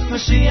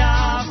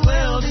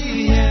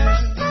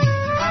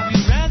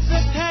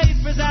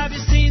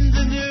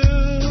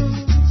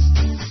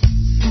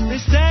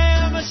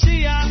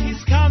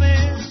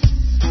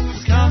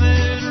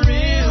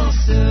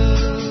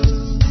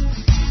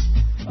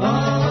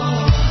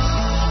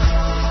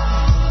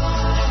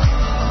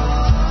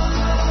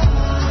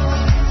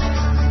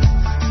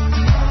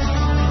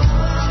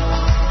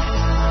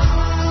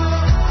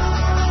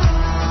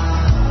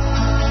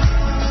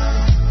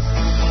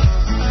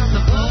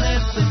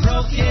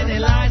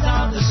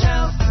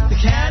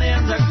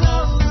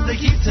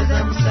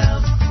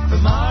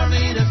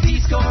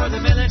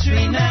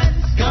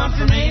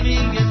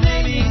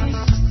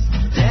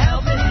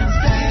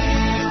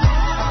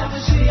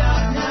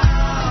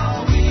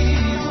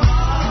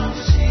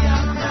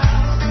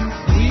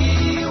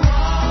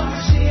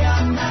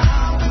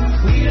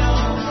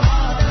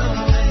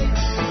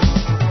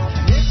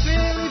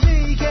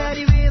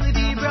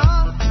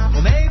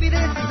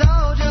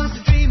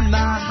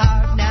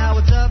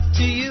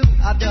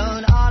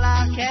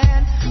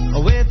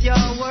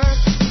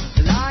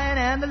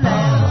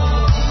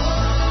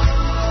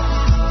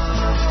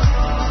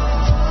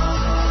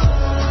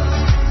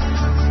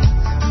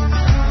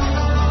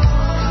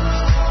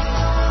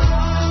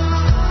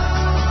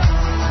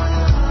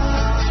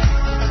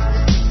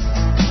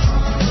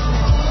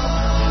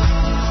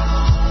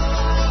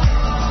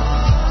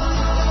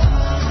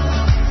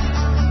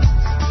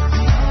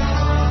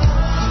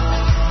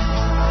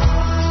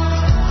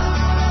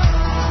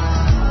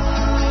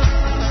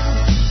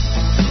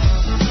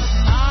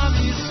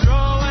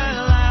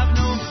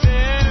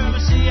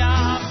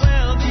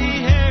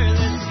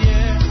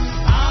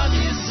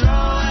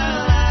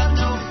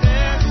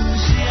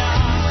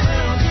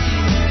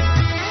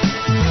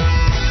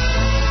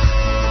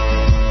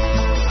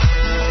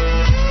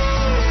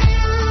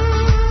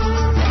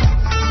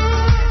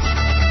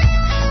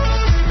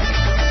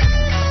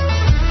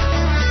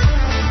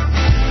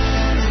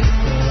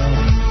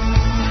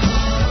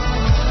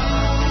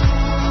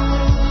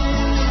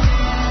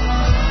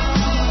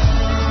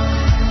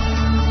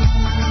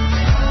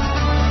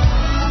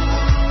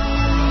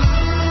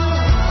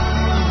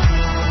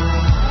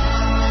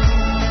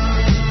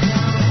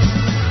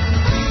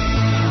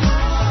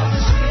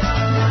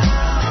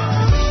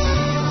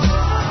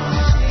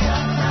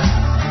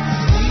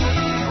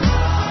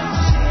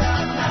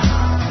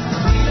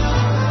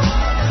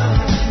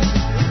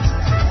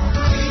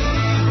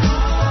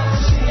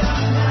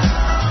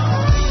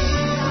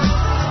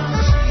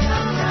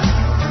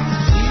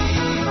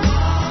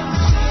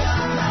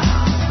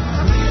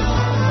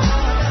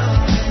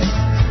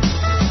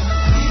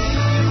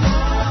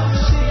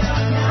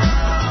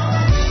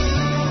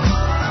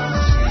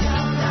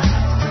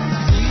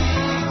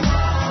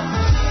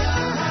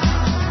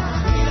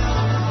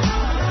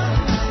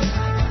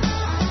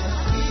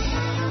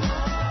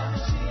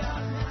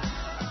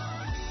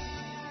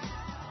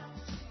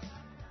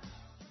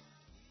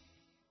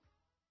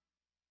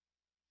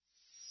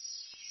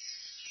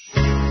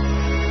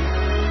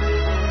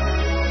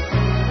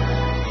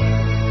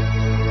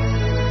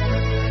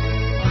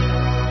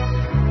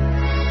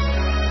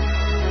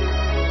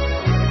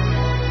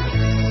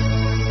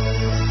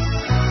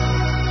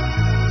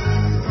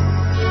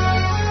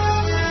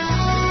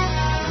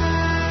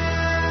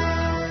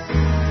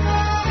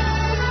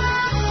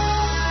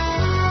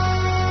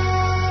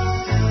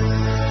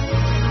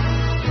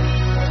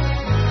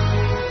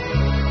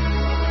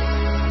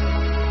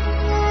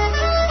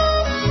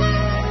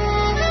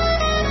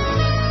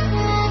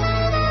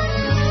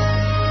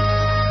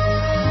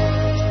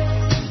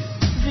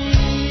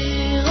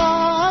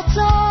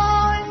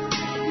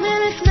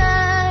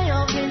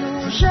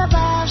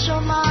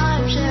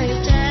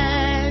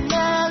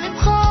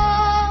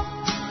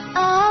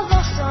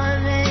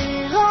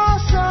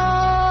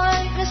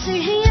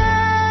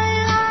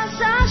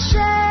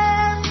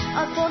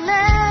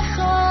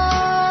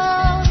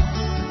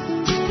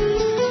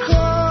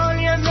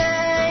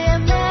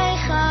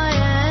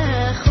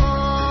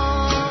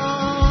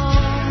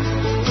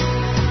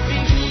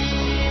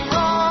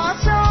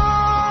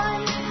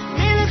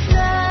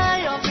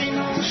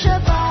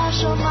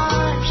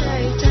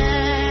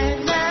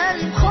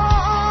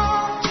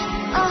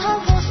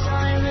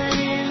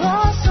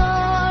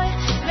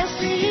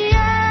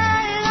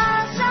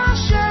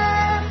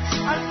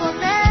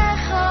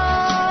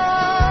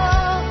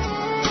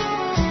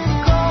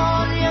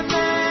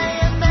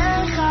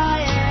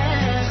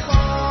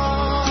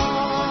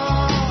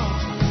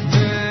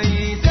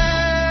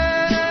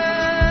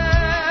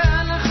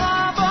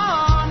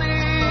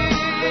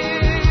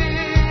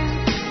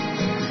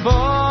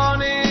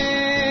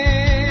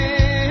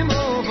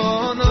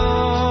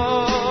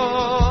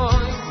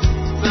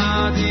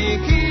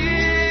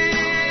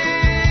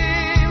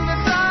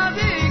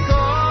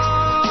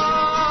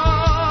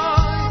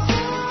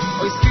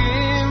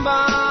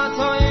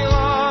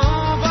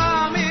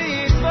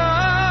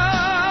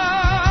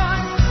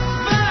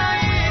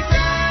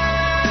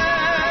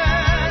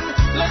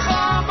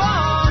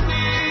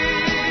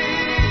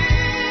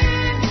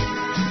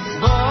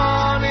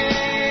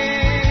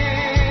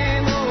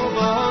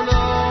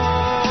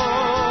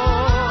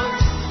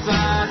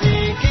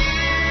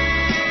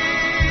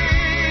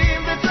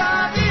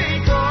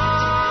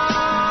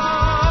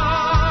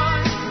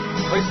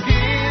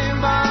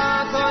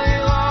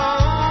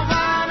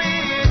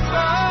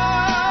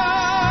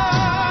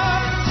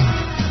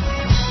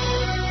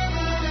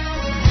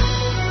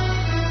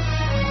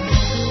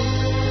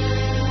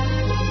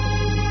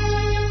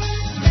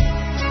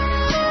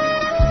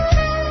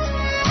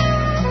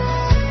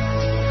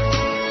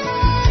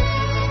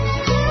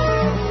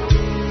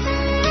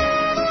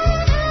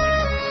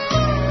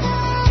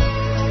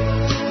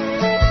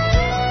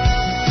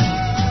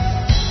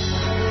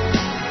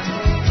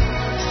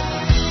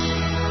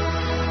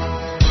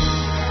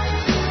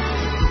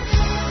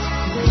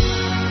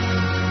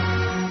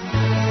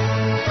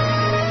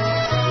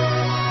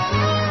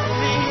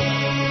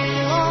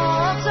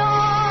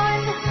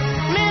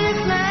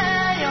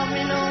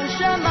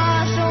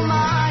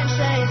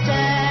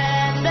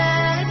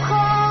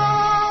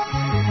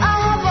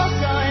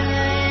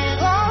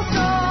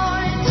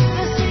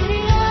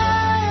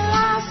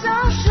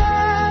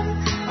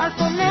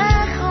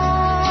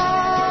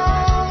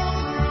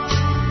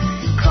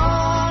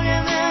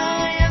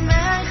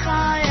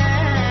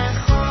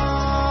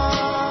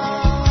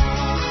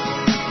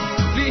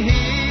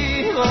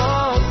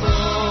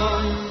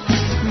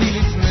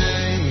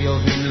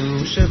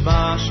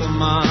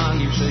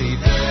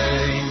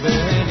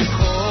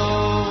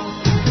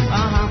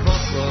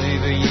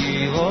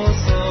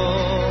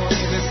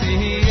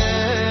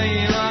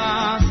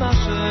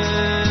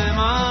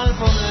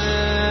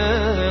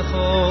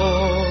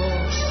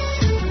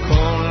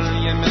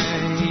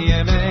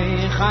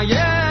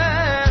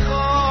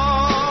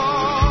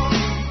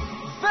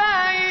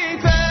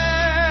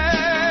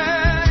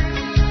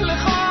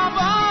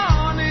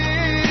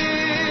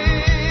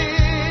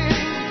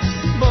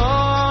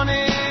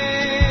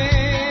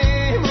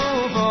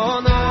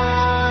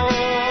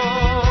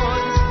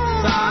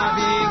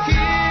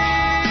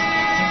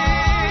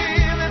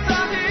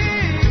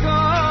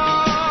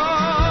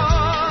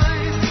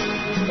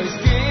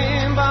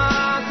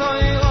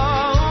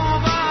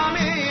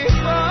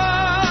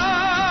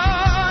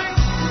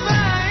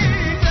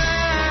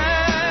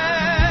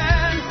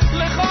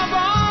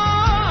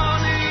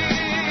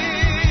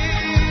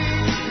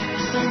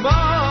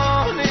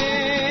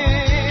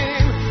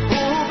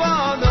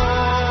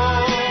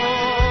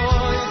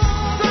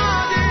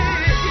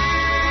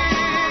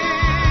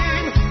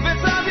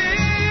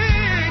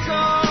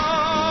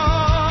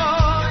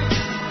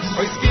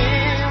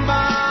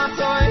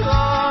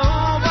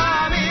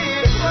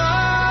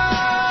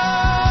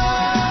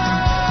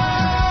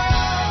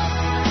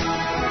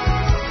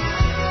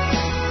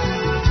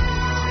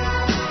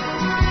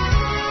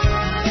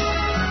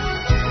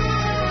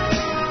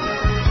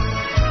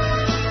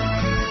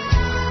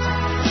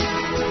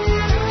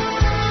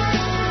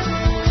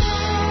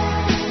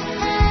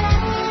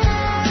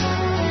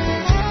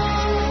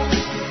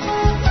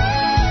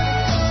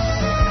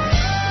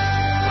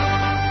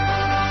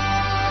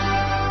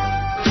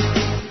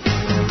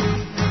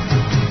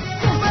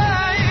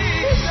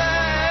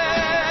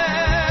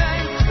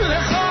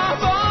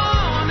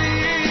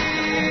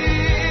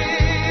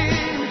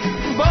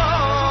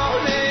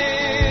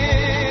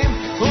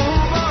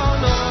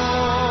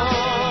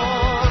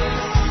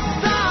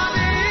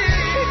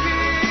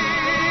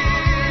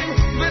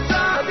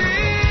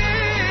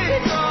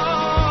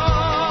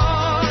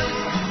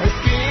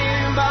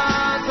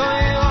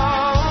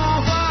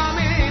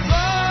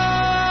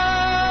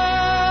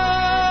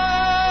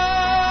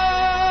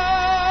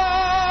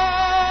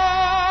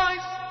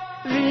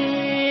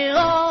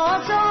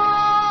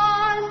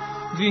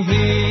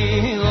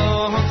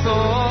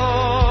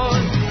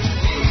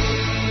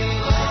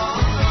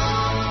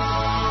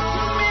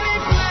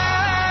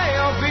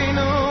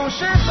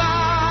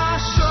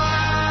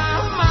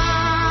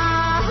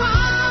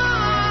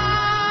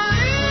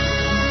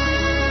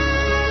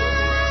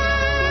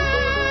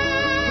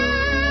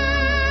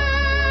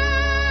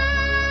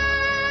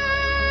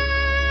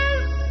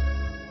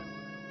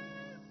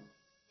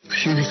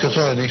 כשהייתי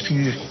קטן,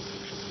 הייתי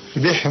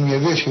לחם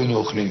יבש היינו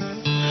אוכלים.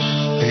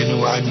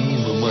 היינו עניים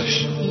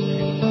ממש.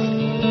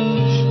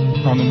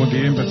 אנו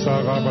מודיעים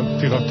בצער רב על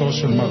פטירתו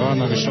של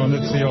מרן הראשון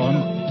לציון,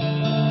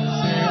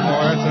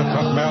 מועצת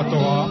חכמי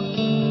התורה,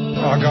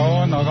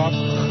 הגאון הרב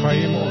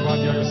חיים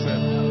עובדיה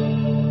יוסף.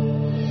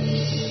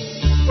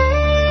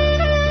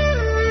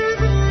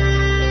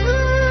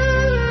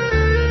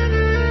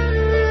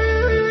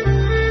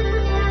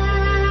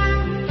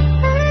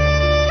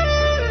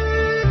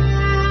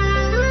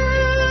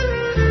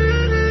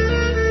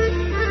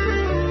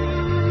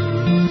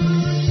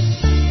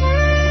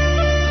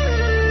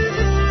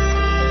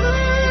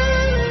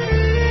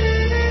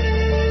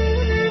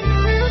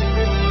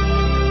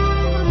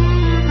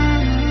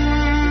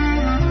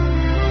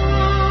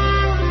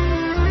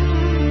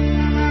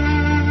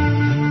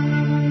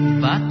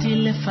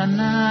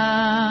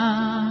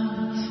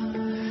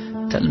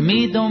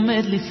 תלמיד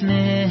עומד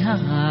לפני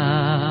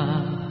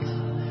הרב,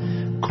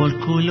 כל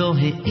כולו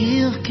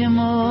האיר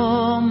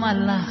כמו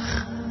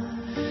מלאך,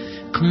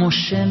 כמו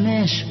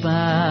שמש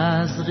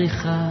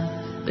בזריחה,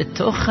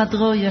 בתוך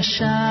חדרו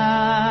ישב,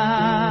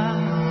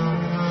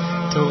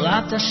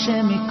 תורת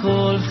השם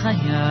מכל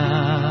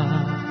חייו,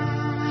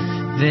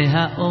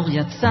 והאור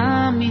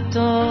יצא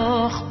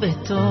מתוך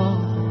ביתו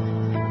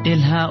אל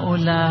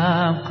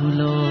העולם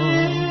כולו.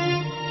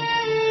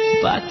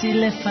 באתי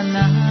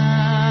לפניו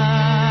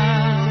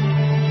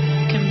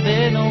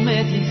בן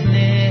עומד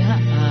לפני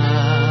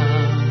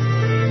העם,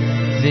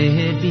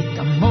 והביט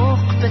עמוק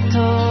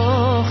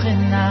בתוך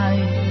עיניי,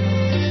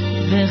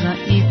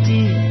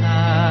 וראיתי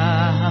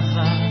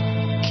אהבה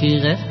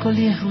קירב כל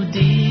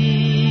יהודי,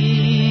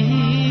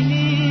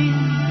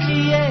 כי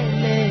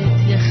ילד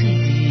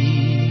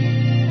יחידי,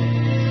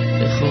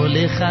 וכל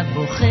אחד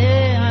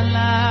בוכה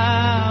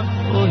עליו,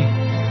 אוי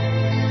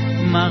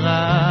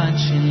מרן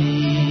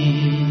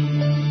שלי,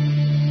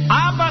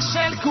 אבא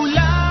של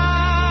כולם,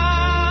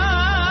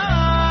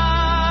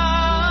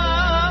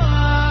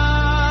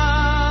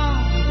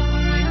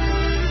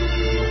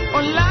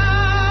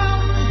 עולם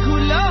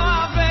כולו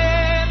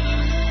אבל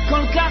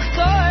כל כך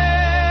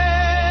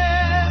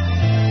כואב,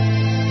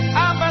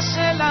 אבא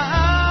של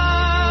העם,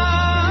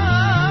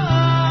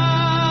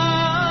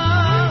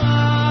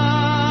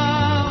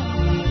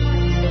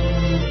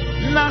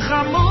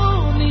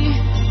 נחמוני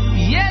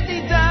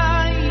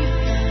ידידיי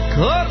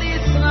כל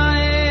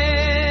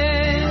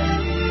ישראל,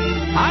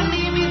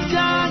 אני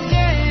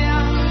מתגעגע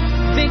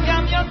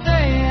וגם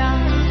יודע,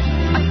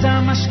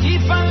 אתה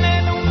משקיף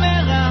עלינו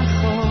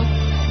מרחוק,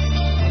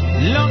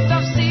 לא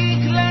תפסיק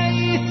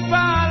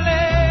להתפלל,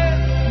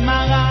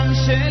 מרן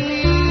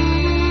שלי.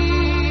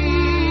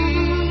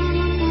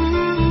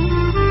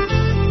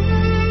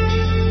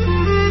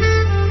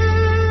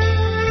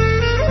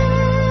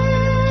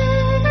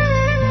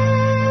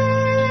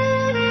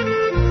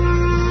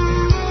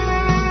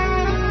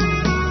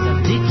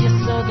 צדיק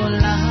יסוד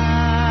עולם,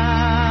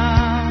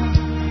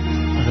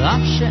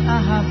 רב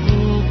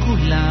שאהבו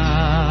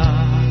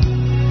כולם,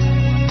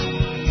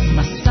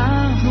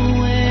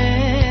 מסרו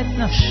את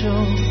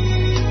נפשו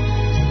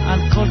על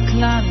כל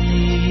כלל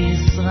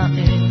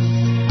ישראל,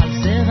 על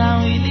זה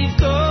ראוי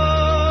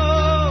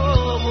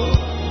לבכור,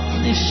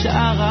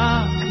 נשאר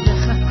רק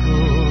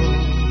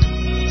לחכות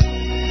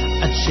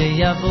עד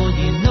שיבוא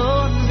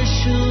ינון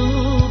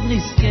ושוב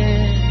נזכה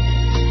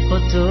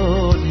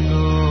אותו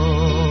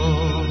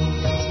לראות.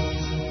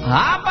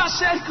 אבא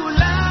של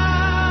כולם,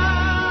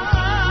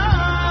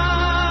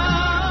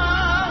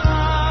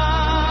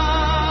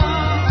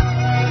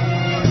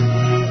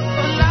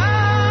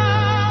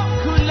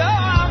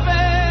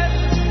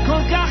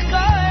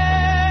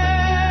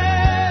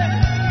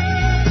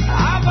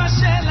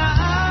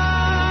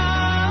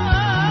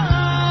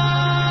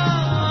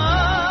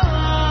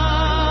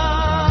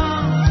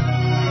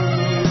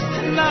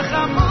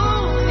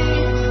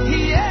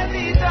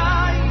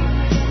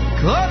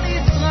 כל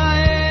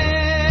ישראל,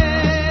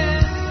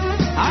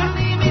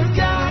 אני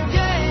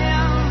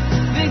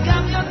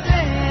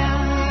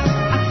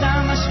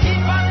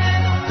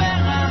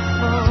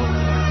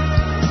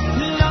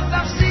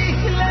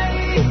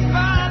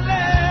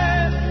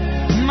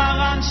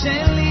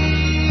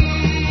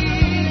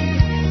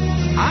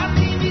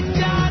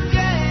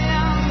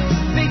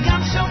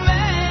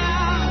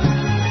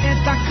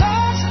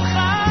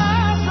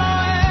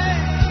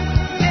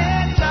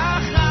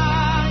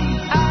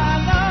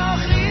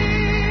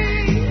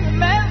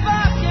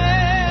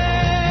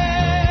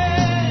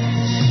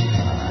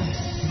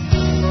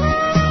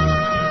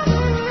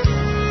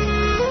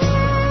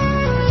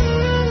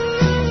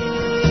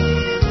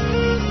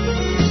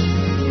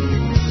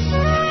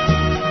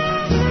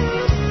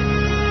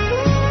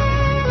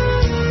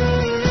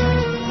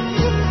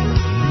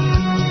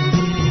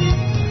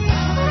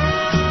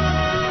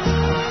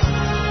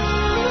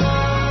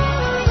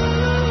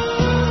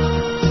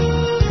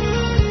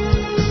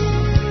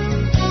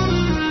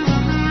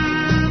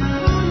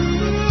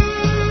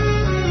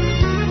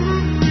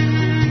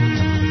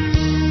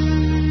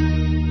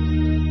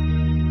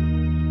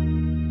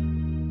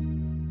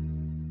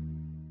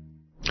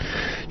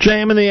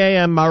JM in the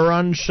AM,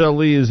 Maran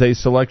Shali is a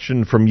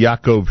selection from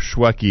Yaakov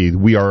Shweki,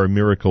 We Are a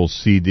Miracle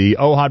CD.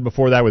 Ohad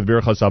before that with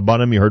Birchas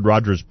Abanim, you heard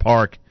Rogers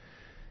Park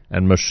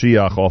and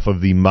Mashiach off of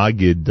the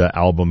Magid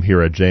album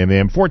here at JM in the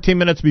AM. 14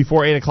 minutes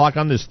before 8 o'clock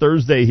on this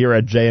Thursday here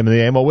at JM in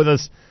the AM. Well, with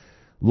us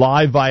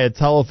live via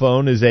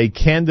telephone is a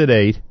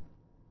candidate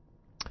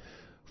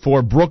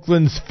for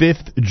Brooklyn's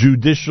 5th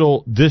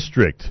Judicial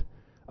District.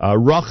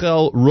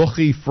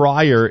 Ruchie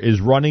Freier is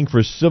running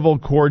for civil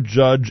court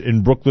judge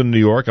in Brooklyn, New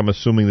York. I'm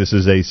assuming this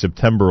is a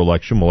September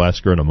election. We'll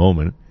ask her in a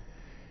moment.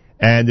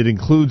 And it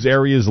includes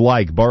areas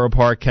like Borough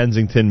Park,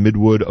 Kensington,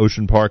 Midwood,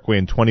 Ocean Parkway,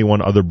 and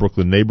 21 other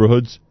Brooklyn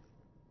neighborhoods.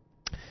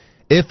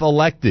 If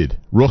elected,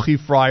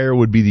 Ruchie Freier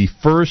would be the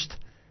first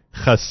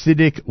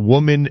Hasidic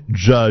woman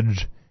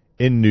judge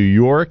in New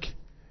York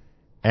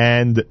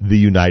and the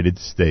United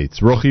States.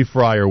 Ruchie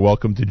Freier,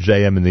 welcome to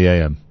JM in the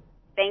AM.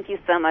 Thank you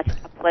so much.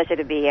 A pleasure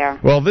to be here.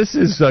 Well, this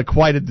is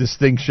quite a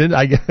distinction.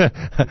 I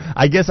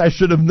guess I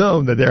should have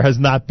known that there has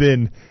not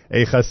been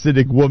a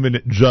Hasidic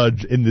woman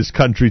judge in this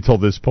country till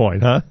this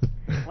point, huh?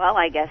 Well,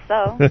 I guess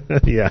so.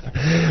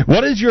 Yeah.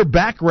 What is your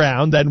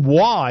background, and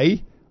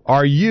why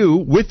are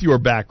you, with your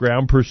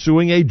background,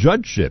 pursuing a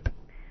judgeship?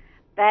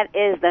 That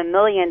is the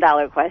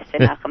million-dollar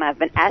question, Nachum. I've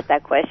been asked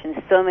that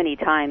question so many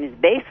times.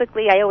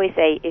 Basically, I always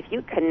say, if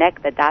you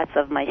connect the dots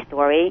of my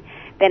story,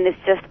 then it's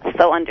just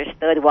so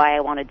understood why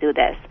I want to do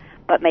this.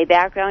 But my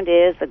background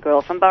is a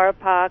girl from Borough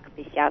Park,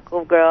 this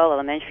Yaakov girl,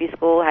 elementary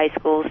school, high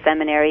school,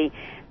 seminary,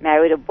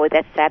 married a boy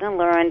that sat and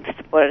learned,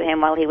 supported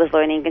him while he was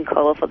learning in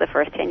Kollel for the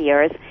first 10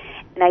 years.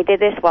 And I did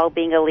this while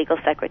being a legal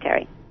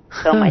secretary.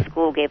 So my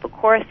school gave a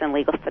course in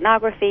legal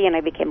stenography, and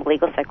I became a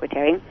legal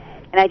secretary.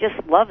 And I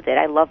just loved it.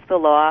 I loved the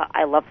law.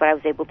 I loved what I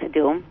was able to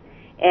do.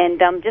 And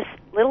just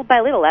little by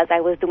little, as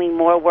I was doing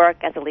more work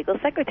as a legal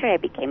secretary, I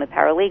became a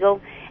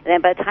paralegal. And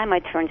then by the time I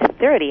turned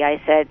 30,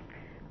 I said,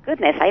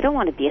 goodness, I don't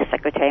want to be a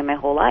secretary my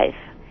whole life.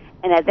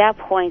 And at that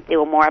point, there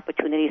were more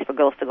opportunities for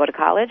girls to go to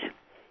college.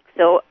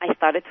 So I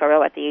started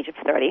Torah at the age of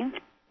 30.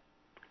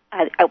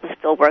 I was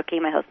still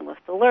working. My husband was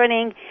still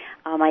learning.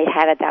 I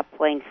had at that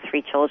point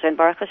 3 children,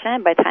 Baruch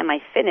Hashem. By the time I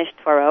finished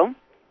Torah,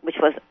 which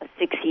was a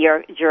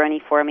 6-year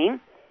journey for me,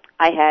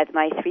 I had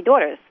my 3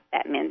 daughters.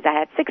 That means I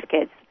had 6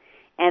 kids.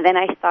 And then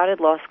I started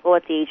law school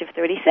at the age of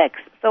 36.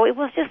 So it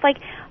was just like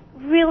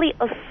really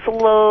a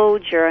slow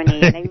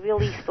journey, and I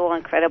really saw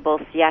incredible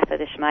siyata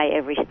d'shmai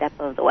every step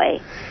of the way.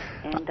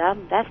 And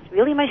that's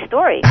really my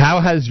story.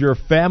 How has your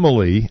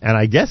family, and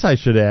I guess I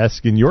should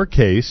ask in your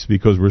case,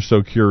 because we're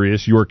so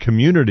curious, your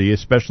community,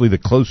 especially the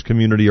close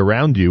community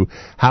around you,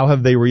 how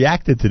have they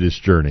reacted to this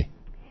journey?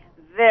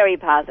 Very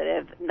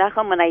positive.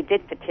 Nachum, when I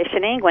did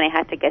petitioning, when I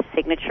had to get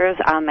signatures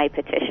on my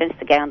petitions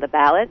to get on the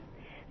ballot,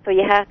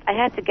 I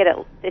had to get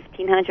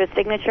 1,500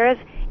 signatures.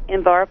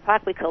 In Borough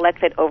Park, we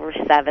collected over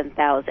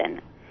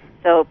 7,000.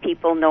 So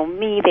people know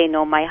me, they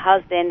know my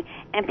husband,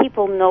 and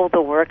people know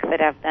the work that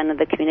I've done in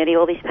the community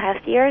all these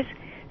past years.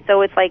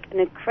 So it's like an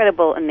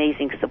incredible,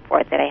 amazing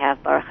support that I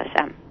have, Baruch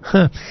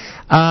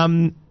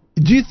Hashem.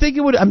 Do you think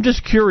it would, I'm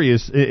just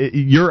curious,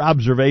 your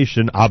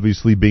observation,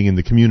 obviously being in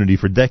the community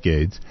for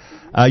decades,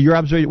 your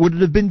observation, would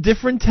it have been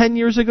different 10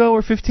 years ago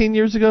or 15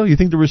 years ago? You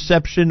think the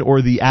reception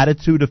or the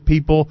attitude of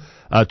people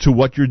to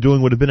what you're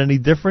doing would have been any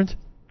different?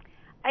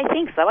 I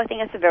think so. I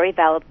think that's a very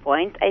valid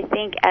point. I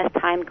think as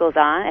time goes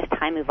on, as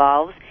time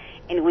evolves,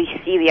 and we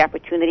see the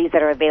opportunities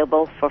that are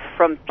available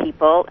from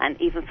people, and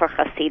even for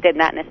Hasidim,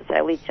 not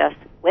necessarily just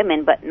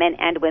women, but men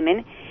and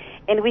women,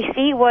 and we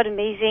see what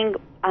amazing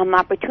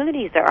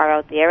opportunities there are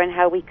out there and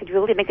how we could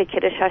really make a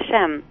Kiddush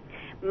Hashem.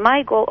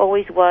 My goal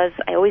always was,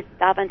 I always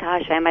daven to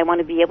Hashem, I want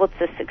to be able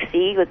to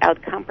succeed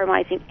without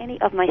compromising any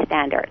of my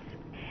standards.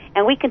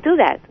 And we can do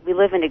that. We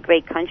live in a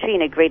great country,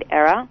 in a great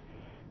era,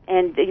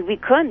 and we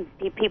couldn't.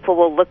 People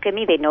will look at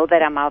me, they know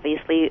that I'm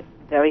obviously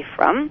very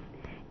from,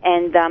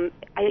 and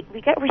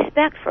we get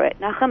respect for it.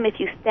 Nachum, if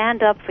you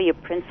stand up for your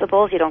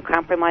principles, you don't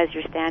compromise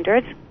your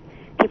standards,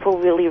 people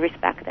really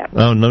respect them.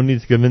 Oh, no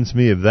need to convince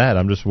me of that.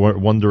 I'm just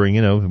wondering,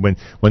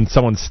 when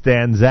someone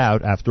stands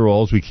out, after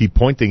all, as we keep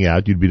pointing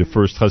out, you'd be the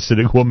first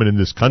Hasidic woman in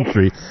this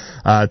country.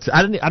 I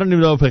don't even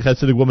know if a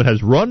Hasidic woman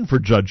has run for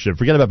judgeship.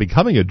 Forget about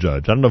becoming a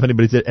judge. I don't know if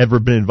anybody's ever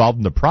been involved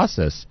in the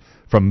process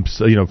from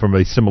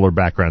a similar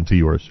background to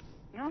yours.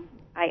 No,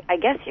 I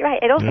guess you're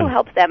right. It also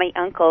helps that my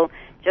uncle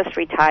just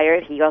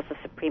retired. He was a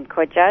Supreme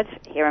Court judge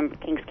here in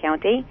Kings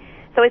County.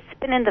 So it's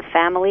been in the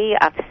family.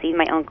 I've seen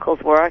my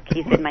uncle's work.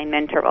 He's been my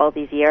mentor all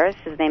these years.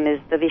 His name is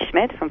Davi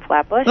Schmidt from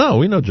Flatbush. Oh,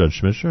 we know Judge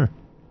Schmidt, sure.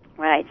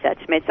 Right, Judge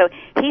Schmidt. So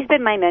he's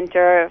been my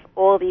mentor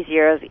all these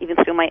years, even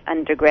through my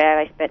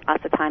undergrad. I spent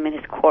lots of time in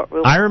his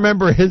courtroom. I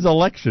remember his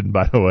election,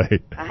 by the way.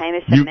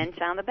 Behind the bench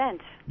on the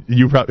bench.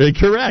 You probably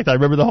correct. I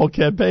remember the whole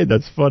campaign.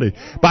 That's funny.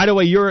 Yeah. By the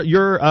way,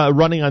 you're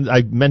running on.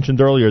 I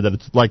mentioned earlier that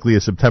it's likely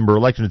a September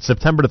election. It's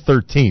September the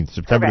 13th.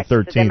 September Correct. the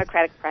 13th. The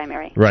Democratic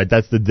primary. Right.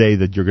 That's the day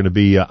that you're going to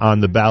be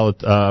on the ballot.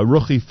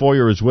 Ruchie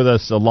Freier is with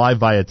us live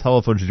via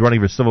telephone. She's running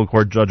for civil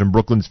court judge in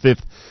Brooklyn's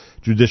 5th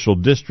Judicial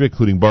District,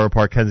 including Borough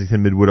Park,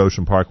 Kensington, Midwood,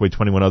 Ocean Parkway,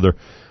 21 other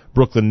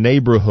Brooklyn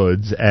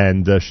neighborhoods,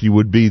 and she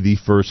would be the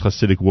first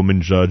Hasidic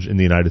woman judge in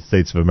the United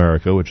States of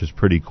America, which is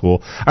pretty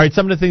cool. All right,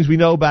 some of the things we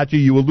know about you.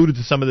 You alluded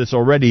to some of this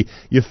already.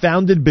 You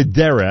founded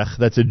B'derech.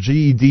 That's a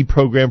GED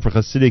program for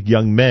Hasidic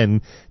young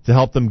men to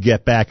help them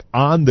get back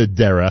on the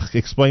derech.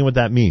 Explain what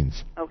that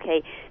means.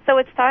 Okay, so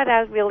it started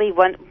out really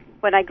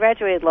when I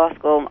graduated law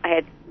school. I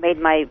had made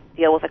my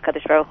deal with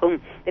HaKadosh Baruch Hu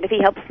that if he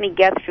helps me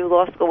get through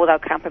law school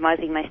without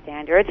compromising my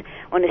standards,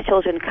 when his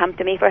children come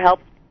to me for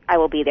help, I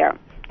will be there.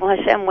 Well,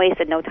 Hashem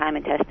wasted no time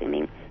in testing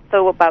me.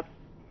 So about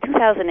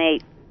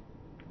 2008,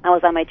 I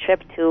was on my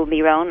trip to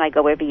Miron. I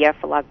go every year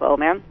for Lag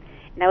BaOmer.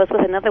 And I was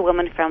with another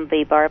woman from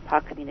the Bar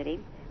Park community.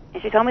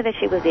 And she told me that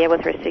she was there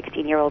with her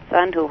 16-year-old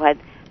son who had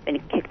been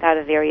kicked out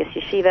of various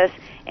yeshivas,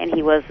 and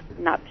he was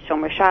not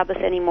Shomer Shabbos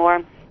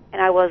anymore.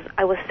 And I was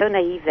so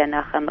naive then,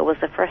 Nachum. It was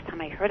the first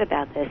time I heard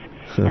about this.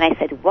 And I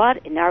said,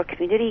 what? In our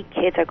community,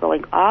 kids are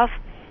going off?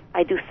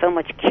 I do so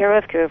much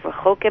kiruv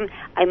rechokim.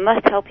 I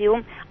must help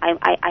you.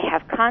 I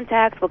have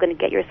contacts. We're going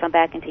to get your son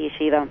back into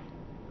yeshiva.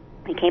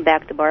 I came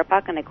back to Bar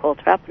Park, and I called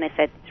her up, and I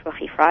said, it's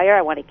Ruchie Freier.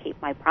 I want to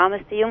keep my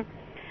promise to you.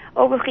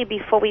 Oh, Ruchie,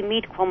 before we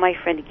meet, call my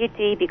friend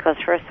Gitti, because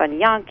her son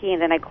Yankee,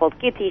 and then I called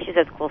Gitti. She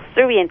says, call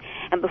Suri.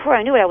 And before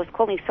I knew it, I was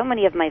calling so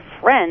many of my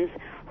friends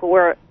who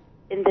were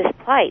in this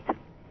plight.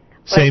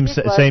 Same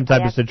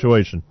type of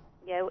situation.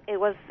 Yeah, it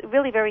was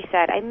really very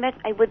sad.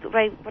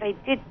 What I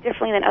did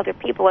differently than other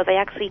people was I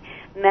actually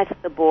met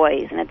the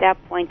boys, and at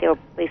that point they were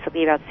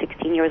basically about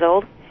 16 years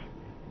old,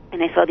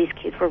 and I saw these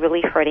kids were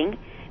really hurting.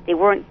 They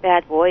weren't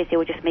bad boys; they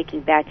were just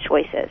making bad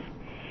choices,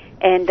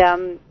 and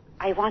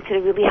I wanted to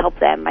really help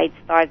them. I'd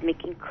start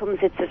making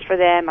kumzitzes for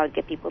them. I would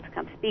get people to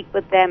come speak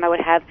with them. I would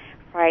have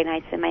Friday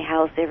nights in my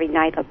house every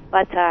night, a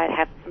bata. I'd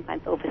have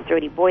sometimes over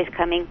 30 boys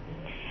coming.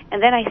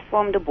 And then I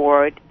formed a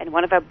board, and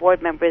one of our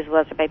board members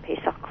was Rabbi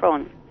Pesach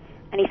Kron.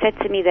 And he said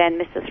to me then,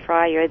 Mrs.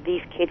 Freier,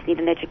 these kids need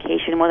an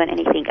education more than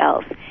anything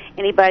else.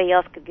 Anybody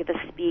else could give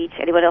a speech,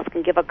 anyone else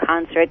can give a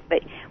concert, but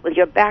with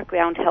your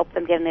background, help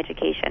them get an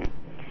education.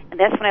 And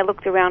that's when I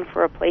looked around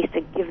for a place to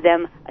give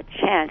them a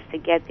chance to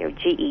get their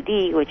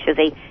GED, which is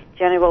a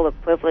general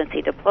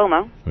equivalency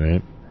diploma,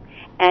 right,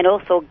 and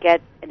also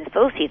get an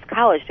associate's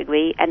college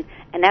degree and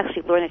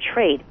actually learn a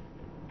trade.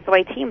 So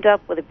I teamed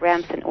up with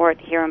Bramson Ort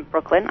here in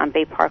Brooklyn on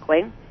Bay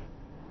Parkway,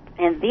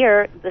 and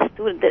there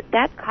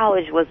that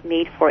college was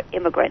made for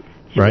immigrants,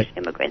 Jewish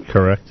immigrants.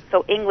 Correct.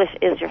 So English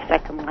is your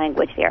second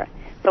language there.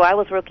 So I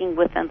was working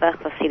within the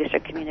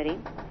Hasidic community,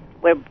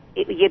 where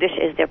Yiddish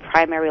is their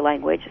primary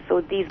language.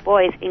 So these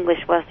boys, English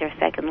was their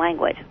second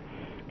language,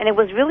 and it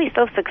was really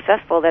so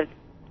successful that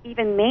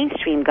even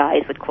mainstream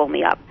guys would call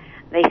me up.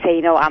 They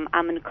say,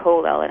 I'm in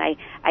Kollel, and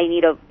I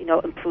need to,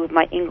 improve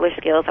my English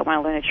skills. I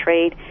want to learn a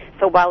trade.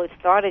 So while it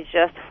started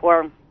just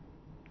for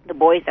the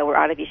boys that were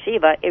out of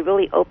yeshiva, it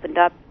really opened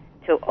up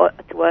to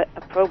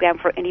a program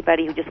for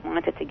anybody who just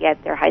wanted to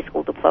get their high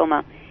school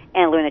diploma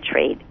and learn a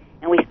trade.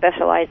 And we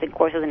specialized in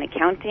courses in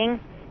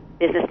accounting,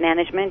 business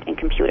management, and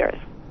computers.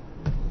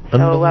 So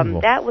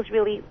that was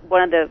really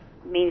one of the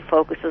main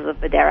focuses of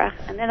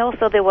B'derech. And then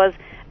also there was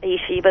a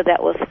yeshiva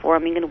that was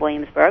forming in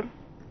Williamsburg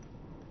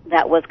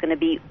that was going to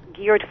be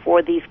geared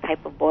for these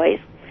type of boys,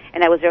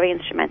 and I was very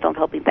instrumental in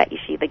helping that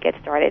yeshiva get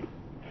started.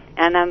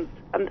 And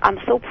I'm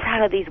so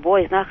proud of these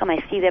boys. Nachum,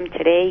 I see them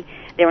today.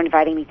 They're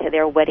inviting me to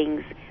their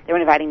weddings. They're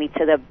inviting me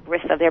to the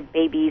bris of their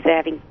babies. They're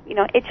having,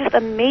 it's just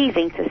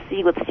amazing to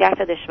see with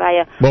Siyata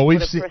Deshvaya what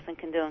a person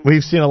can do.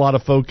 We've seen a lot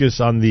of focus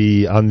on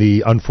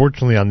the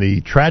unfortunately on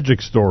the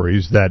tragic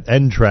stories that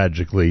end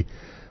tragically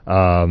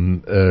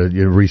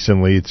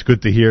recently. It's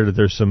good to hear that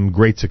there's some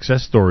great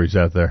success stories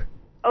out there.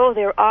 Oh,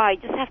 there are. You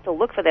just have to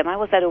look for them. I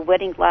was at a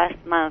wedding last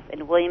month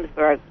in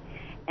Williamsburg,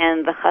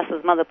 and the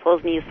chassid's mother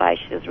pulls me aside.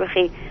 She says,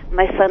 Ruchie,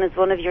 my son is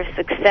one of your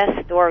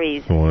success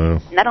stories. Wow.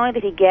 Not only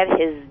did he get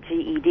his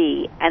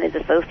GED and his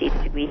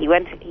associate's degree, he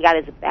got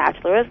his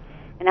bachelor's,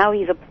 and now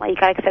he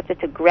got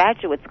accepted to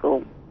graduate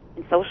school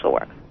in social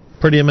work.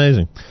 Pretty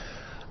amazing.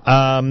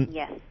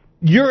 Yes.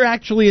 You're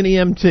actually an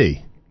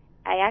EMT.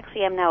 I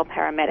actually am now a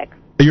paramedic.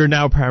 You're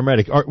now a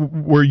paramedic.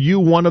 Were you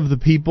one of the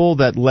people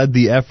that led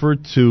the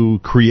effort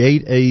to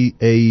create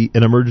an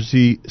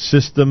emergency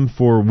system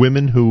for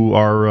women who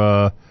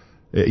are,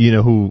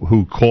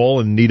 who call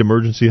and need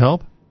emergency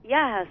help?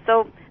 Yeah.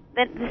 So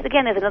this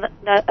again is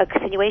a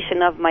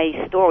continuation of my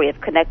story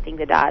of connecting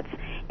the dots.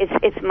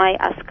 It's my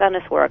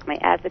askanas work, my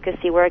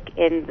advocacy work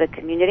in the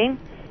community.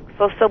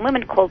 So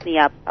women called me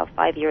up about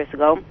 5 years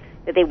ago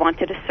that they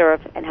wanted to serve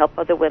and help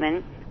other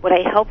women. Would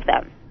I help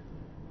them?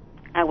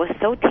 I was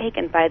so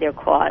taken by their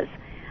cause.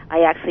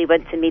 I actually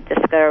went to meet the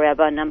Skver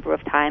Rebbe a number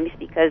of times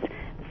because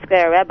the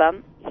Skver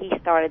Rebbe, he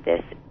started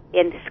this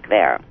in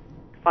Skver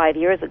 5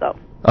 years ago.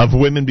 Of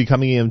women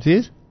becoming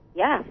EMTs?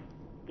 Yeah,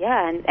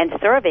 and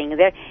serving.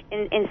 They're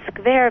in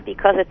Skver,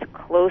 because it's a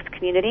closed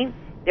community,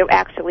 they're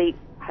actually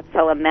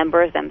Hatzalah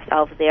members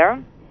themselves there,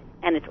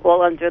 and it's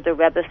all under the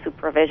Rebbe's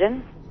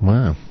supervision.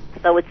 Wow.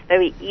 So it's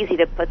very easy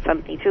to put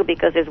something through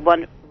because there's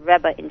one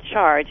Rebbe in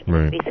charge, and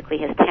it's basically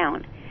his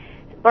town.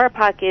 Bar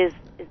Park is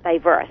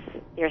diverse.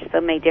 There's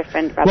so many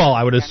different... Well,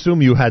 I would assume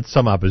you had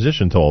some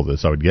opposition to all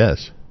this, I would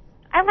guess.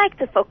 I like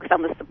to focus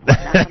on the support.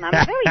 I'm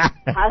a very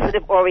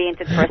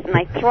positive-oriented person.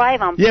 I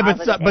thrive on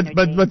positive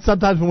energy. But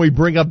sometimes when we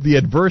bring up the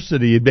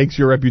adversity, it makes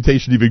your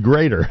reputation even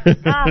greater.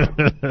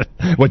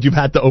 What you've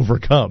had to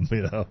overcome,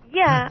 you know.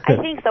 Yeah, I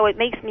think so. It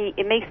makes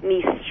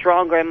me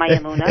stronger in my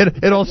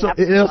emunah.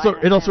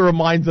 It also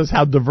reminds us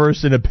how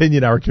diverse in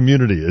opinion our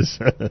community is.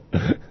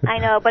 I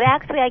know, but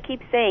actually, I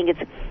keep saying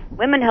it's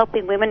Women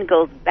Helping Women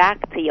goes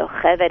back to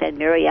Yocheved and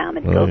Miriam.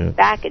 It goes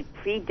back. It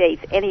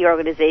predates any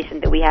organization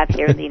that we have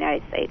here in the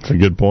United States. That's a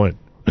good point.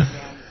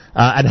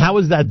 And how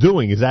is that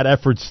doing? Is that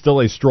effort still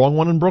a strong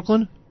one in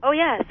Brooklyn? Oh,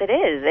 yes, it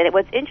is. And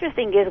what's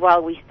interesting is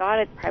while we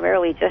started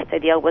primarily just to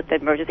deal with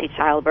emergency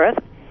childbirth,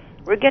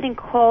 we're getting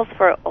calls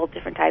for all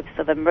different types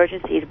of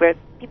emergencies where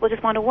people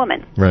just want a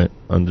woman. Right,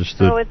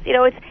 understood. So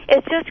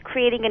it's just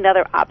creating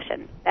another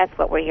option. That's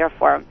what we're here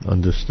for.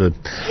 Understood.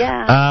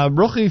 Yeah.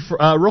 Ruchie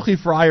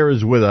Freier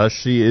is with us.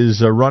 She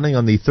is running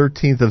on the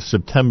 13th of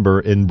September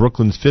in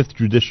Brooklyn's 5th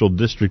Judicial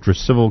District for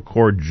Civil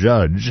Court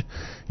Judge.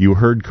 You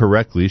heard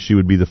correctly. She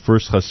would be the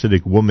first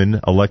Hasidic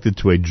woman elected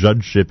to a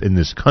judgeship in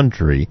this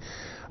country.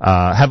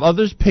 Have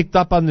others picked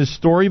up on this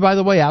story, by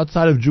the way,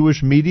 outside of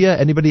Jewish media?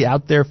 Anybody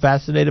out there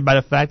fascinated by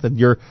the fact that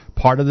you're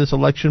part of this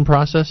election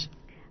process?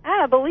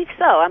 I believe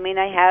so. I mean,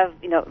 I have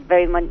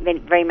very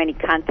many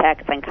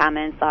contacts and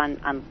comments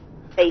on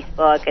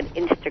Facebook and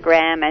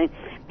Instagram, and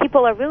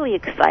people are really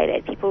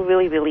excited. People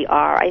really, really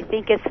are. I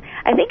think it's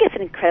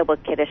an incredible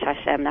Kiddush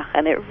Hashem,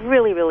 and it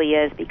really, really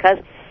is, because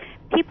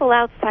people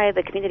outside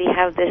the community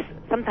have this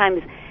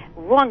sometimes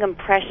wrong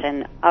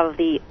impression of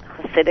the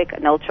Hasidic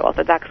and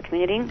ultra-Orthodox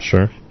community.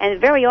 Sure. And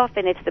very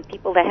often it's the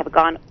people that have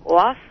gone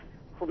off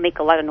who make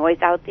a lot of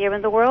noise out there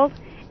in the world.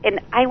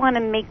 And I want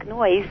to make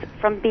noise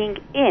from being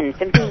in,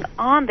 from being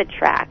on the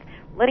track,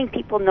 letting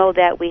people know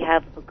that we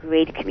have a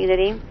great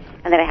community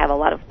and that I have a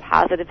lot of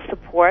positive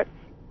support.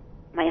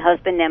 My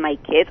husband and my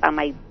kids are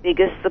my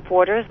biggest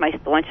supporters, my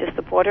staunchest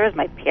supporters,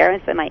 my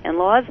parents and my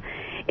in-laws.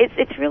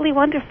 It's really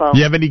wonderful. Do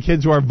you have any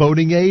kids who are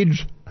voting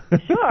age?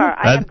 Sure,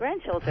 I have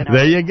grandchildren.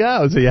 There you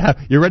go. So you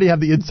already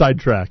have the inside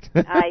track.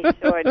 I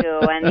sure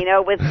do, and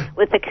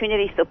with the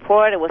community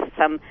support and with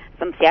some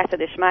siyata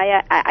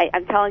d'shmaya,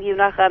 I'm telling you,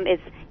 Nachum,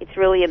 it's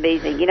really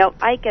amazing.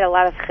 I get a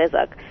lot of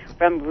chizuk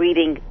from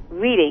reading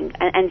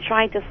and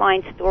trying to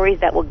find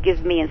stories that will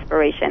give me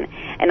inspiration,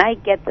 and I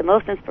get the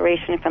most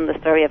inspiration from the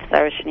story of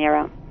Sarah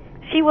Schneera.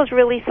 She was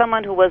really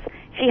someone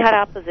she had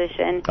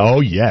opposition.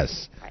 Oh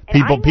yes.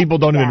 People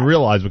don't even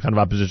realize what kind of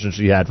opposition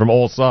she had from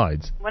all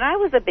sides. When I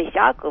was a Beis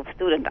Yaakov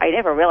student, I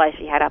never realized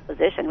she had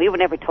opposition. We were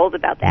never told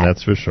about that.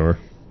 That's for sure.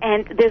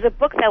 And there's a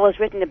book that was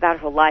written about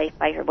her life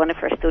by one of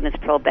her students,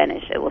 Pearl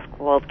Benish. It was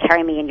called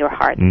Carry Me in Your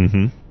Heart.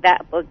 Mm-hmm.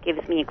 That book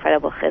gives me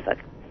incredible chizuk.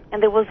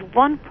 And there was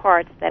one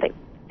part that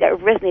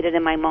resonated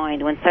in my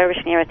mind when Sarah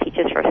Schneera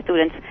teaches her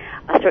students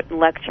a certain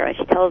lecture. And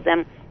she tells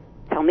them,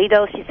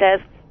 Talmidos, she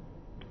says,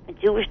 a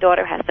Jewish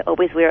daughter has to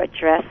always wear a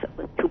dress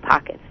with two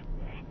pockets.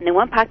 And in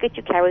one pocket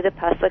you carry the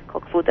pasuk,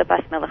 Kol Kvuda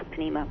Bas Melech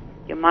Pnima.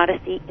 Your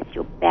modesty is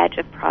your badge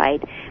of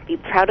pride. Be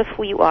proud of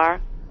who you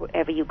are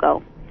wherever you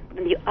go. But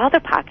in the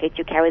other pocket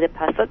you carry the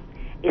pasuk,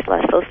 Is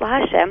Lasos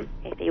LaHashem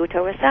Eteu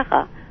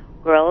Torasecha.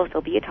 Girls,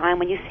 there'll be a time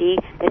when you see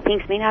that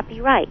things may not be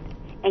right,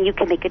 and you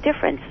can make a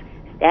difference.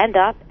 Stand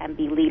up and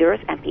be leaders,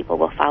 and people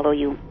will follow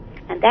you.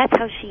 And that's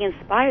how she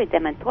inspired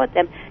them and taught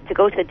them to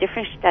go to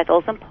different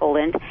shtetls in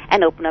Poland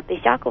and open up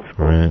Beis Yaakov schools.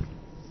 Right.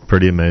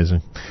 Pretty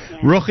amazing.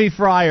 Yeah. Ruchie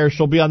Freier,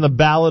 she'll be on the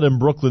ballot in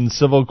Brooklyn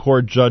Civil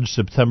Court Judge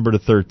September the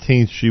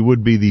 13th. She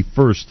would be the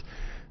first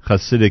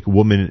Hasidic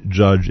woman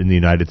judge in the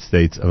United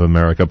States of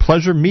America.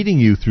 Pleasure meeting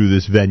you through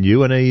this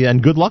venue,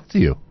 and good luck to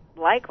you.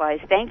 Likewise.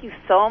 Thank you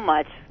so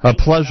much. A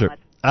pleasure.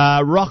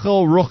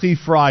 Ruchie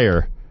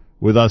Freier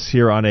with us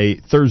here on a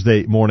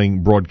Thursday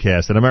morning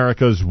broadcast. And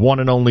America's one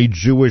and only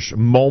Jewish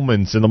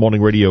Moments in the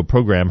Morning radio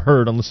program,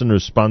 heard on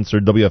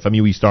listeners-sponsored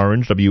WFMU East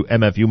Orange,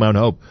 WMFU Mount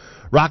Hope,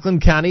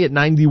 Rockland County at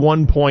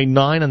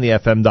 91.9 on the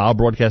FM dial,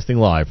 broadcasting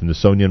live from the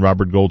Sonia and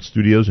Robert Gold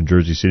studios in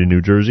Jersey City,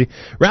 New Jersey.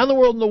 Around the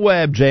world on the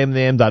web,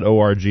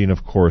 jmnam.org, and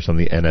of course on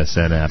the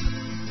NSN app.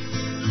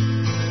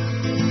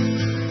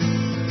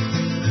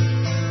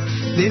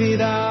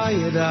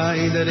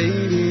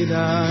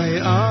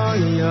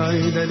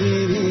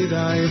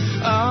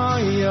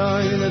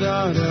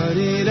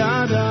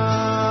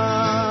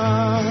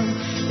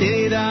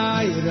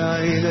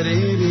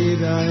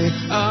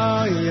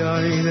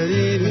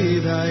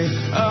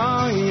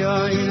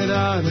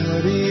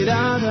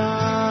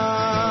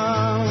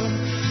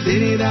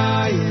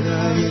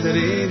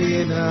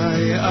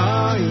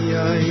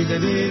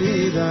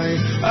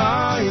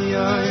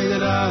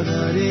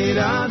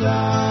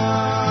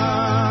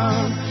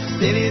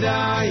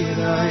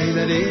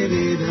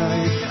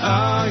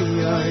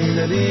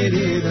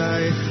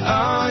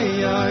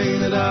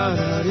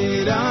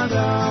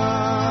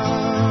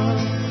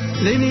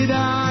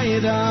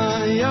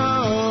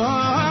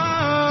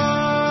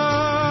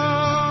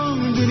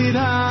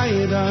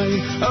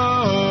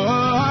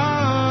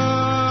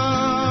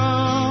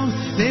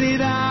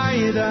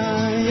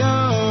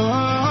 Oh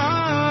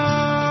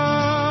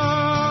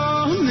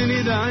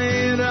la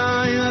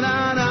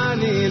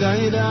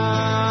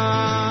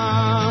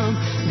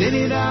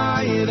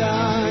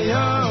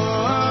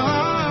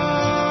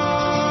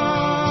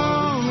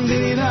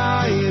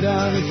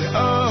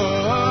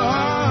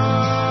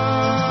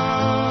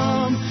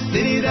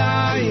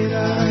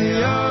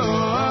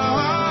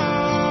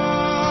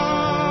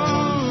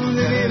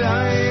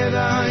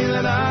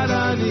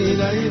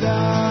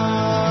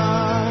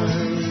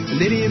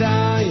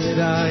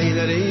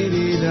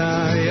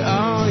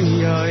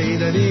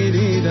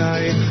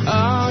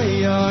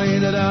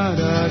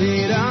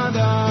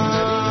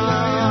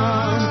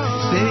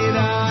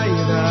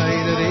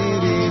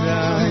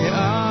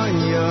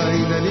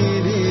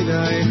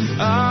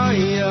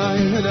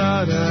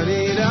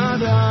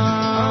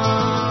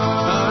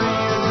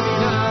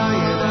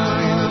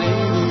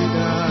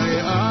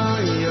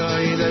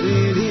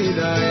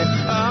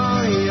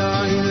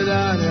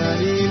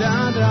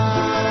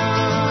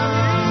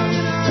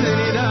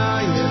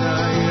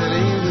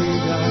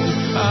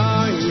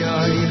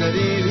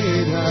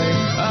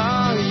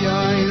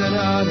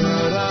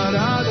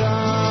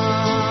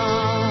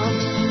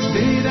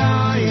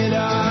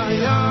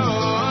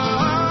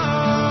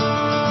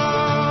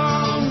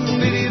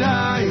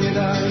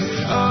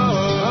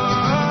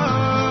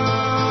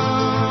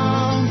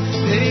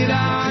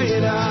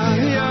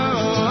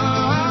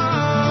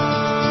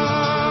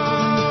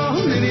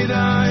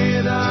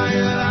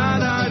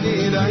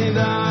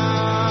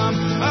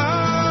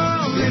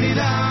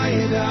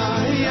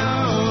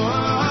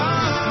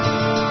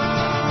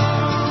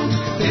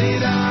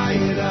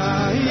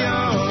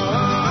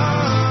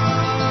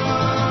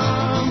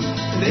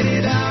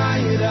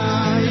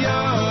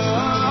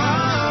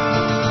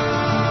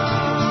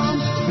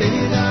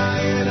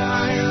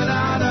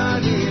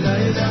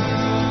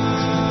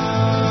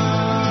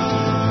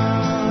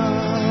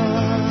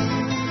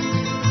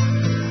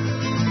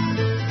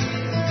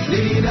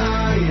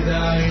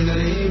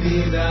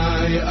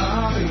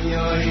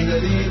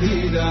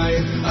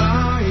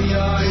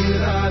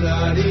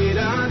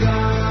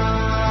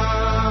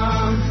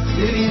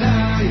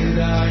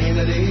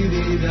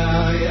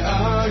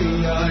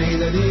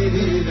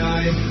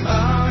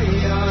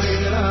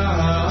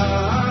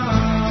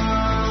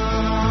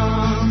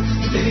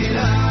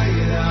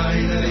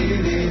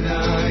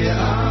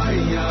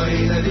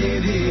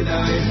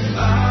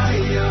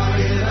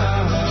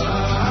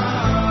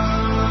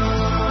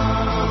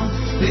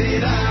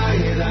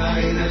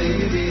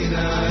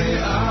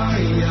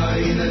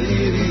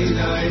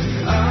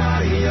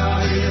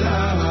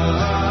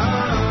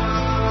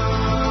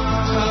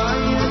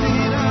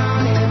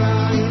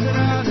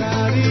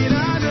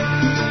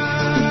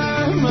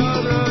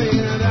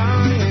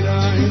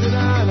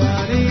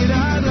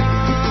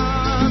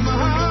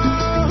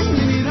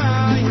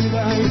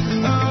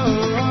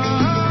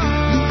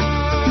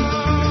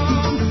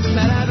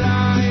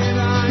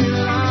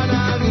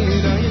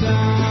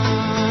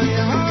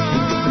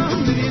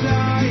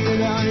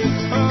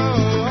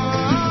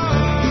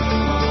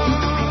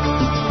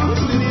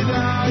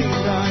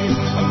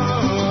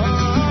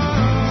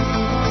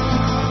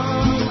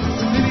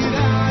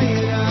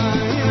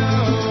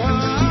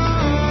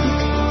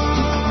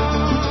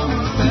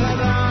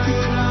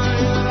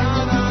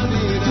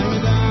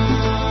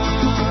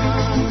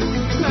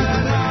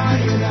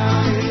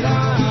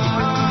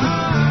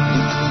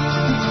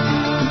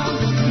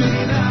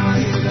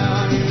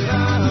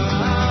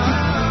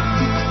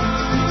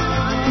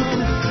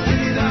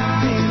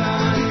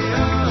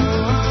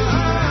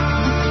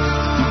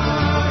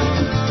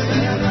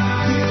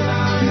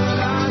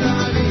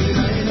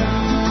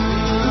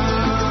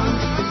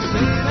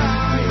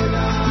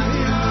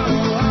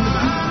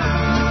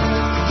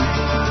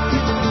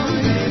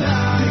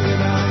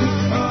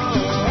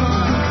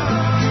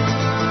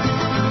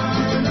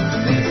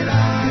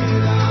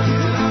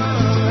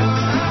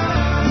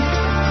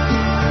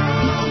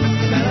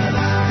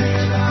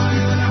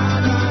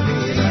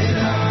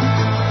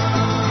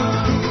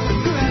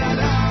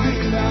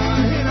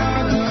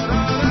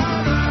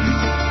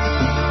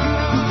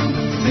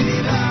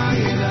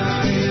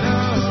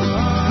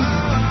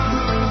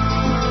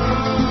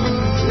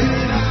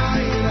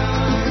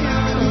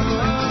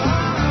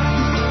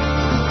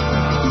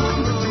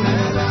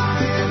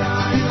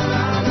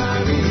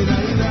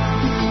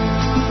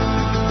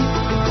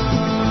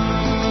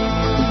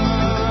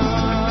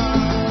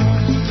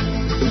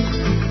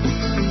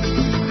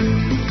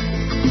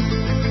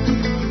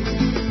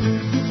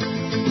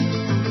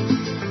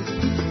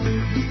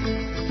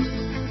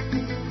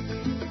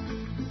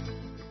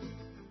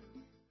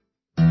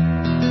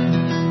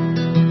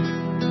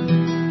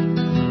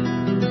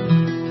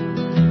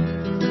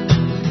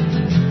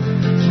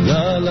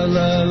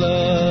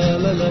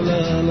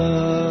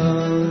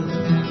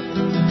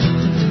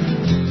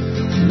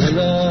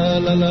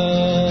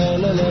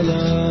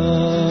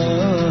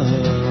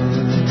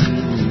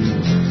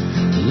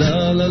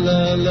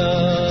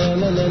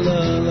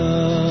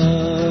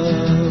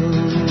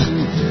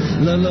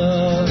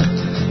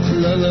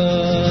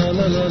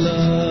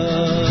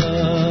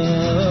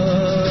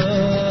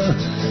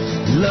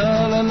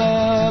la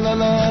la la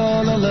la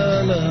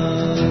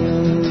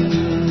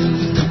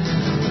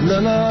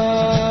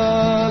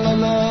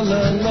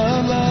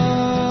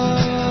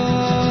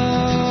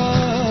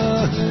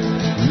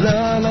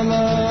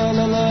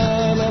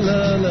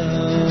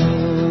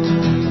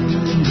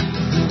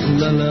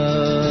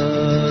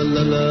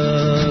la la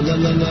la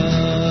la la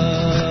la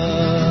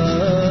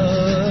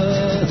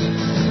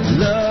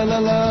la la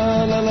la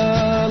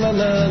la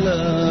la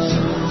la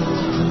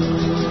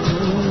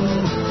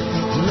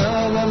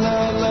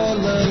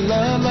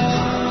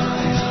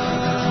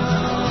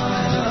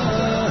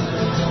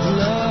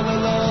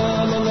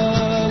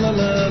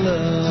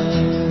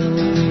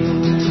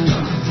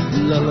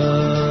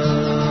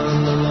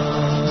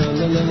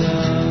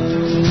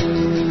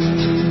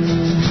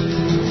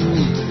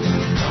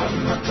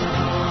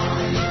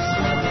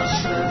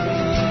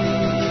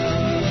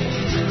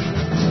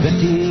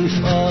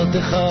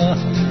ותפארתך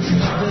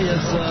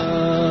ויצא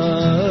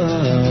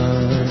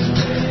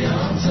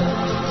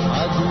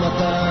עד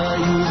מתי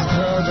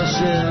יוזכה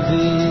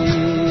בשבי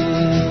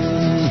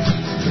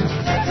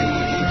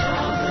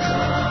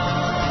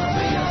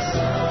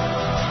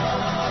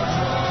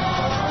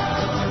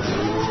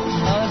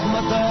עד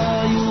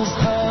מתי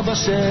יוזכה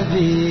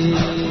בשבי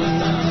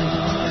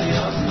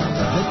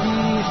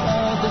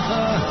ותפארתך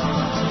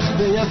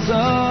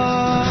ויצא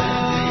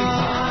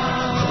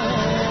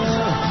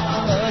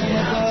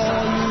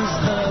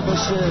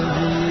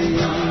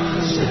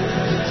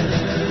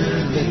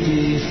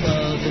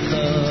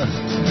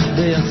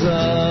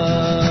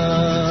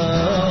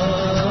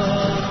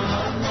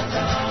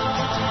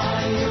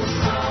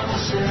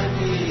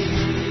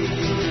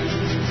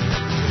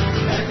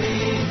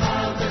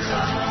ותפארתך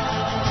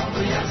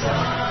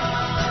ויצא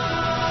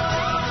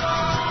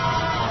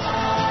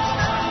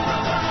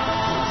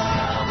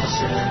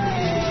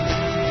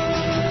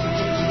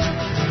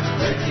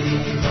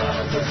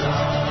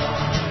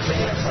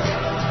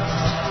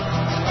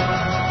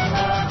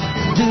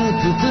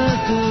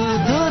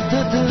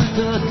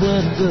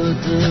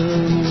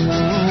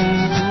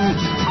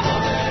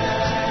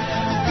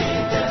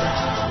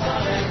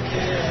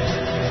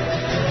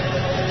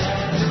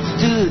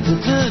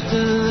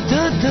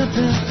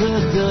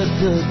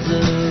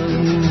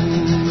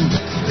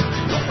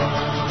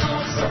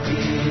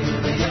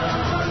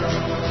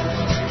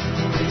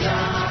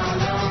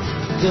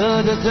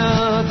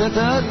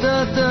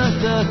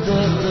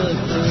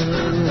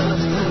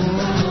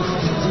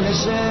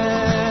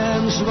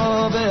לשם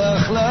שמו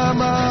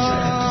בהחלמה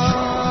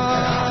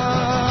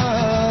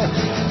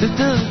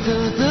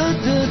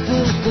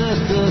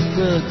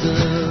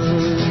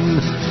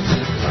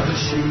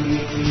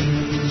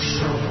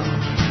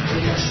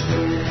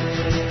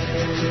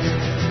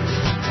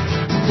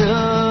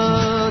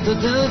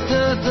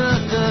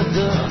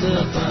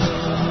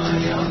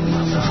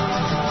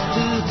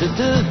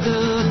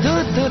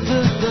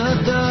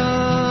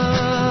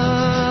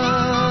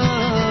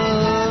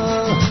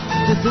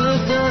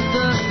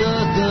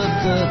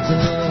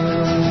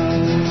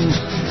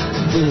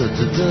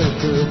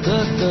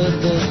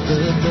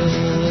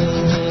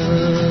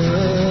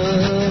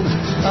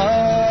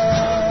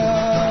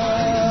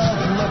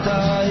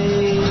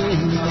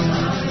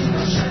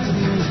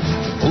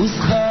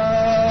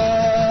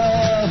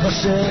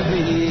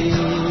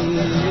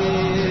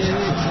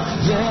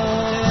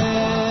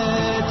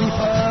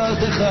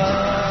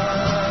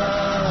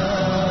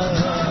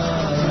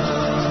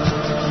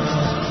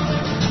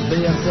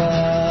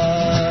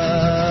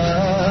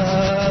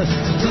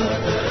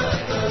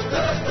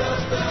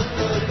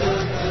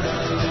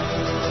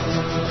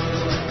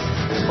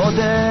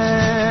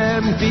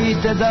עודם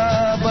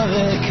תדע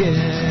ברקת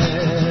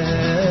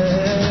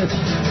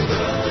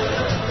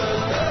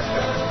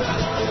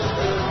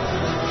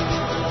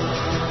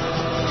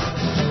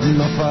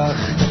נופח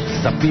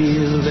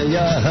ספיר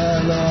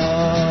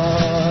ויהלום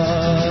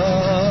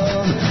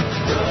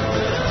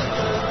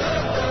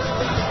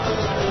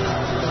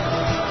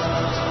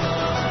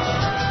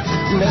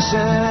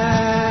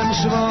לשם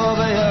שמו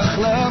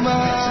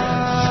ויחלמה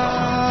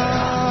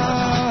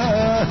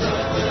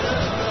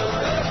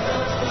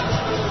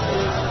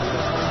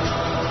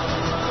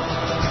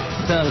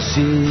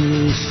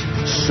תרשיש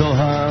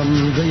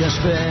שוהם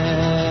וישווה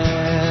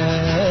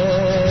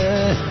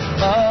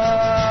עד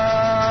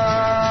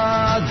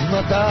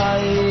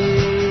מתי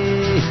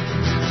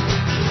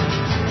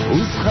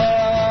הוסחה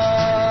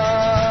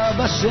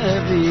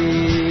בשבי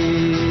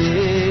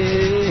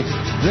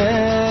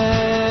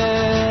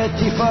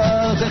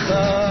ותפארתך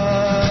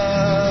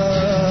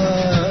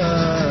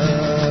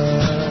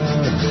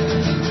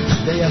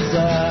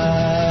ויצא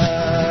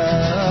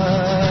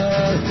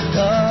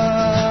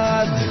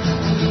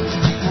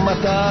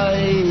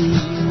מתי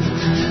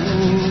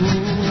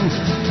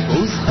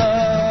הוסחה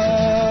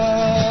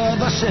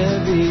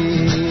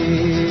בשבי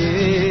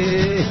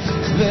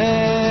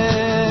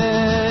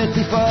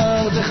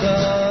ותפארתך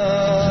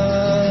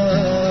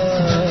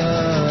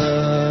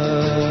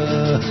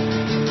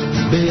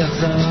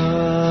ויצא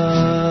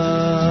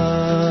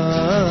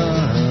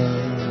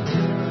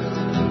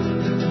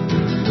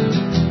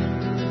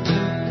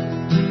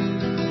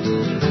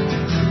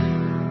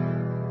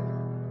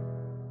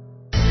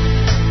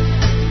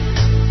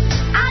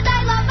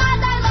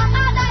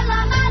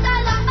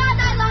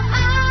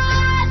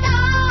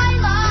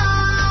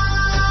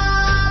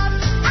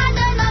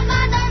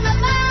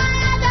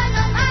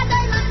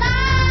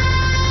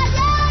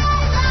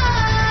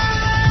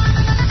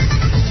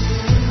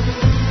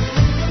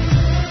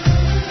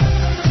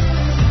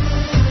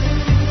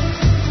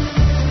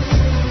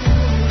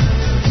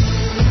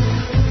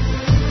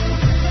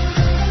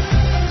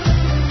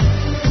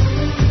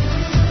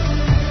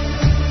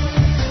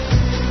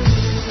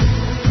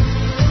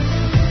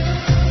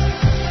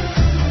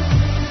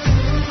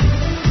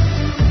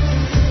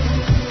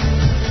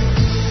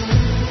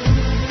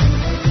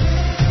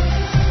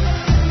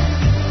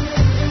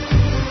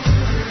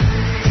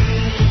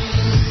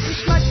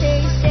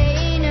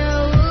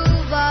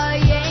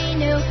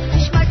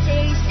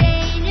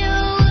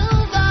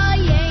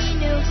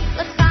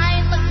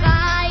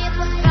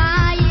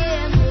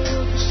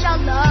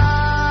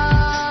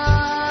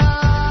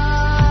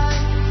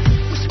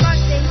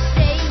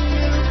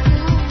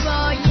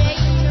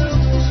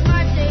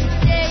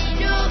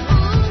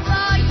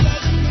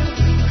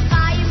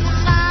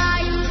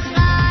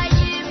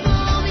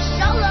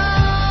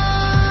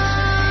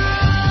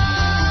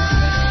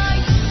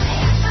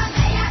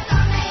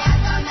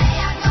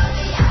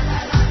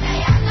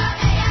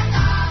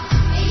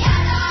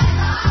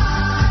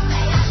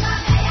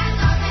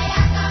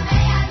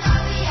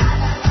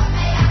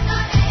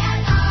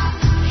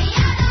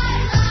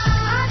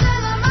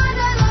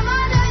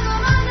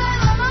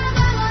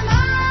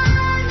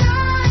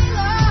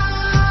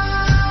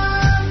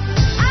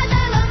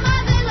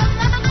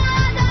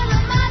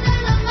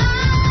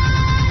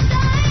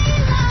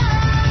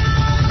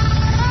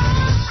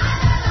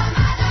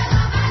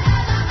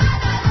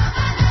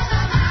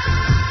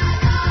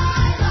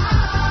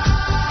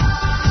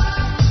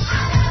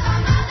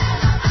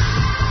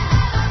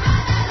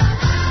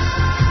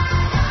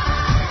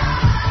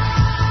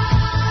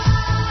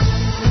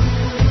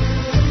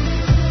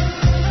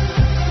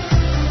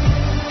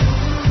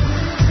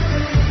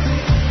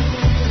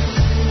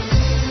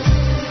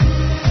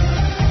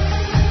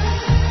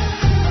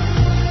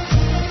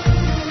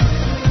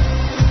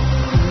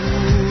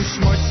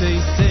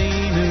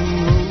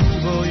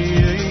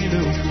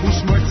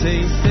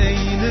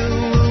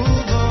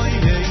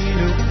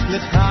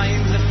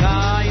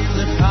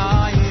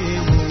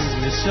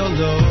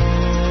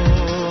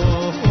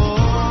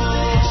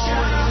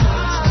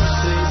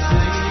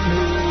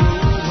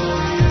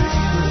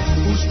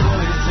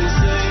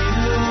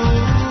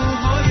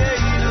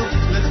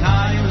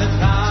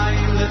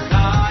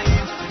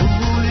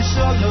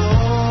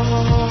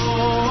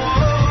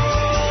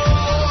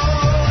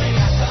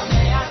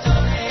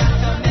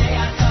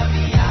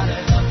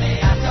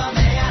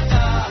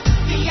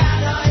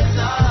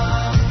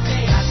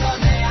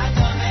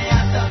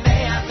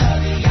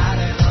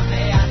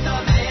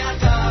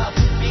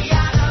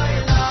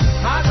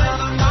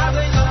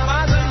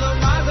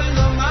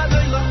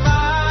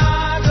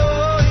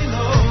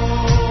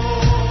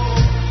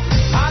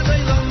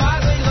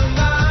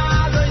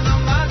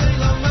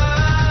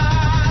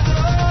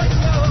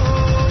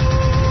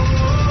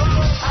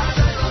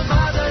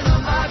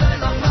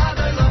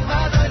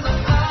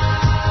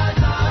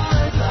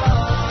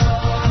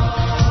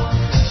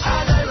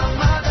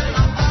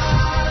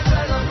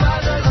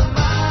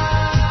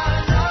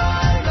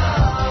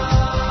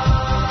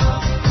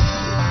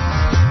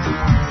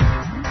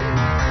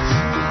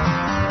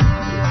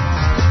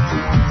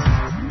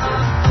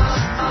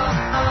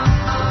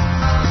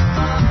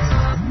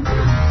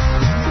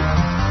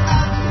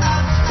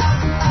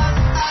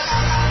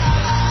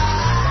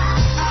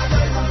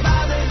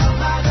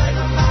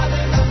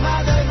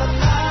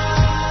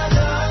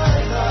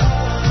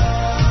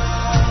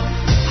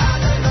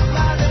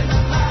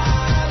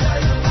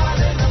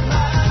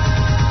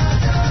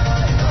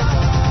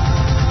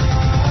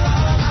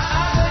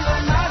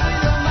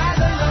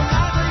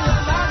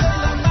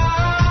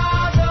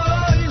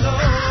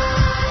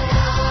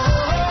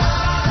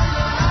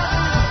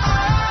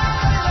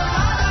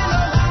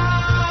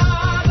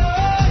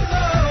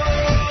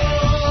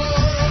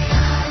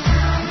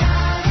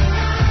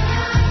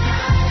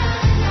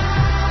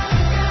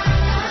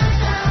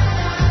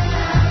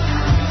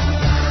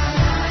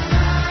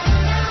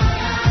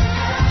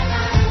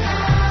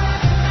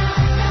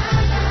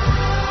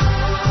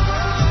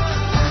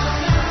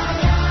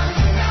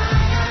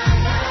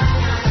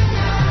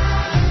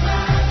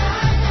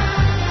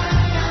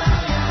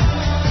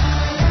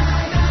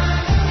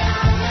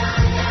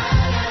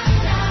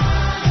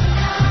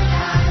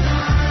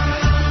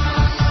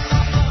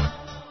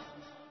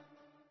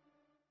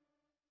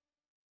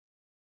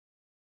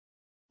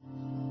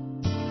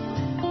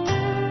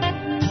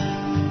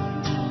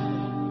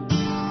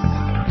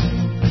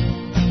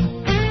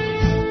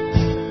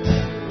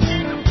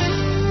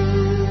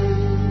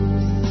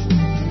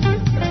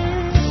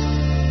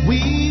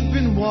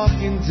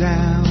walking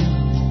down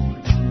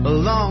a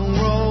long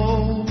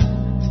road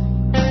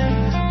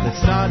that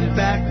started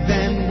back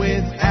then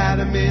with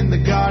Adam in the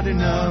Garden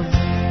of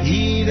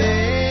Eden.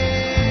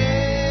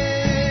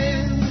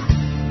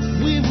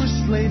 We were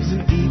slaves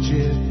in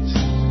Egypt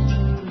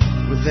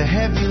with a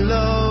heavy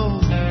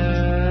load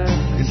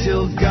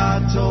until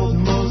God told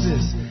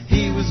Moses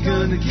he was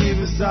gonna give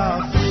us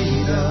our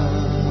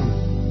freedom.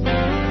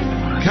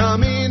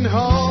 Coming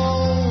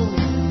home,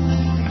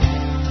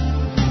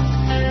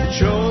 the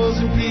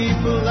chosen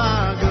people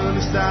are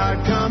gonna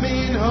start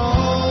coming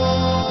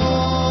home.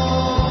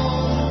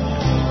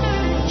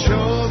 The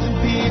chosen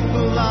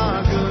people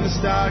are gonna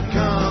start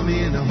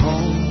coming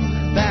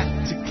home. Back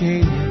to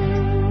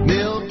Canaan,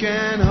 milk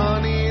and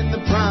honey in the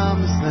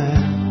promised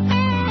land.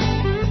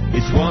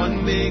 It's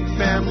one big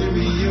family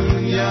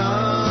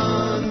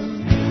reunion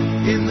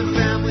in the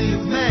family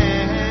of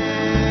man.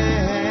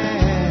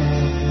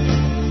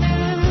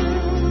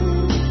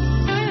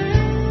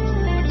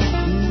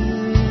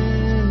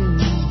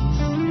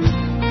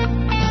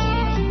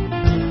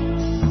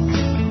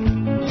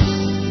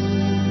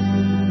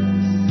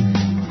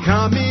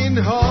 Coming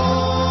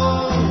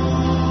home,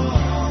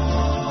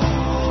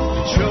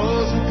 the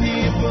chosen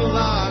people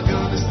are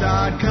gonna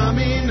start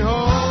coming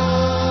home.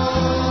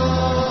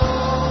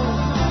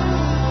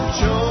 The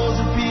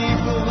chosen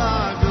people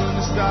are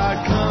gonna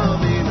start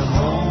coming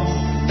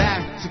home.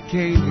 Back to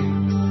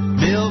Canaan,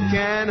 milk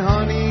and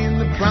honey in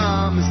the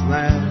promised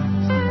land.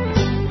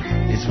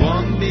 It's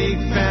one big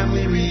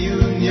family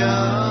reunion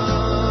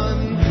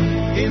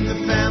in the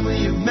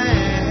family of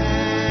man.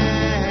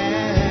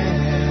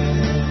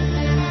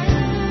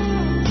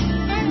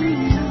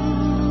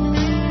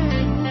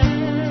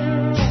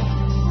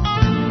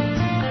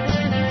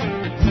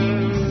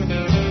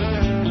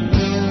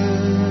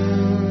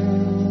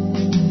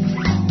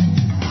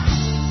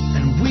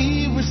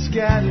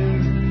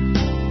 Scattered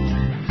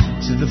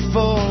to the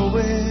four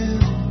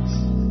winds.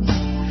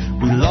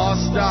 We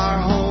lost our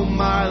home,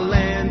 our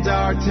land,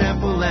 our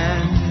temple,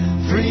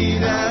 and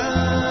freedom.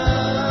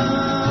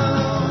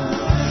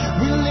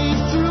 We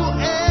lived through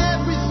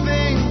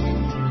everything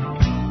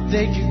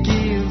they could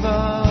give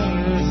us.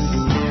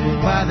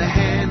 By the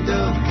hand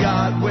of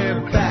God,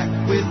 we're back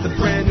with a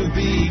brand new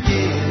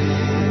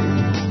beginning.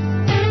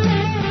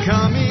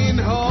 Coming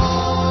home.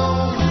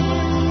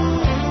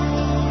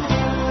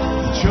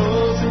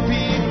 Chosen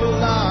people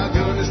are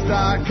gonna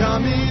start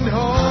coming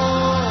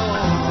home.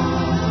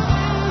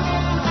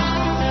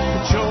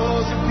 The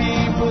chosen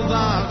people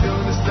are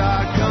gonna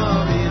start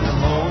coming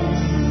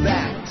home.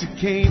 Back to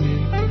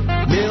Canaan,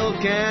 milk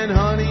and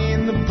honey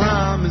in the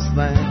promised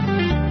land.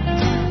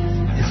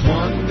 It's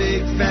one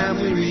big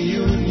family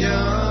reunion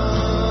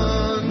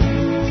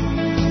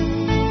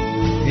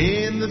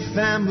in the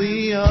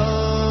family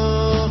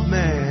of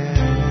man.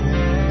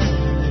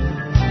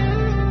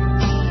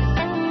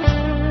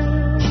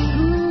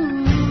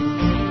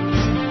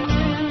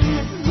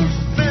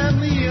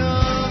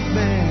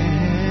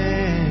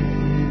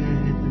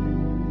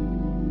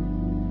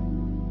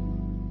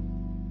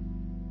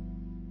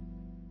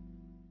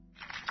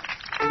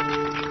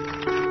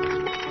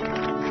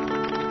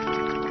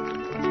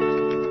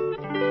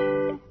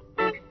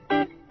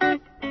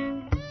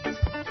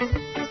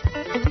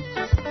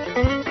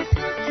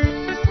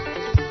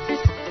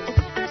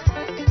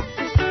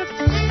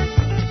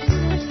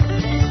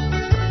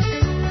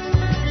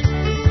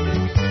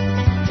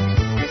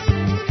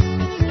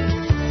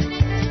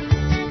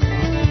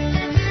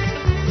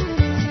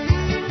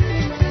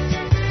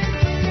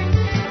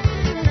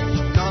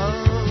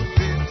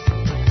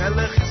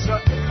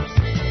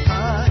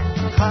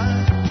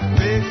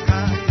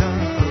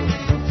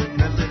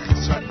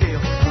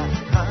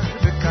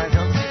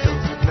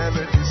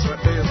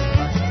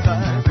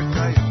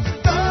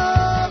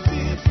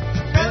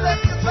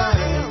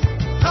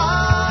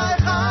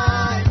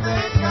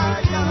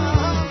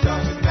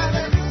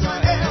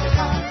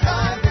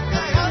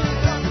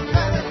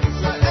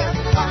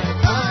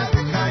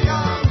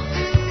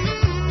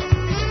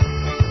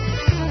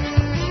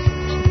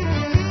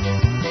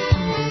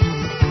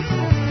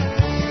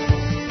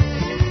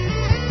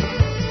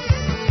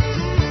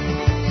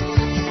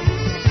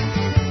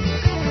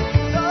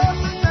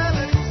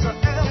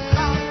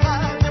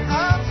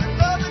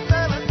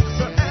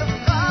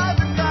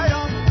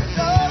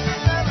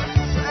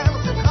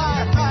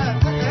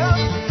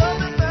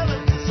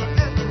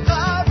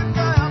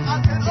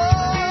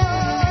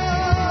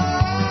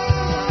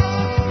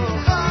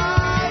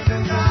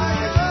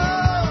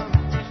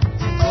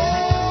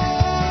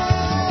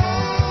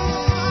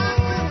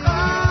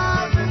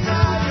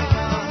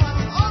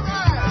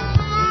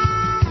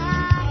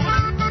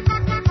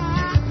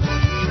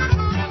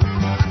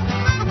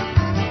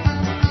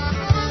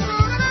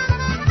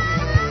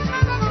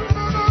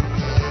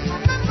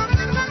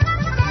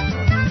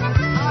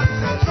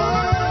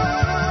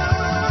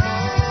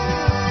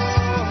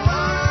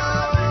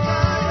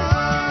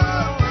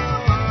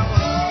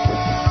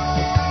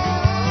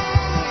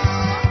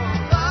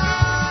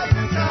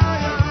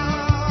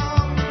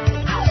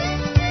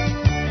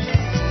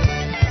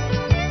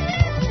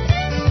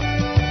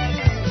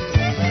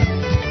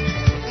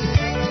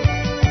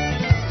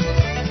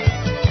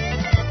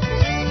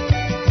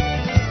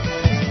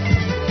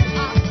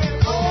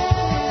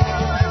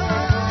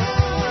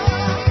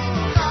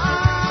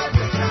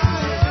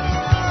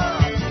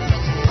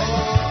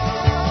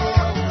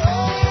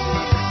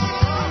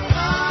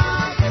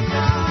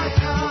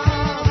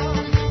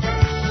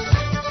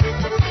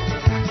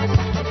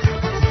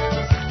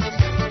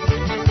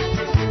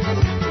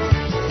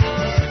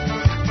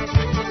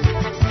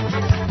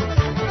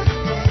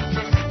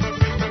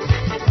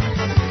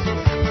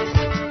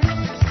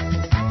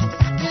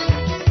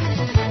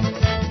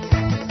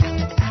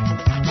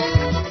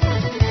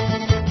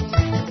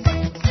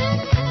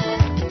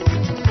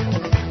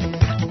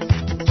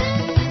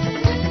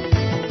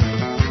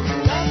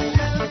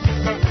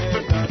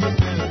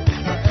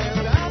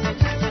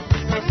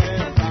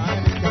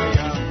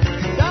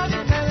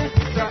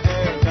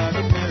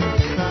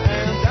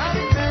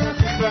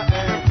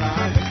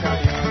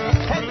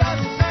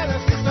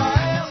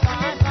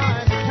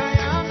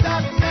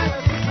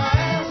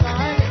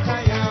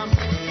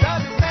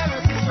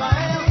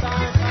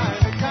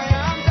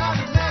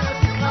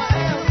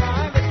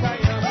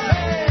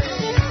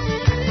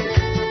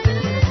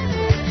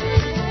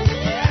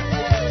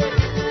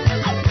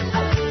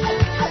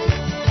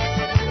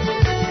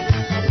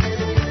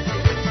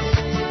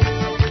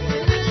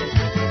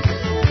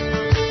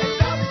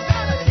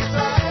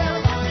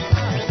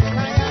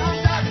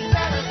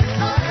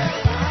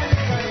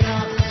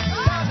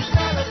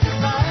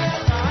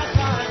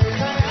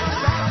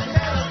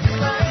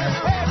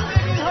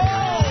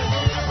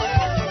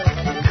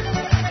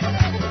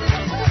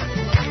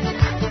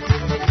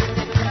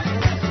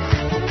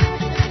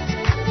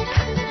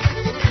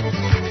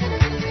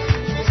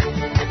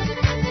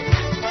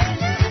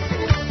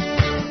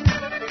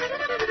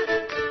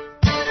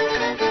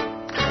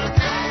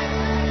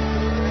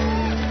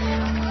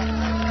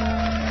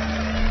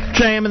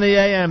 JM in the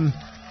AM.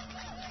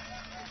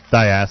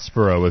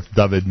 Diaspora with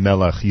David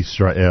Melech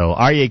Yisrael.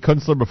 Aryeh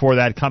Kunstler before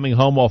that, Coming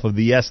Home off of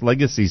the Yes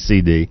Legacy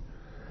CD.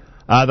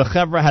 The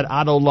Chevra had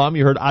Ad Olam.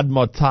 You heard Ad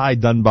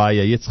Motai done by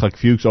Yitzchak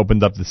Fuchs.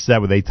 Opened up the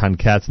set with Eitan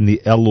Katz and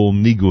the Elul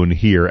Nigun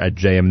here at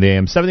JM in the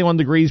AM. 71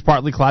 degrees,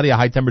 partly cloudy, a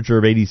high temperature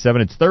of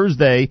 87. It's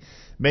Thursday.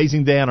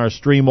 Amazing day on our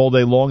stream all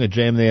day long at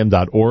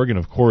jmintheam.org and,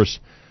 of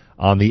course,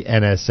 on the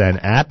NSN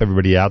app.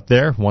 Everybody out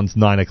there, once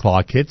 9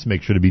 o'clock hits,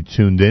 make sure to be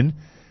tuned in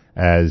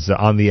as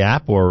on the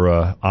app or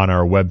on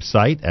our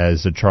website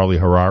as Charlie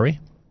Harari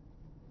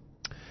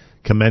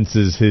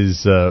commences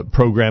his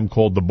program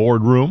called The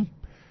Boardroom.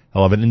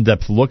 He'll have an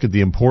in-depth look at the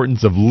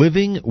importance of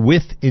living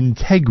with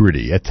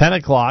integrity. At 10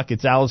 o'clock,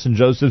 it's Allison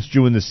Joseph's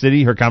Jew in the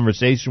City, her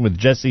conversation with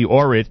Jesse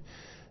Orrit,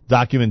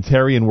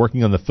 documentarian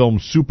working on the film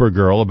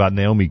Supergirl about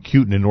Naomi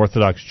Cutin, an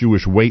Orthodox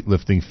Jewish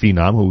weightlifting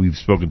phenom who we've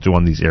spoken to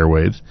on these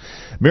airwaves.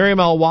 Miriam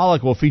L.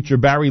 Wallach will feature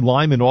Barry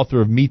Lyman,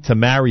 author of Meet to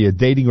Marry, a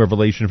dating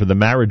revelation for the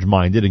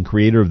marriage-minded and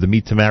creator of the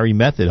Meet to Marry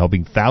method,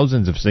 helping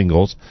thousands of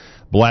singles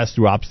blast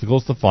through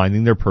obstacles to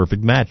finding their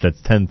perfect match. That's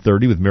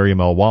 10:30 with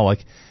Miriam L. Wallach,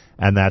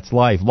 and that's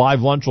live.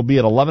 Live lunch will be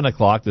at 11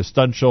 o'clock. The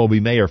stunt show will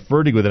be Mayor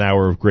Fertig with an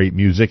hour of great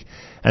music.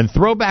 And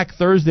Throwback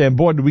Thursday, and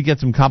boy, did we get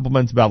some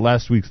compliments about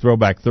last week's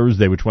Throwback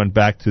Thursday, which went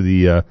back to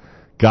the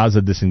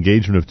Gaza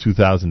disengagement of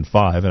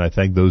 2005, and I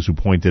thank those who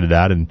pointed it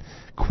out and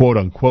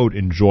quote-unquote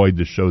enjoyed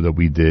the show that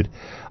we did.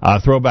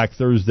 Throwback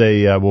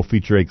Thursday will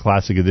feature a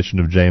classic edition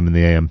of JM in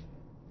the AM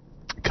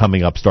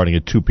coming up starting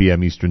at 2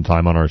 p.m. Eastern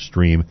Time on our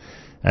stream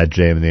at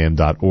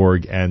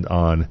jmintheam.org and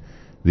on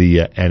the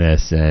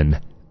NSN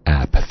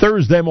app.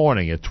 Thursday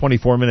morning at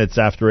 24 minutes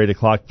after 8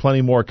 o'clock.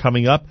 Plenty more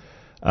coming up.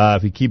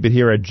 If you keep it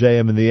here at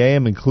JM in the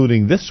AM,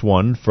 including this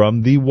one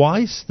from the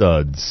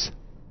Y-Studs.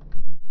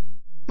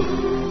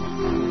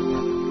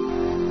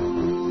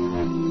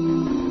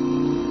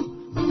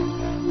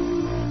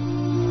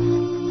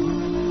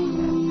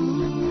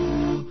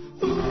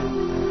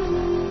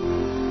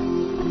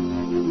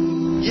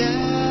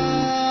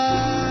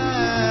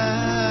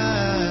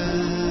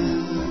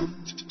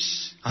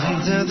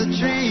 Under the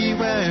tree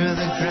where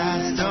the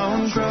grass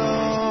don't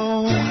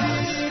grow,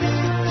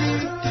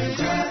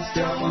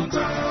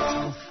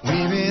 we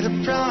made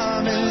a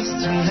promise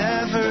to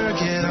never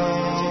get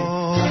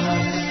old.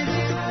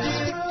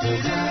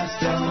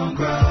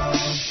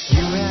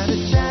 You had a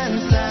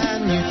chance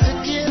and you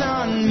took it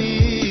on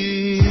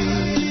me.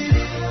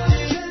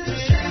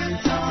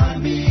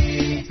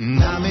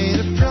 And I made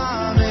a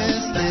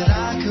promise that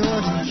I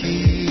couldn't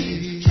keep.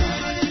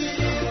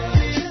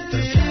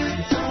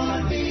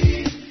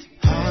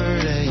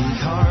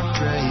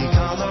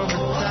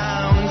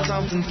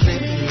 Something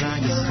clicked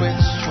like a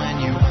switch when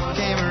you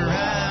came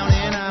around,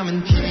 and I'm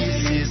in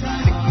pieces.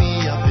 Pick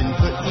me up and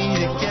put me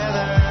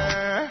together.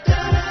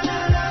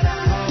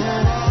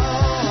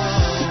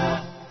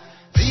 Oh,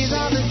 these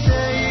are the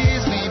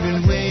days we've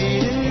been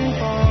waiting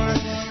for.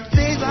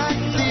 Days like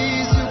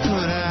these, who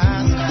could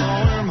ask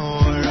for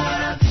more?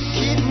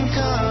 Keep them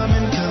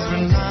coming, 'cause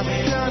we're not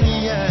done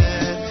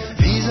yet.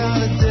 These are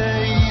the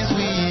days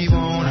we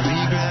won't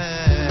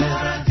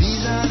regret.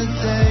 These are the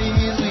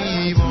days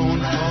we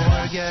won't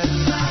forget.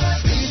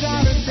 These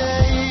are the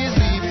days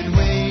we've been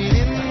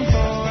waiting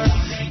for.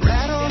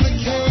 Rattle the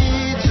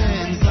cage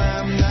and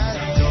slam that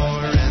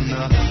door, and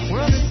the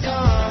world is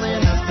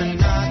calling us, but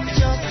not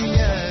just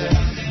yet.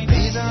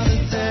 These are the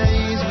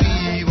days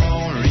we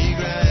won't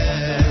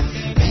regret.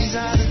 These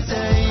are the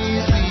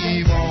days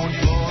we won't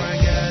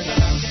forget.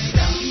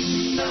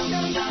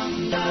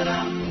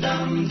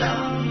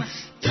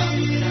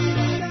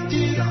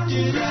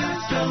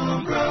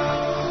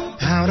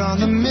 Out on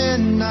the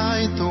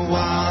midnight, the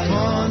wild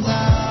ones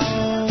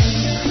out.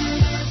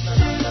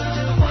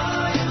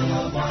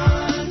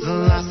 The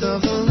last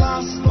of the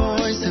lost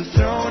boys have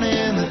thrown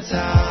in the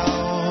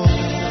towel.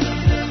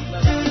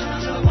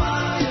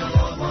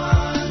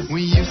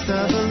 We used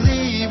to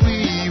believe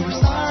we were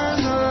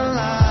stars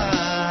alive.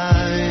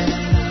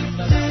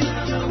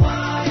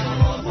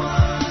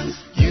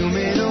 You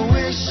made a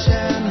wish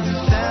and we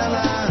fell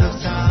out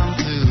of time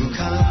to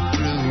cut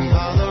through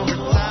all over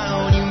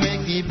town. You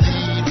make me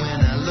bleed when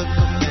I look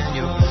up and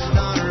you're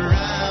not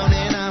around,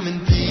 and I'm in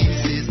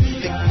pieces.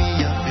 Pick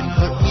me up and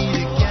put me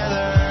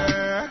together.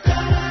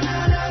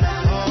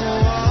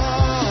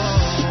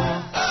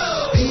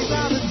 These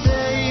are the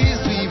days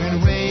we've been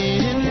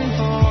waiting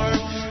for.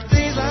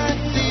 Days like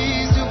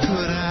these, who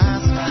could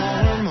ask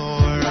for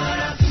more?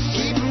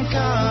 Keep them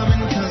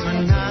coming, 'cause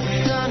we're not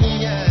done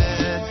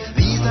yet.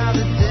 These are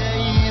the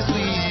days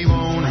we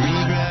won't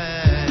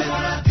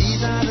regret.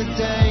 These are the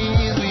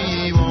days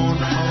we won't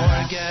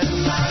forget.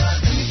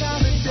 These are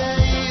the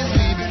days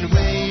we've been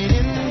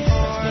waiting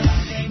for.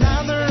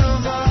 Neither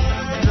of us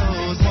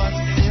knows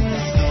what's in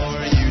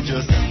store. You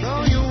just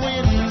roll your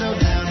window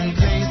down and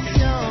place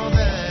your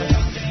bet.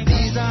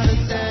 These are the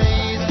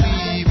days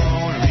we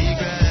won't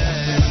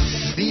regret.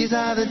 These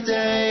are the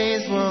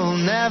days we'll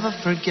never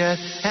forget.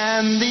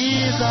 And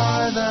these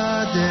are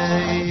the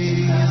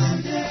days.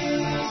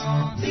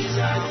 These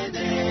are the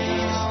days.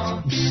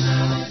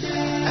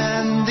 And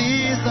and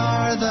these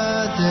are the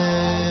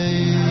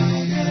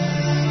days.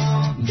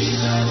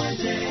 These are the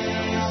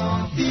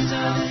days. These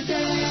are the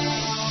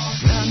days.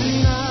 Na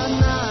na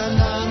na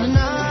na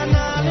na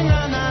na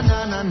na na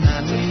na na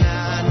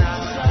na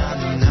na.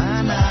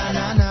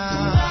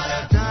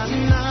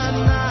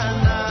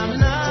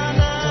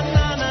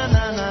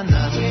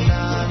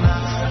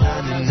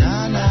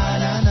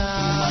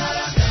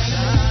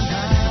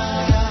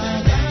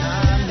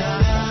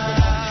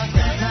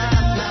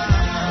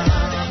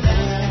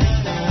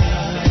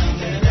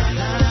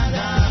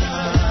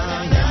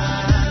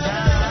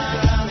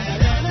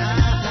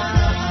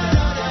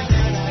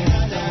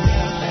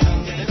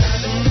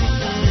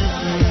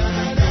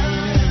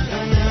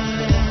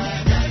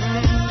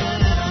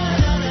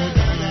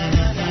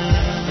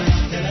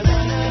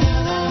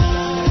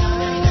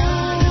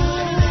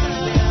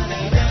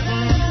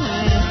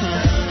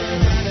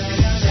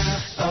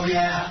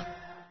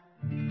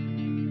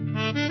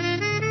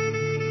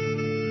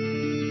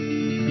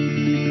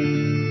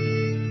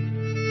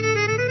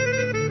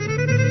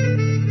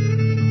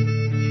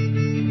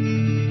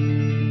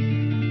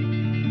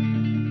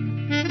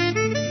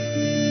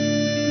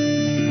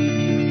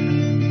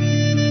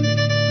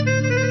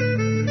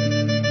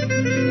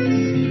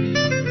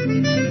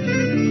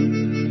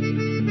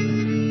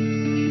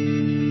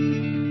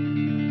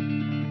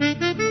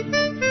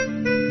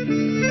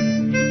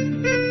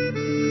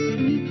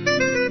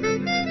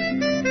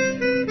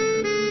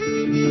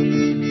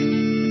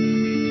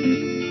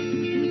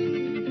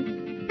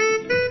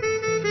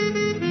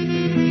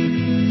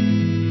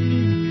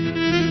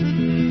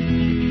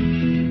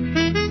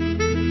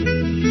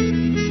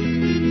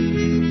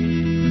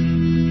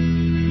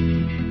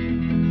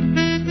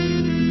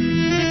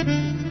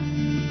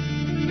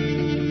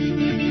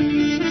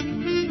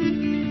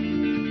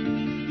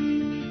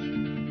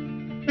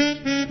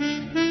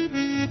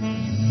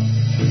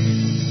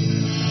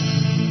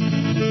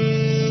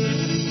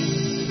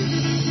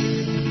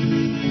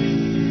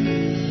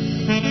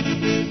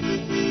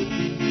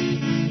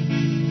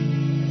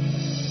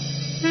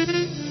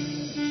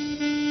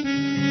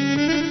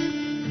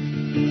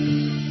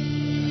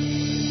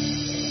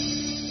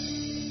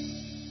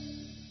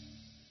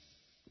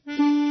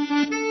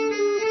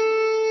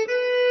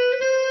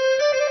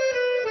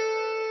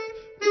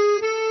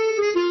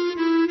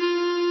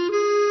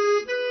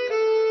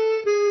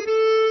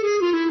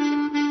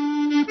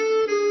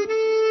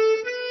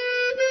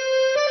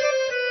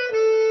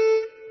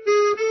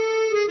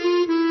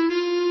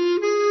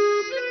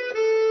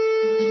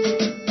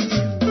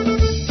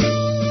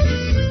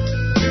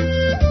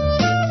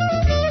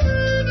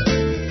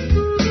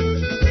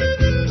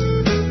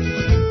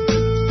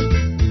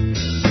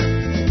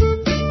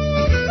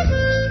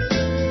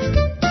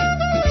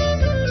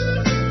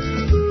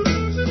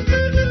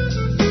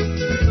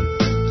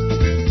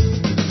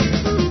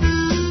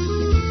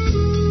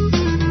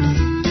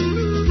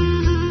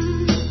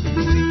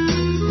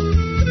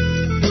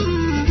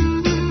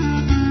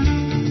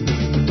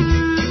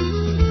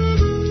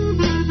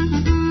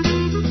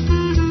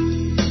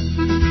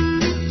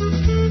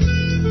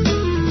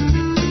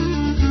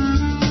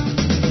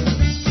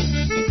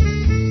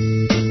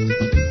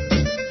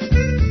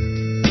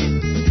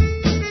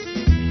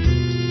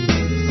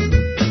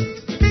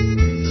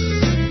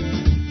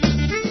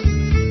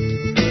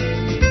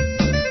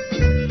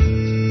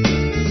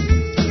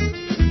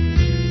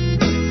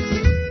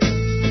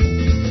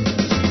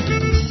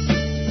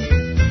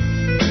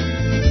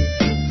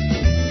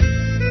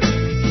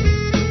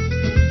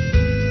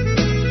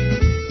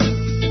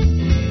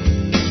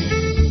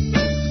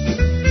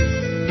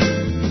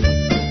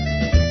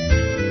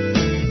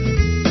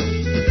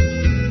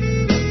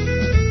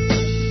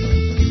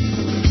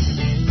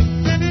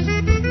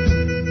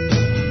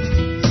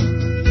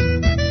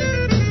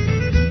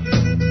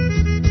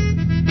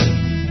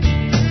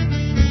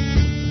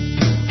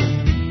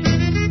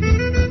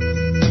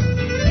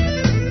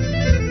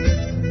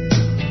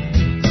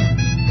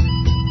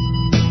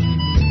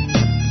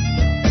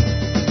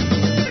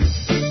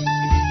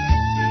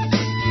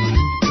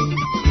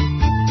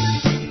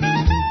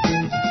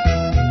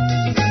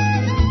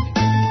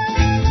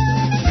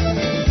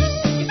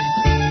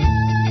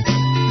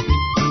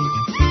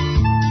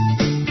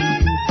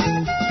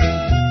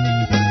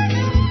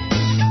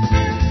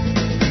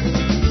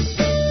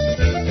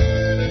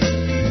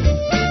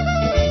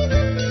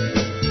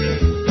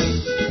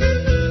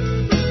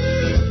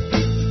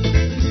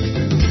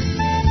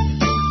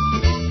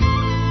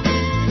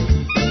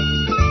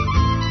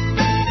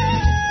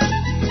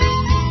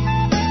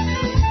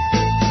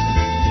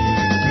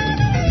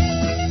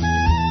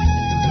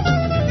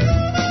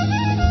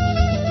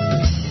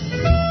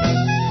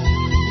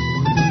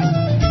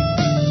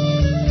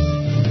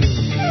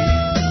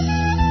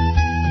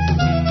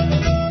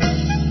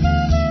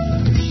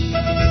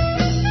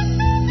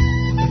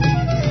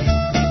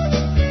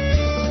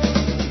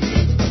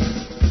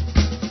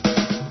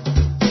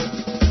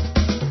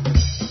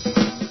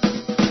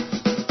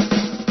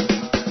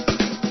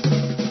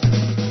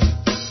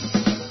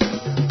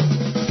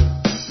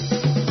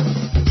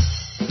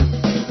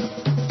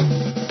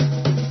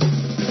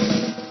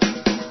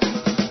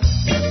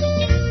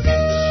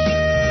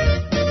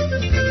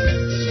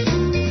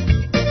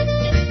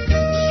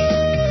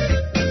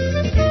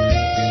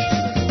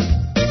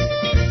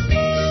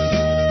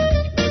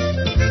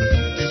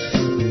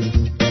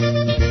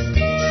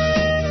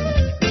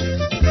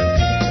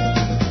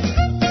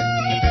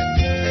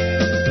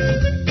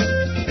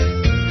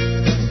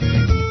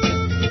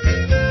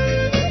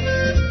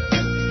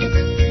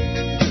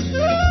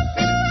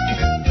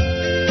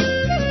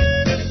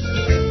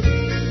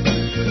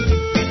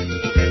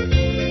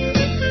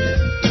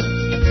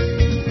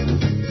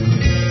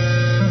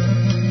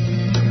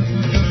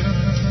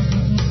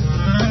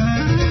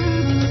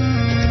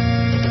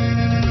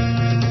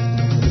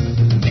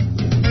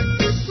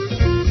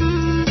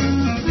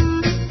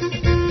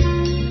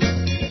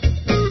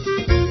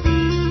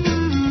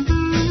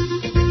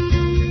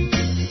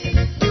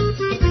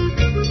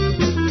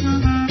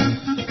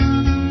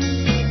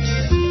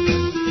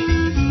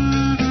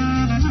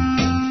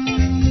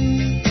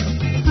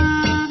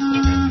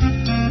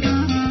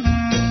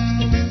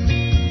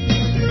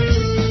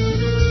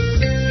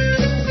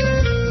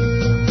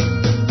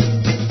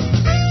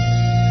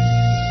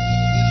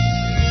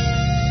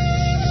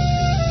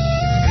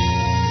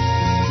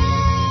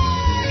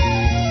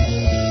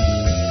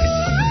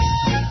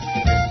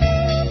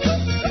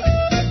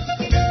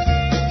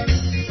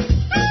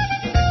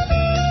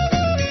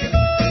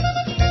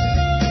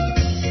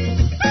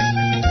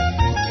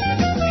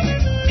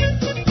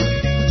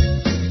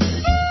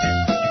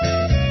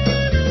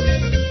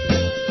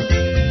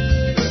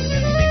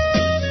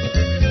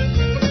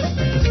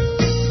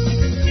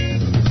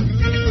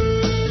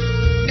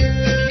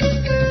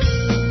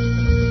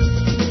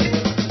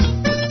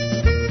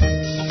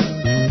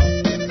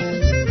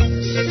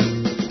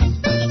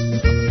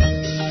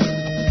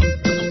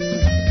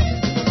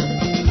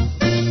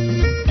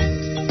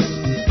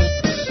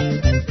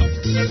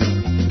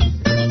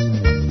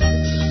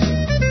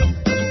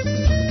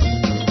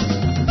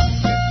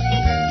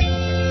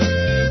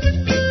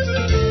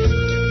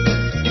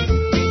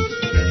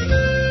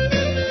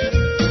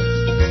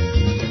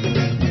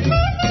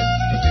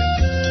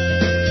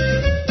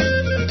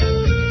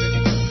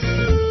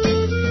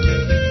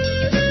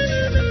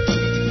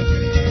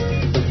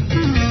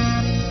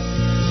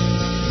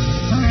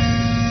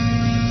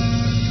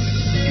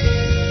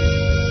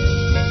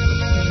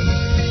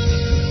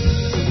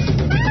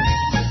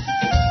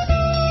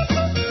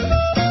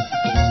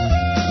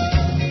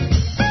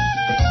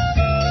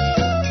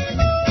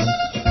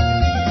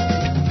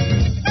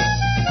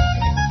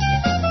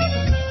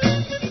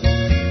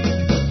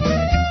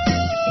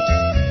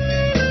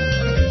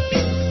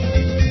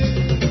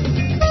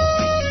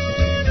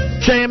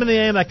 JM in the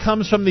AM, that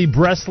comes from the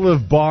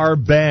Breslov Bar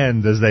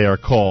Band, as they are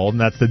called,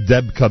 and that's the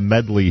Debka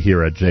medley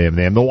here at JM in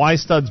the AM. The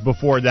Y-Studs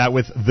before that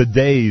with The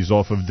Days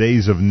off of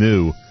Days of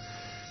New.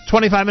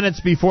 25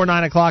 minutes before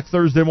 9 o'clock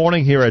Thursday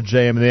morning here at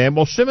JM in the AM.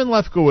 Well, Shimon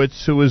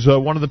Lefkowitz, who is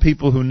one of the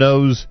people who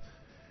knows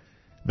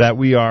that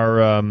we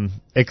are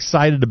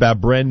excited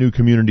about brand new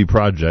community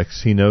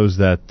projects. He knows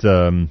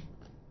that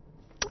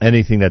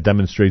anything that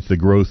demonstrates the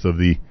growth of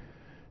the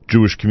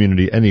Jewish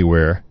community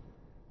anywhere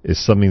is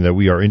something that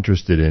we are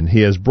interested in.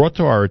 He has brought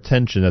to our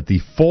attention that the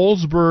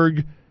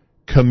Fallsburg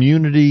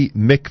Community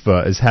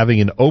Mikveh is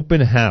having an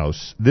open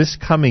house this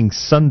coming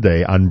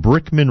Sunday on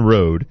Brickman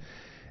Road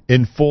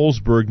in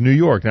Fallsburg, New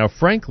York. Now,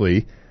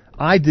 frankly,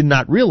 I did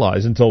not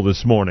realize until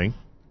this morning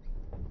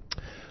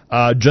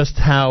just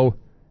how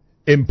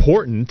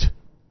important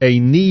a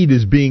need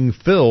is being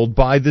filled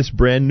by this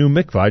brand new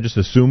mikveh. I just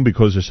assumed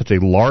because there's such a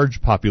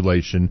large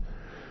population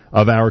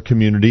of our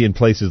community in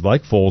places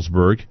like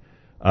Fallsburg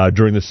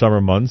during the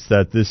summer months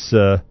that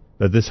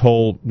this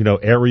whole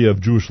area of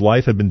Jewish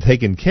life had been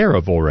taken care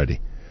of already.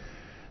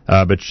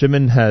 But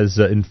Shimon has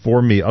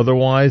informed me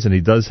otherwise, and he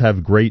does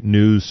have great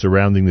news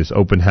surrounding this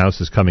open house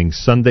this coming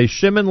Sunday.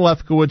 Shimon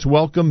Lefkowitz,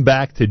 welcome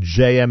back to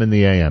JM in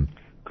the AM.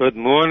 Good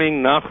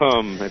morning,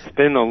 Nachum. It's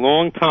been a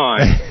long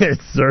time. It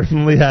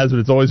certainly has, but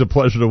it's always a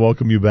pleasure to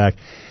welcome you back.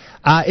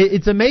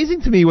 It's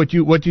amazing to me what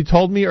you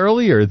told me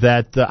earlier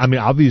that,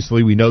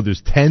 obviously we know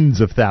there's tens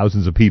of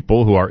thousands of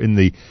people who are in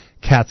the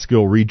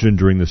Catskill region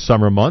during the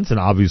summer months, and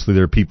obviously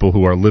there are people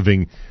who are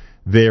living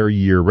there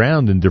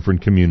year-round in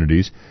different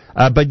communities,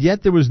 but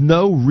yet there was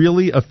no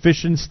really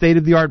efficient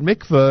state-of-the-art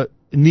mikveh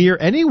near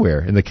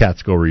anywhere in the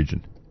Catskill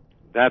region.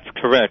 That's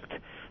correct.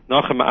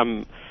 Nachum,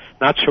 I'm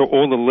not sure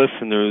all the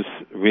listeners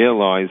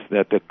realize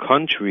that the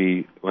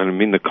country, when I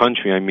mean the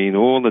country, I mean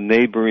all the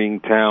neighboring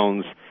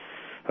towns,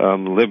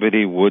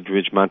 Liberty,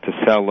 Woodridge,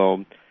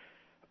 Monticello,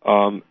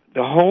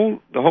 the whole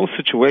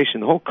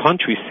situation, the whole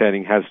country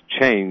setting has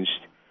changed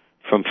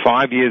from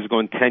 5 years ago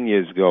and 10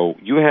 years ago.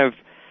 You have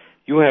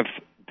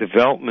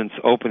developments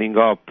opening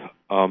up,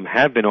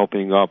 have been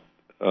opening up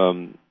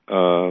all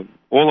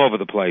over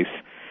the place,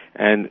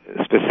 and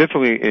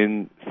specifically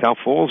in South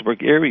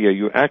Fallsburg area,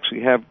 you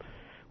actually have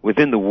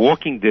within the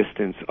walking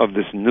distance of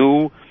this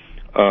new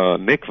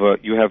mikveh,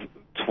 you have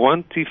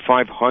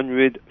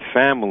 2,500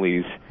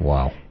 families.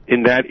 Wow.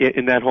 In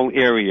that whole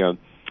area,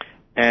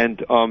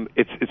 and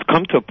it's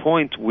come to a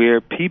point where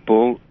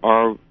people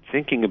are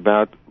thinking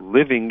about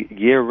living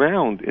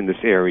year-round in this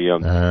area.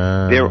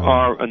 There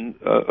are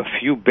a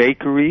few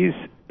bakeries,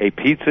 a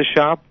pizza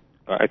shop,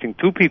 I think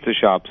 2 pizza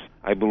shops,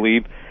 I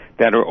believe,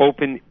 that are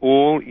open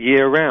all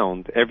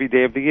year-round, every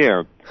day of the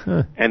year.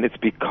 Huh. And it's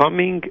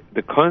becoming,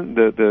 the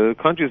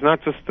country is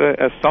not just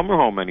a summer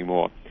home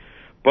anymore.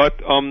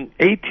 But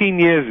 18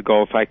 years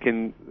ago, if I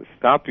can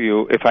stop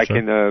you, if I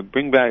can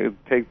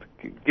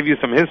give you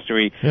some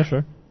history. Yeah,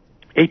 sure.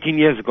 18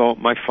 years ago,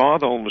 my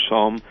father,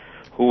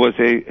 who was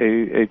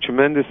a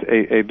tremendous,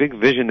 a big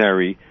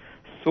visionary,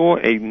 saw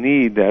a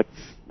need that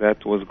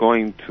was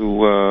going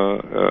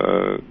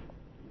to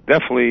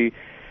definitely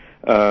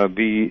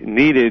be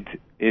needed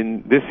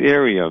in this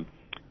area,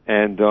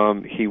 and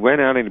he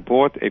went out and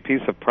bought a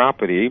piece of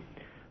property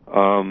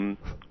on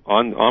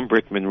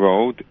Brickman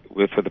Road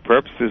for the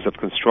purposes of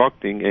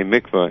constructing a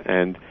mikveh.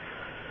 And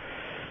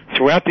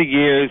throughout the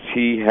years,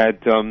 he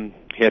had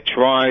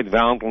tried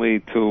valiantly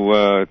to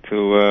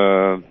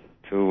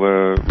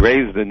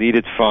raise the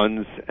needed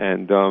funds,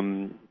 and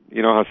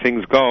you know how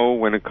things go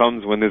when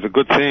there's a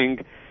good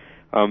thing.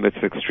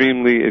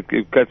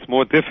 It gets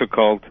more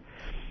difficult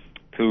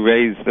to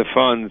raise the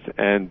funds.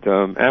 And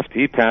after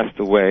he passed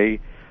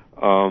away,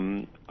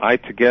 I,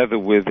 together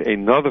with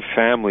another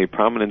family,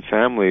 prominent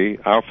family,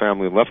 our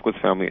family, Lefkowitz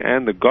family,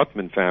 and the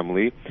Gutman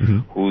family,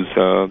 whose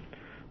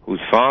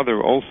father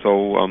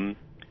also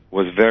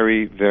was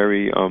very,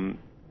 very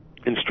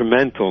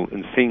instrumental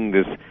in seeing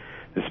this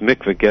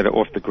mikveh get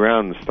off the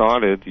ground and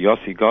started,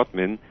 Yossi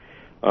Gutman,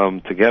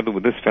 together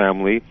with this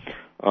family,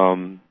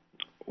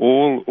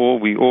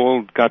 we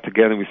all got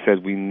together and we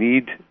said we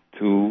need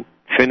to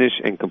finish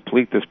and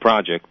complete this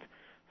project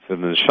for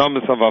the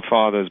neshamas of our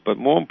fathers, but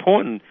more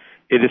important,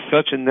 it is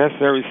such a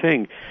necessary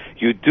thing.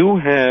 You do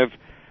have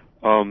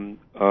in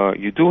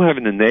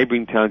the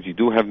neighboring towns, you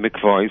do have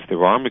mikvahs.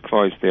 There are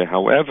mikvahs there.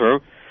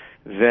 However,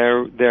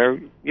 they're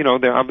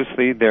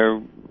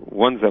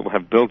ones that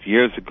have built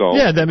years ago.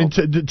 Yeah, I mean,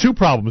 two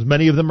problems.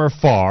 Many of them are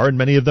far, and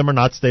many of them are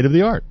not state of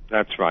the art.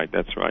 That's right.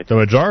 The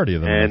majority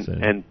of them.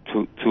 And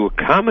to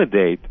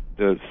accommodate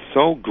the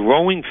so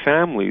growing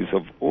families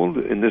of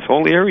in this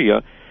whole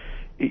area,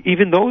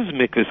 even those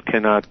mikvahs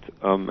cannot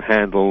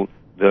handle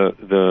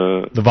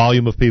the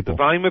volume of people. The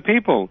volume of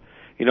people.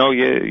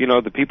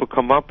 The people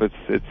come up.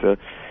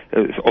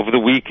 It's over the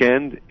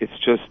weekend. It's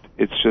just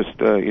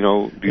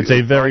it's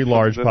a very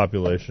large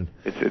population.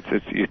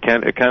 It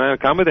can't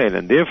accommodate,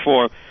 and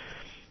therefore.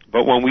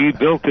 But when we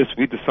built this,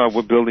 we decided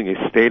we're building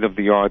a state of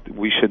the art.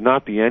 We should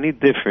not be any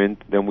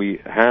different than we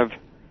have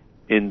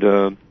in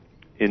the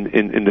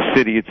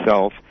city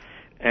itself.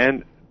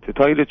 And to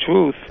tell you the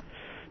truth,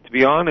 to to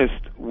be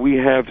honest, we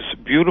have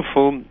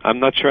beautiful. I'm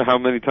not sure how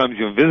many times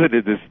you've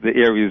visited the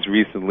areas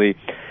recently,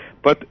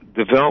 but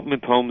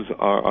development homes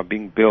are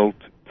being built.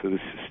 To the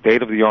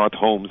state-of-the-art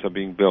homes are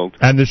being built.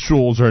 And the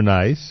shuls are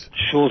nice.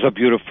 Shuls are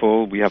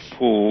beautiful. We have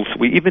pools.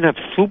 We even have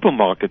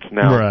supermarkets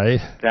now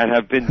that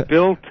have been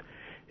built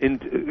in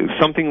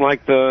something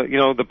like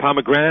the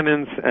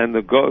pomegranates and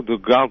the gourmets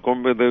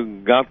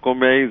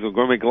or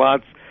gourmet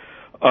glats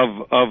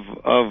of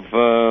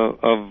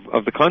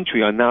the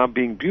country are now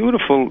being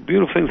beautiful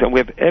things, and we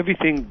have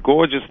everything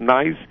gorgeous,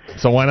 nice.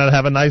 So why not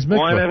have a nice mikveh?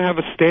 Why not have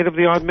a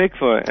state-of-the-art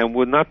mikveh? And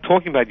we're not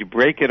talking about you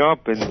break it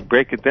up and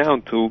break it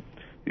down to.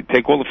 You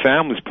take all the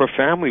families per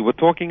family. We're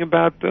talking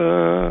about,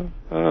 a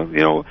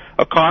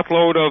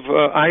cartload of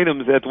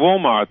items at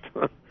Walmart.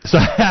 So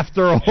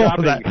after all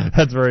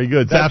that's very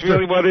good. That's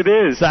really what it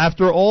is. So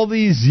after all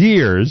these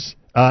years,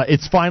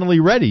 it's finally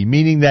ready,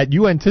 meaning that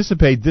you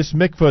anticipate this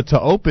mikveh to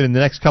open in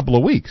the next couple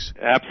of weeks.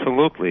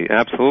 Absolutely.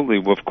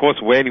 Well, of course,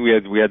 waiting.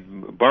 We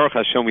had Baruch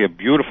Hashem. We have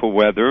beautiful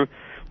weather,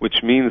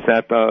 which means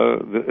that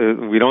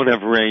we don't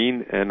have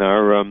rain, and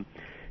our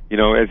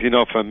as you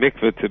know, for a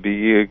mikveh to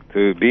be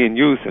in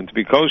use and to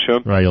be kosher,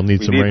 right? You'll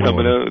need some rain. Some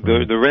of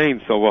the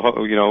rain. So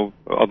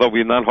although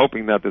we're not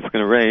hoping that it's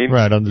going to rain,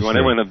 right? We want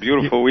everyone a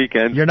beautiful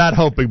weekend. You're not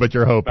hoping, but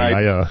you're hoping.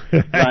 Right.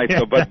 Right.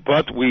 So,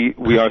 but we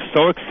are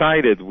so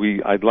excited.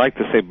 I'd like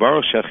to say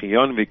Baruch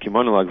Shechion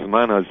v'Kimon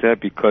L'Zman Hazeh,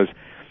 because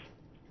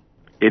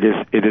it is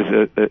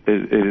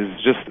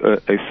just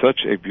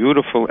such a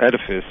beautiful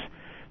edifice,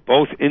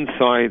 both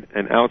inside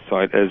and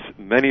outside. As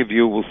many of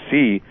you will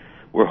see,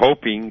 we're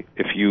hoping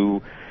if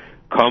you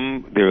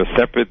come, there are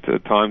separate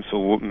times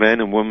for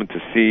men and women to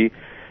see,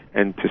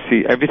 and to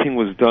see everything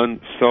was done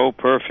so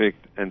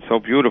perfect and so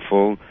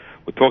beautiful.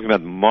 We're talking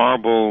about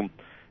marble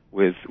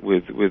with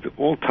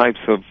all types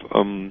of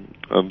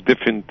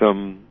different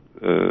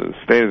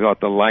stages,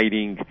 the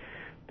lighting,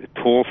 the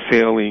tall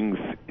ceilings.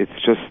 It's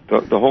just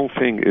the whole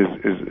thing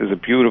is a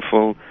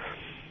beautiful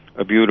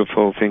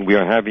thing. We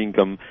are having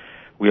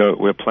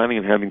we're planning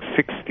on having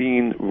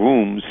 16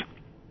 rooms.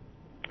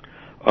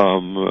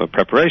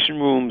 Preparation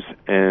rooms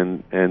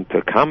and to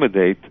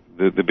accommodate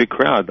the big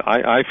crowd.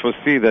 I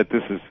foresee that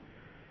this is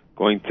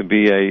going to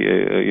be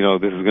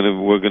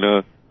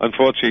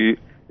unfortunately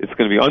it's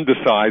going to be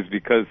undersized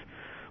because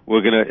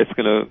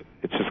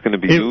it's just going to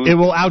be used. It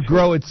will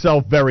outgrow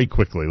itself very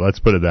quickly, let's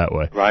put it that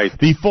way. Right.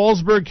 The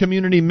Fallsburg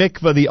Community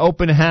Mikveh, the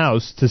open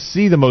house to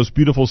see the most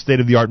beautiful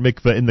state-of-the-art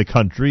mikveh in the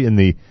country,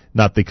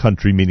 not the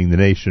country meaning the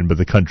nation, but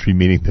the country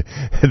meaning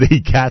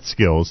the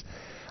Catskills,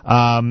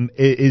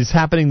 is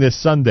happening this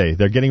Sunday.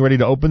 They're getting ready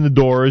to open the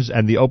doors,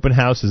 and the open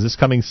house is this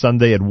coming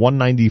Sunday at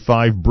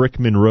 195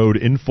 Brickman Road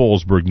in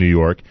Fallsburg, New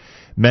York.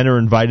 Men are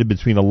invited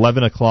between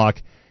 11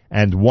 o'clock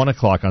and 1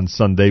 o'clock on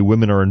Sunday.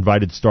 Women are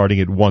invited starting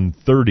at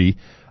 1:30.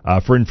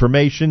 For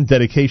information,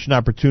 dedication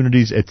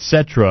opportunities,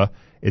 etc.,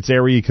 it's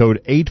area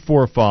code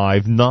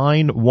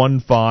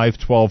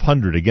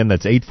 845-915-1200. Again,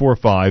 that's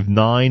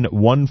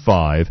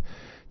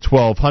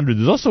 845-915-1200.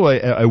 There's also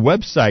a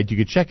website. You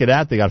can check it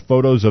out. They got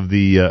photos of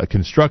the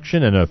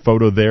construction and a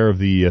photo there of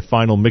the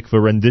final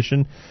mikveh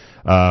rendition.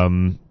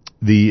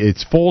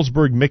 It's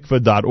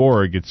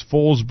fallsburgmikveh.org. It's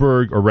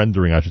Fallsburg, or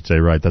rendering, I should say,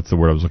 right? That's the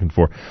word I was looking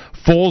for.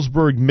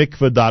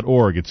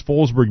 Fallsburgmikveh.org. It's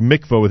Fallsburg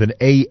Mikveh with an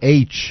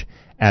AH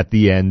at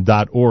the end,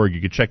 .org.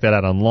 You can check that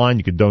out online.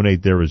 You can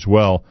donate there as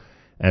well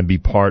and be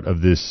part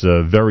of this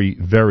very,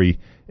 very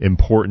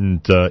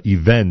important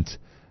event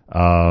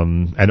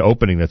and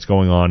opening that's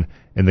going on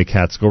in the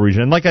Catskill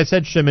region. And like I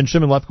said, Shimon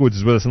Lefkowitz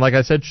is with us. And like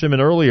I said, Shimon,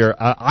 earlier,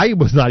 I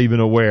was not even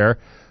aware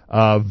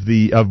of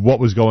what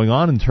was going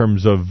on in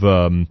terms of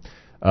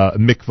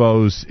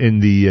mikvahs in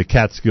the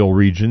Catskill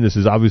region. This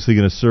is obviously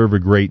going to serve a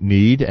great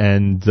need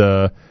and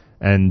be,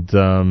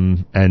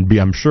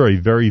 I'm sure, a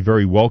very,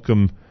 very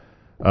welcome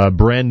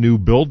brand new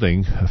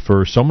building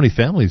for so many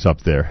families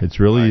up there. It's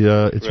really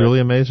really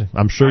amazing.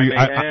 I'm sure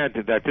I may add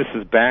that this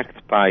is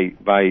backed by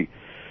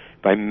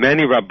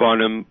many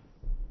Rabbanim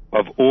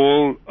of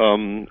all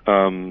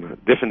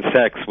different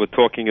sects. We're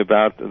talking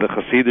about the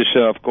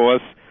Hasidisha, of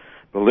course,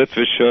 the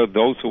Litvisha.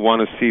 Those who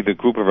want to see the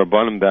group of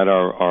Rabbanim that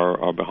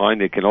are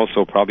behind it can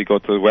also probably go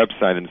to the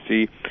website and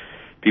see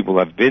people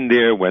have been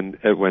there when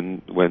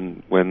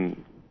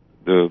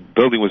the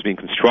building was being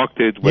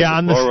constructed. Yeah,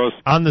 on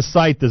the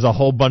site there's a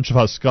whole bunch of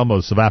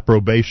haskamos, of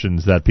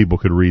approbations that people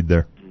could read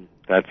there.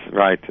 That's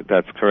right.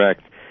 That's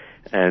correct.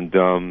 And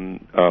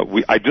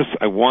I just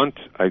want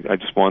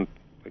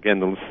again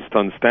the listeners to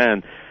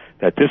understand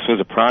that this was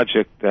a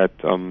project that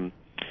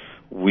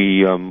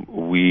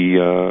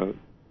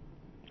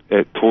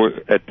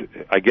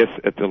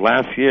at the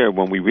last year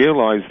when we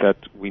realized that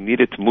we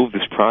needed to move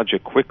this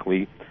project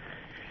quickly,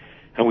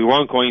 and we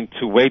weren't going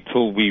to wait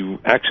till we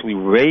actually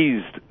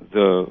raised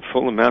the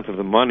full amount of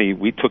the money.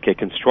 We took a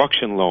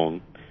construction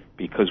loan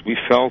because we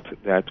felt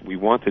that we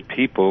wanted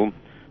people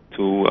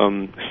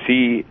to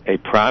see a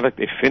product,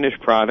 a finished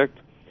product,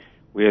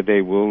 where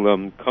they will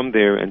come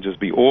there and just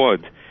be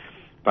awed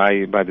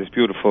by this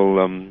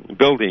beautiful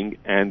building.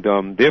 And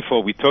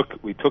therefore, we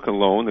took a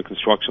loan, a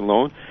construction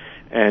loan,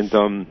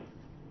 And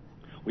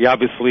we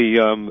obviously,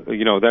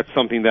 that's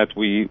something that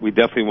we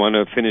definitely want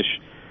to finish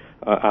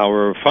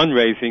our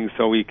fundraising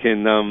so we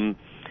could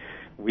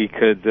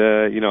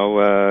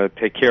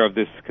take care of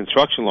this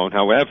construction loan.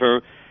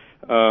 However,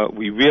 I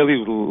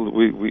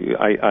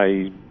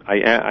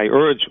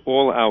urge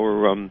all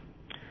our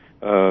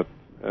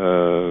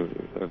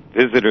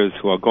visitors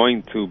who are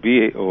going to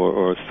be,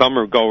 or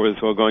summer goers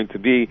who are going to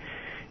be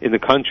in the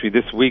country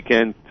this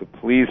weekend, to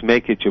please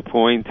make it your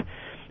point.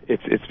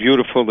 It's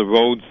beautiful. The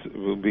roads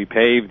will be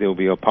paved. There will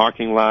be a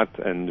parking lot,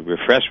 and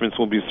refreshments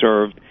will be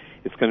served.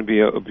 It's going to be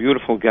a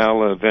beautiful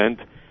gala event,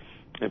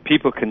 and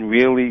people can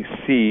really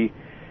see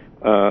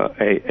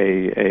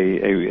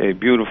a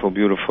beautiful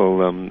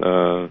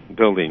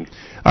building.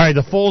 All right,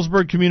 the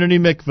Fallsburg Community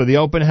Mikveh. The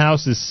open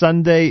house is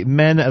Sunday.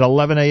 Men at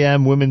 11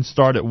 a.m. Women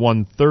start at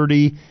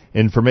 1:30.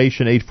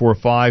 Information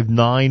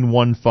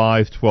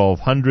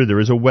 845-915-1200. There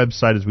is a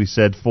website, as we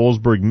said,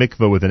 Fallsburg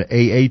Mikveh with an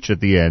AH at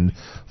the end,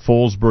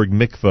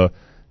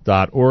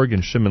 fallsburgmikveh.org.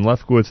 And Shimon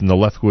Lefkowitz and the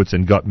Lefkowitz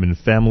and Gutman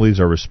families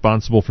are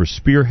responsible for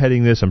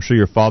spearheading this. I'm sure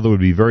your father would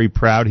be very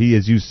proud. He,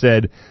 as you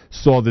said,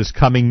 saw this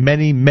coming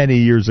many, many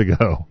years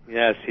ago.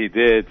 Yes, he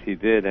did,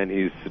 and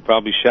he's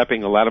probably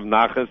shepping a lot of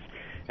nachas,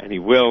 and he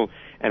will.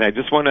 And I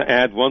just want to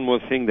add one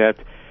more thing, that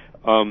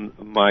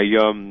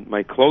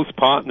my close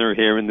partner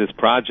here in this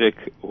project,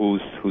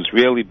 who's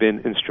really been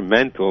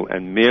instrumental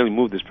and merely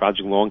moved this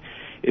project along,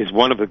 is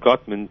one of the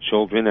Gutman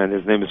children, and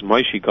his name is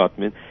Moshe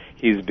Gutman.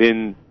 He's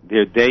been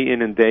there day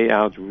in and day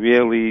out,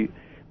 really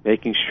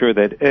making sure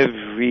that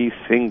every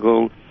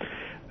single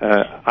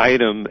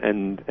item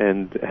and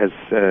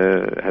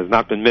has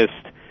not been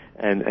missed.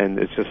 And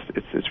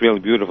it's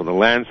really beautiful. The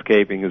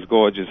landscaping is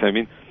gorgeous. I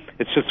mean,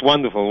 it's just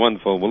wonderful.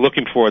 We're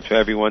looking forward to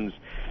everyone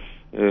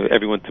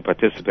to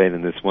participate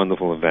in this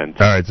wonderful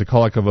event. All right, so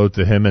kol hakavod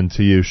to him and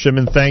to you.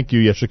 Shimon, thank you.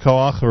 Yesher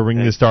koach for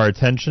bringing this to our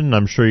attention.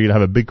 I'm sure you're going to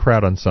have a big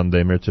crowd on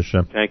Sunday, Mir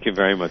Tashem. Thank you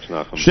very much,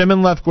 Nachum.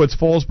 Shimon Lefkowitz,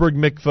 Fallsburg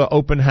Mikveh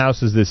open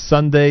house is this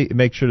Sunday.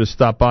 Make sure to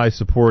stop by,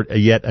 support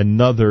yet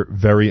another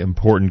very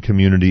important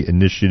community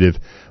initiative.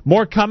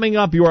 More coming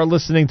up. You are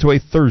listening to a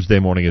Thursday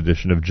morning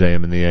edition of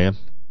JM in the AM.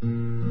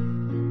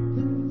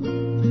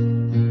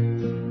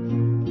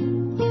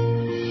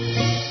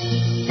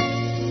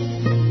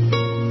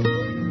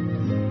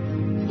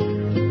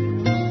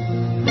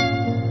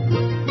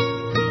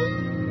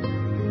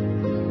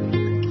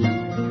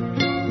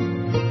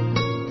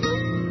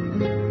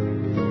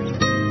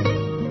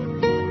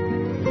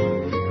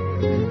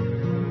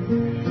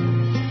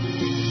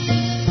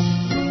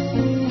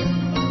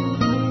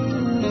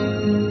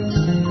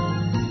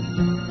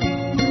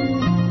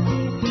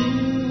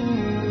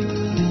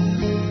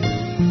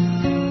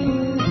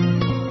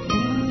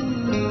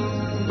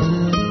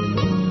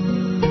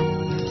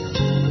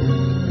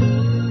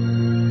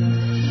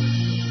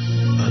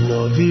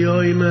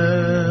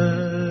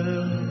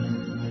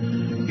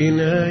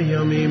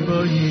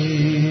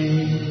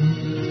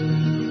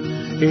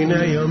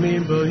 הנה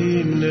ימים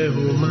בואים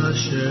נאום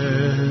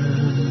השם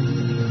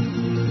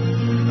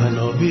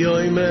הנביא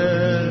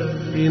אומר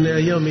הנה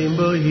ימים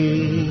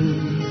בואים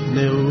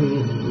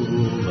נאום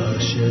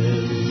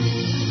השם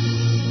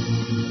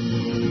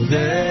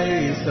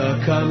Days are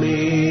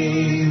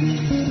coming,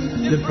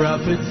 the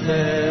prophet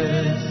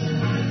says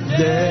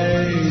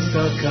Days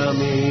are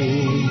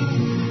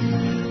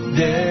coming,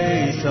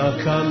 days are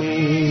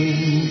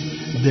coming,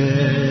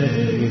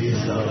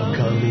 days are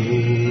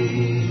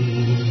coming.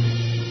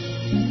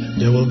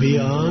 There will be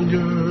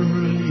hunger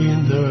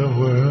in the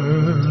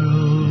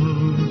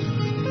world.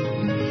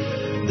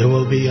 There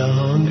will be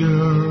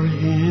hunger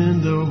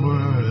in the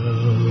world.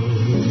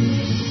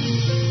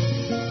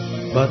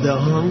 But the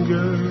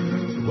hunger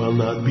will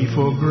not be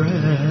for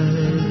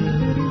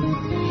bread.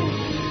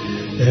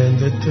 And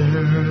the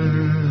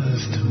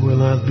thirst will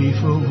not be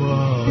for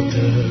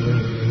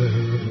water.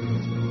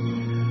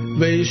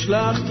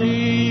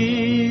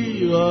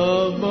 Veishlachti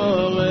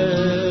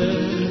Rabbaretz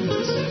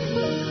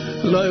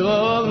Lo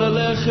yirov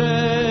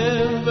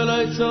lelechem velo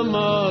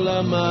yitzamo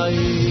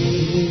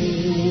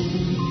lamayim.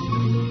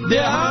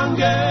 The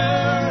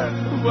hunger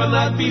will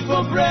not be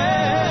for bread,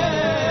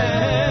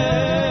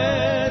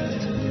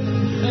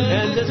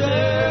 and the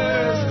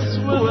thirst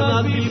will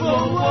not be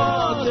for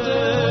water,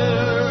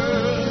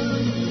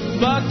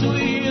 but to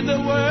hear the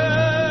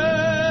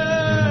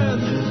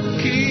word,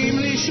 Kim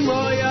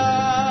lishmoya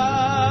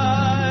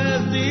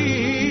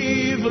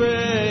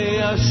divrei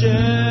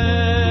Hashem.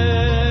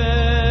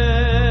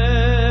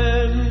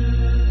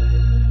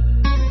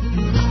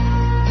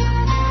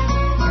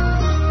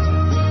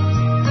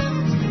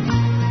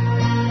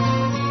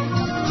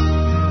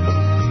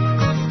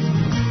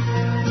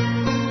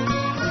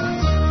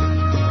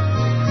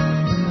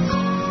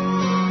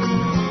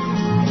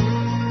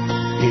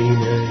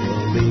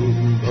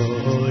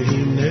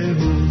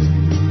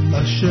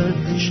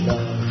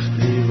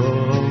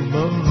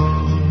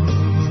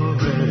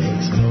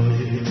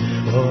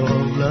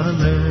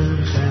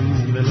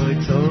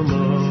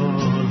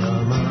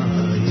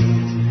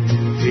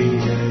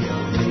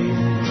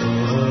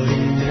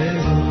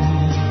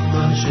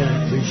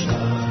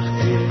 Shall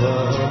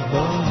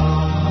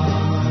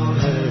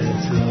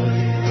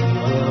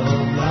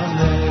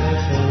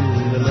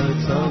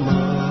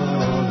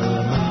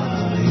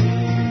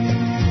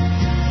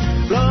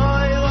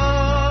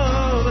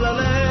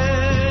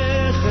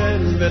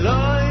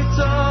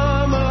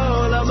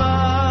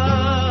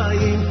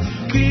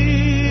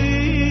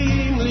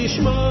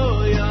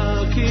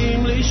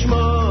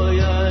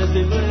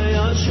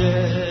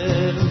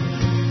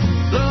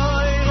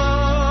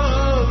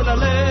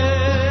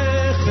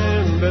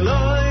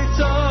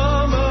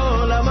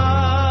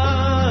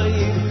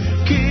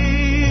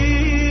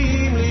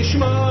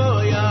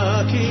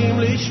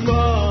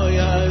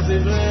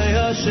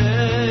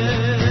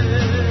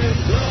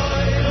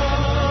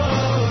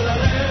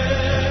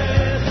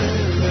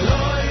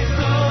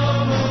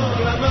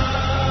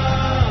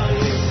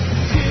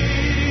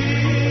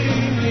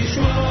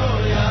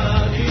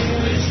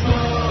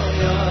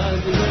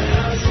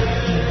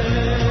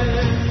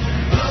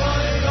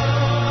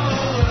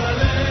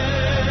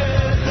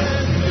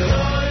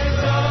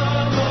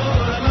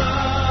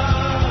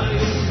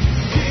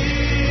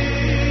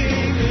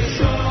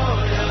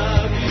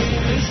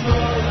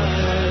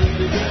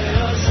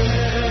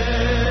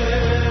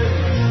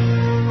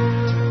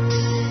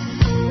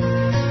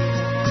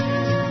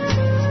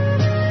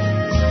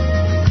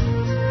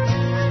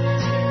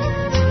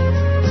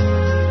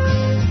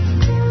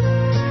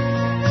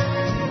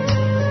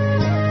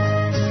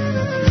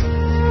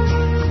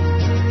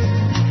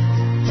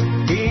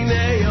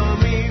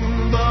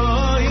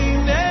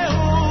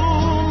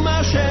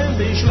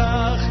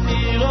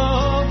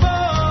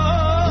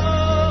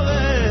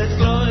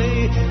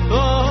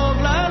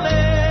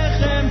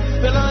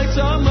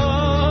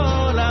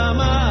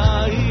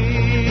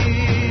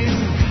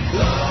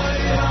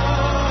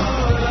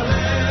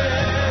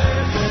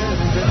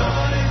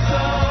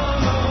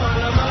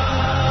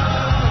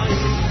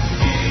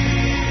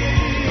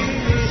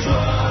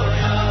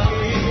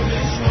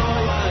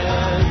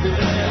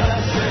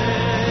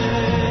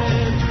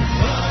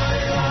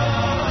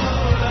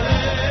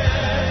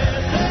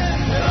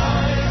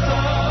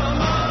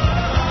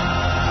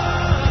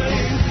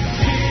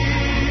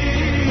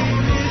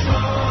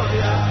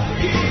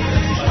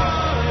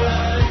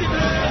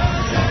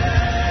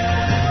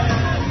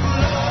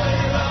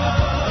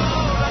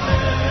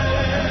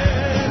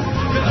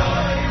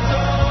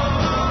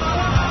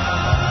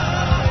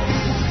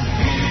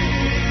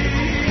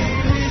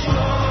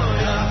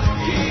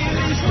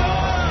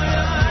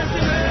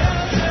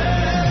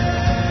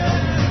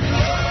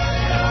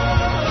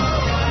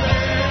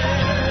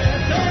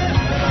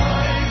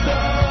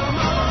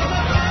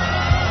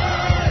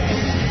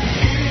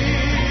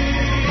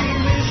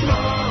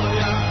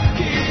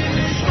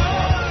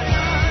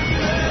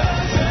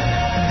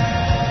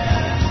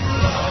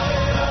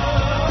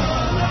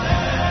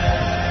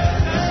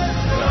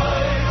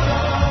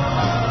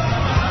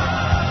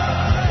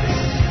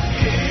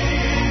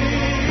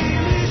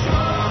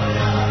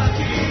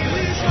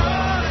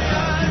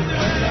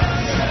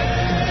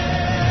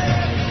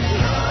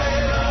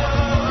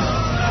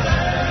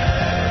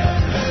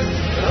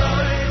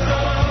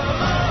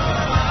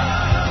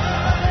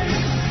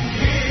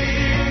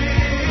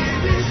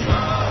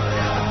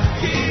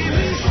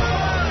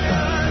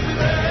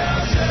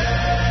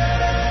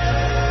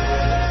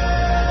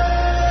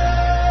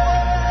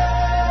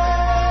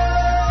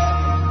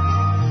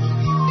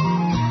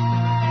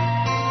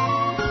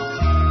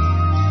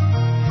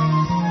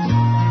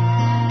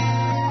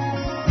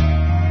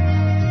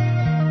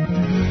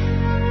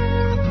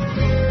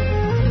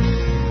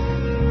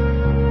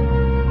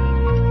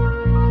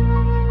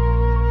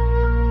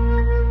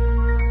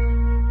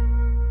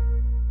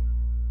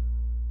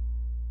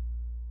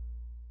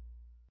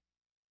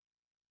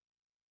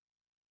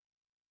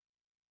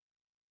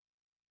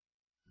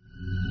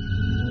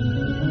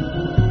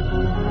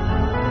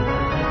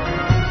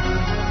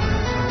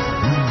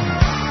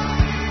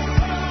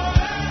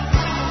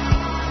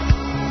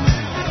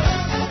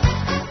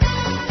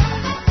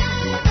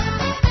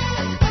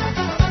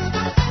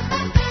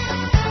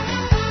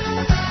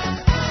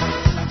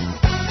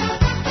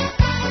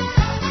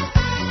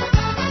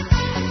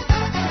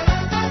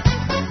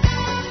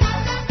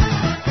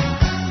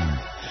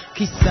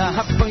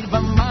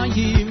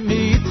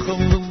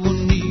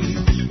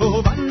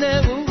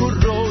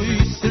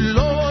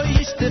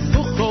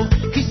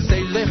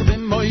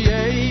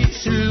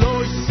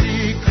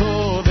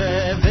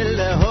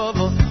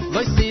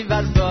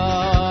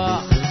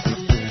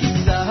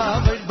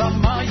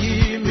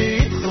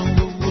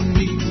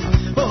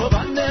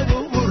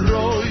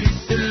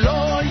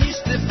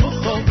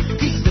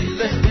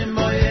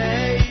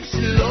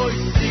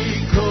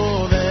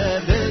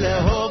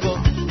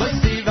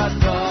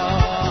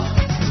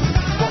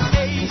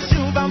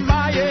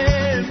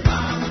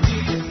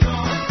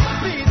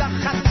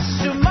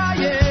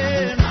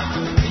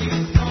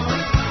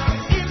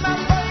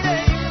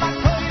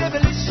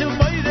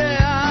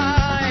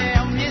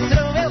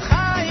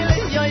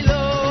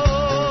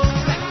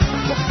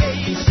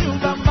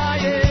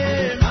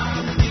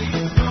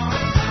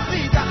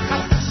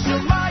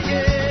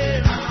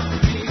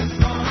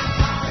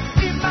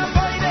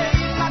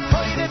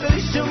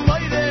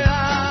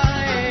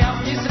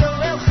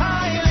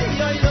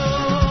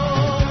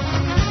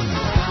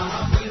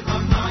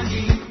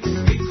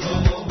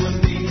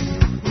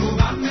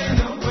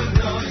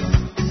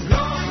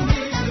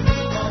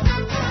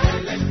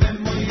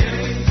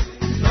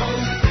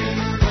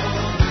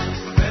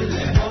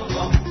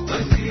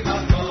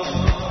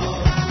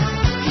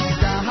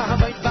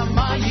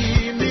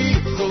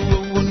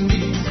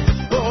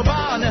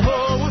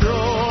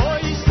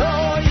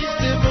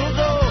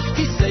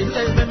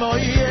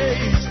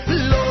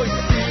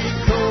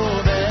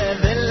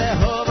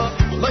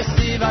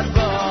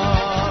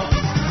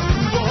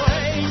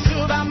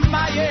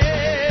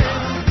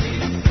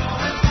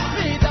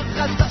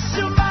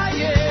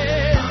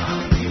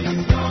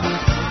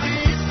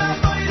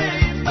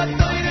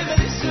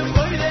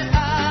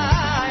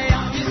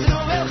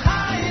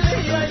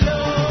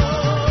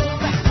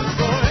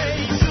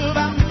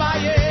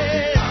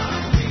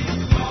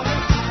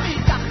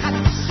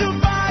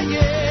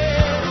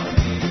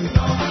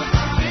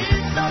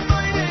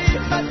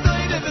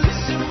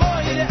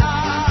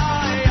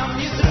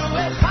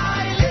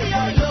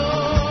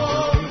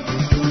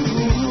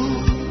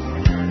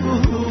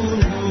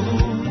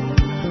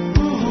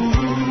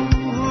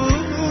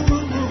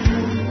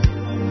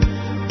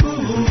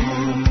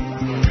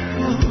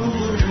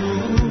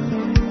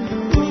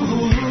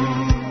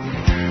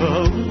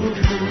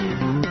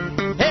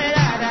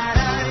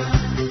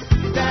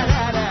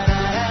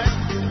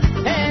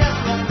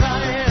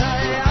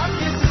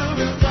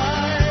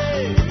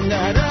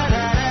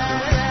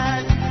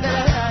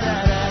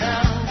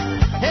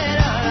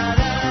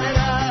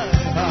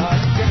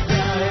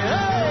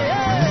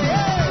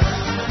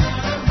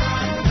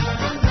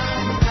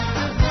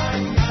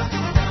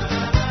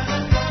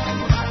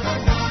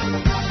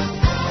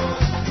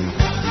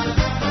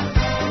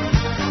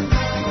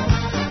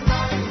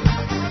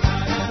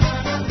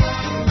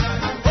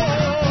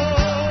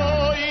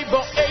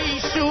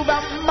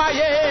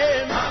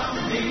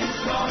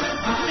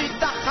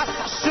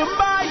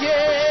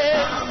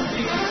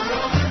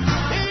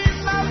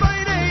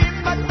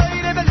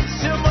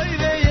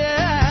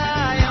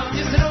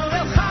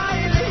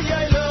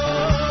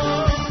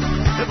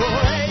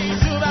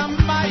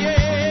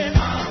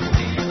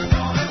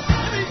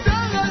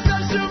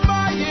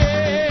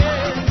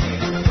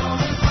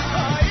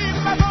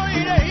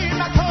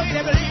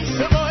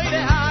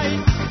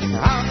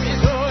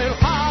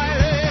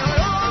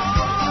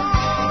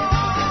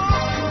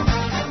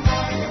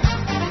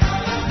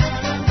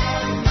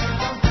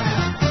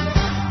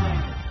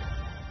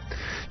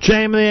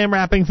JM and the AM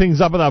wrapping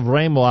things up with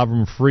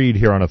Avram Fried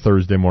here on a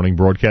Thursday morning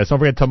broadcast. Don't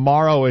forget,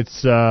 tomorrow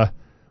it's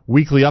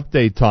weekly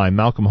update time.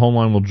 Malcolm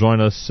Homeline will join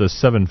us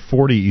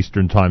 7:40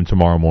 Eastern time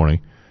tomorrow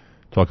morning.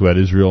 Talk about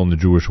Israel and the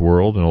Jewish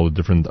world and all the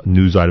different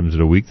news items of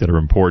the week that are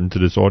important to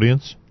this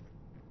audience.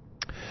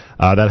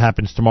 That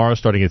happens tomorrow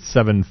starting at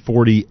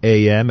 7:40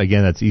 a.m.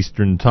 Again, that's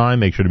Eastern time.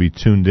 Make sure to be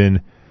tuned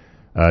in,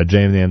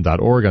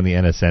 jmnam.org, on the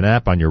NSN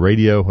app, on your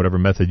radio, whatever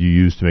method you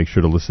use to make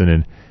sure to listen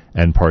in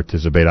and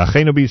participate.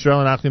 Achenu b'Yisrael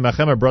and Achim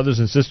Machem, our brothers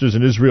and sisters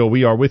in Israel,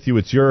 we are with you.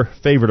 It's your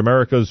favorite,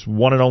 America's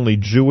one and only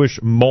Jewish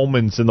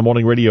Moments in the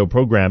Morning radio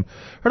program.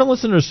 Heard on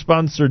listeners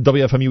sponsored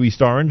WFMU East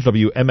Orange,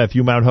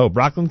 WMFU Mount Hope,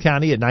 Rockland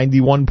County at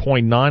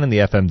 91.9 on the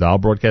FM dial,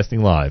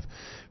 broadcasting live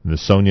from the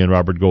Sonia and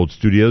Robert Gold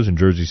studios in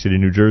Jersey City,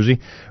 New Jersey.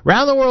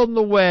 Around the world on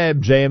the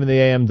web,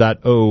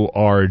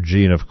 jmandtheam.org,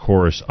 and of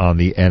course on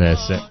the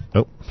NSN.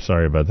 Oh,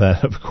 sorry about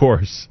that. Of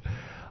course,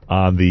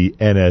 on the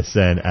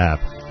NSN app.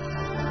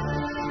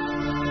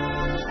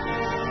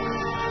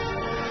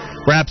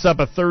 Wraps up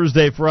a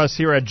Thursday for us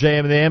here at JM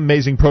and the AM.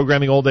 Amazing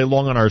programming all day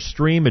long on our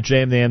stream at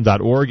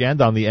jmandtheam.org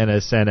and on the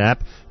NSN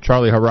app.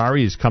 Charlie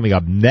Harari is coming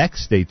up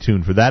next. Stay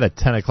tuned for that at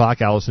 10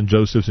 o'clock. Allison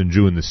Josephs and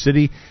Jew in the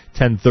City.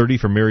 10:30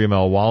 for Miriam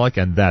L. Wallach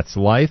and That's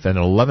Life. And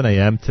at 11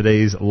 a.m.,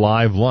 today's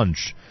live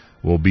lunch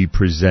will be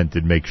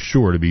presented. Make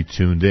sure to be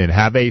tuned in.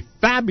 Have a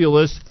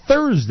fabulous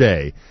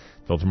Thursday.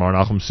 Till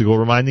tomorrow, Nachum Segal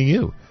reminding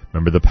you,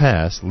 remember the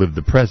past, live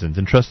the present,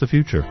 and trust the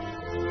future.